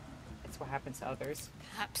it's what happens to others.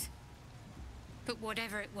 Perhaps. But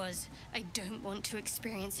whatever it was, I don't want to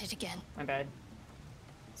experience it again. My bad.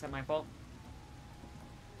 Is that my fault?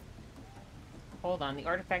 Hold on. The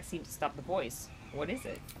artifact seems to stop the voice. What is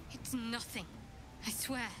it? It's nothing. I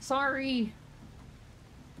swear. Sorry.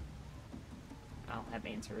 I'll have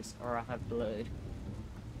answers, or I'll have blood.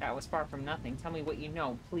 That was far from nothing. Tell me what you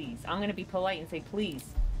know, please. I'm gonna be polite and say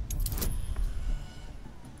please.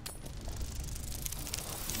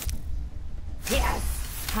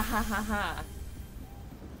 Yes! Ha ha ha ha.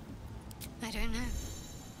 I don't know.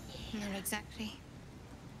 Not exactly.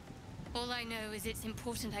 All I know is it's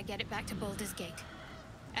important I get it back to Baldur's Gate.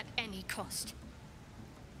 At any cost.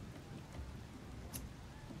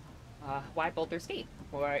 Why Baldur Gate?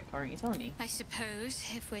 Why aren't you telling me? I suppose,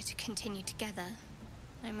 if we're to continue together,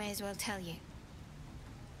 I may as well tell you.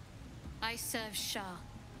 I serve Shah.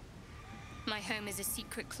 My home is a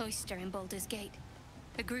secret cloister in Baldur's Gate.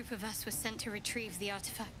 A group of us was sent to retrieve the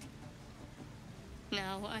artifact.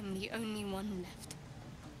 Now I'm the only one left.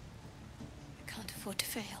 I can't afford to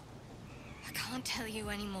fail. I can't tell you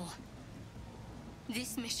anymore.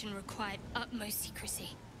 This mission required utmost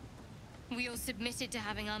secrecy. We all submitted to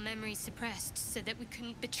having our memories suppressed so that we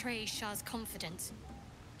couldn't betray Shah's confidence.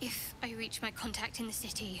 If I reach my contact in the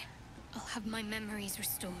city, I'll have my memories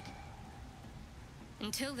restored.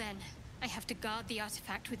 Until then, I have to guard the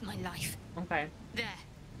artifact with my life. Okay. There.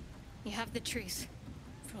 You have the truth,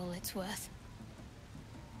 for all it's worth.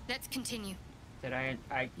 Let's continue. Did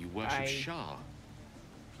You worship Shah?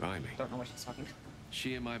 Blimey. Don't know what she's talking about.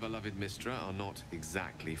 She and my beloved Mistra are not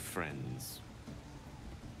exactly friends.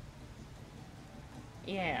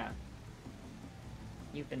 Yeah.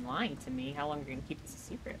 You've been lying to me. How long are you going to keep this a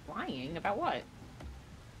secret? Lying? About what?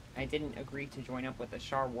 I didn't agree to join up with a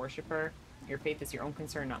Shah worshipper. Your faith is your own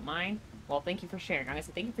concern, not mine. Well, thank you for sharing. I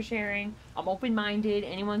said thank you for sharing. I'm open-minded.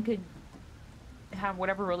 Anyone could have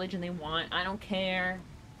whatever religion they want. I don't care.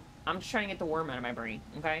 I'm just trying to get the worm out of my brain,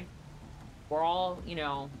 okay? We're all, you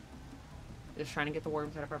know, just trying to get the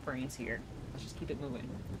worms out of our brains here. Let's just keep it moving.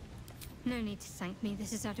 No need to thank me.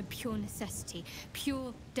 This is out of pure necessity.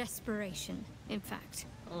 Pure desperation, in fact.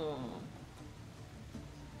 Oh.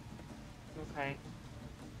 Okay.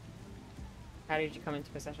 How did you come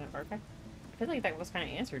into possession of artifact? I feel like that was kind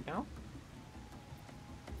of answered, no?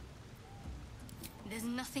 There's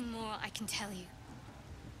nothing more I can tell you.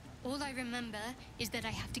 All I remember is that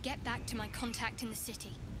I have to get back to my contact in the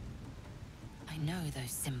city. I know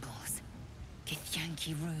those symbols.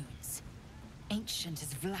 Githyanki runes. Ancient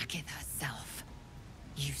as Vlaakith herself.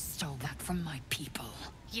 You stole that from my people.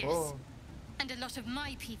 Yes. Oh. And a lot of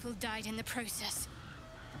my people died in the process.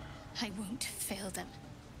 I won't fail them.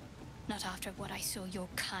 Not after what I saw your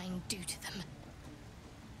kind do to them.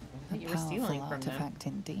 A You were stealing powerful from them. artifact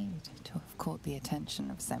indeed, to have caught the attention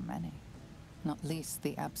of so many. Not least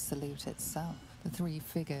the Absolute itself, the three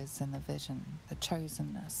figures in the vision, the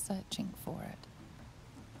Chosen are searching for it.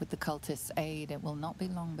 With the cultists' aid, it will not be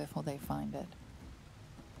long before they find it.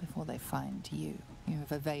 Before they find you. You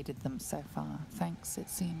have evaded them so far, thanks, it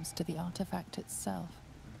seems, to the artifact itself.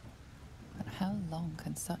 But how long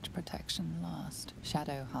can such protection last?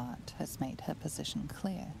 Shadowheart has made her position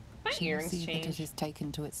clear. My She will earrings see that changed. it is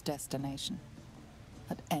taken to its destination.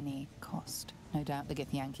 At any cost. No doubt the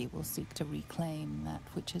Githyanki will seek to reclaim that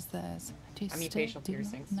which is theirs. Do you I mean, still facial do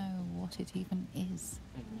piercings. not know what it even is?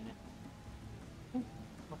 Wait a minute.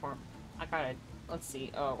 Before I gotta, let's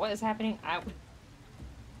see. What is happening? I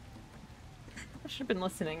should have been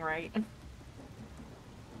listening, right?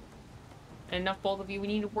 Enough, both of you. We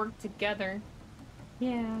need to work together.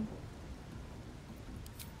 Yeah.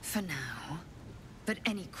 For now. But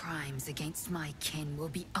any crimes against my kin will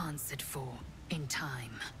be answered for in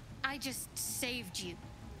time. I just saved you.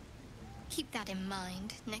 Keep that in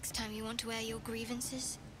mind next time you want to air your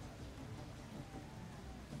grievances.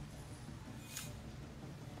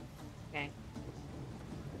 Okay.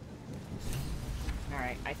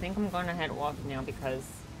 Alright, I think I'm gonna head off now because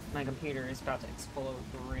my computer is about to explode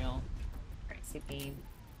for real. Alright, CP.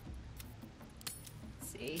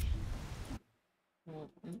 Let's see.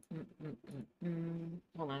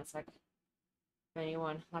 Hold on a sec.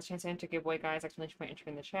 Anyone? Last chance to enter giveaway, guys. Exclamation point enter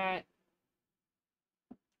in the chat.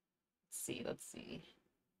 Let's see.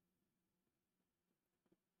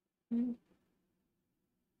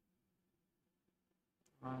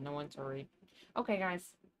 No one to read. Okay,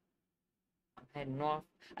 guys. I'm heading off.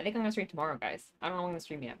 I think I'm gonna stream tomorrow, guys. I don't know when I'm gonna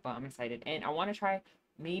stream yet, but I'm excited. And I want to try,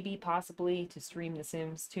 maybe, possibly, to stream The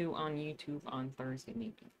Sims 2 on YouTube on Thursday,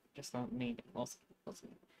 maybe. Just don't, maybe. We'll see. We'll see.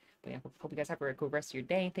 But yeah, hope you guys have a cool rest of your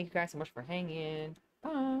day. Thank you guys so much for hanging.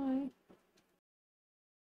 Bye.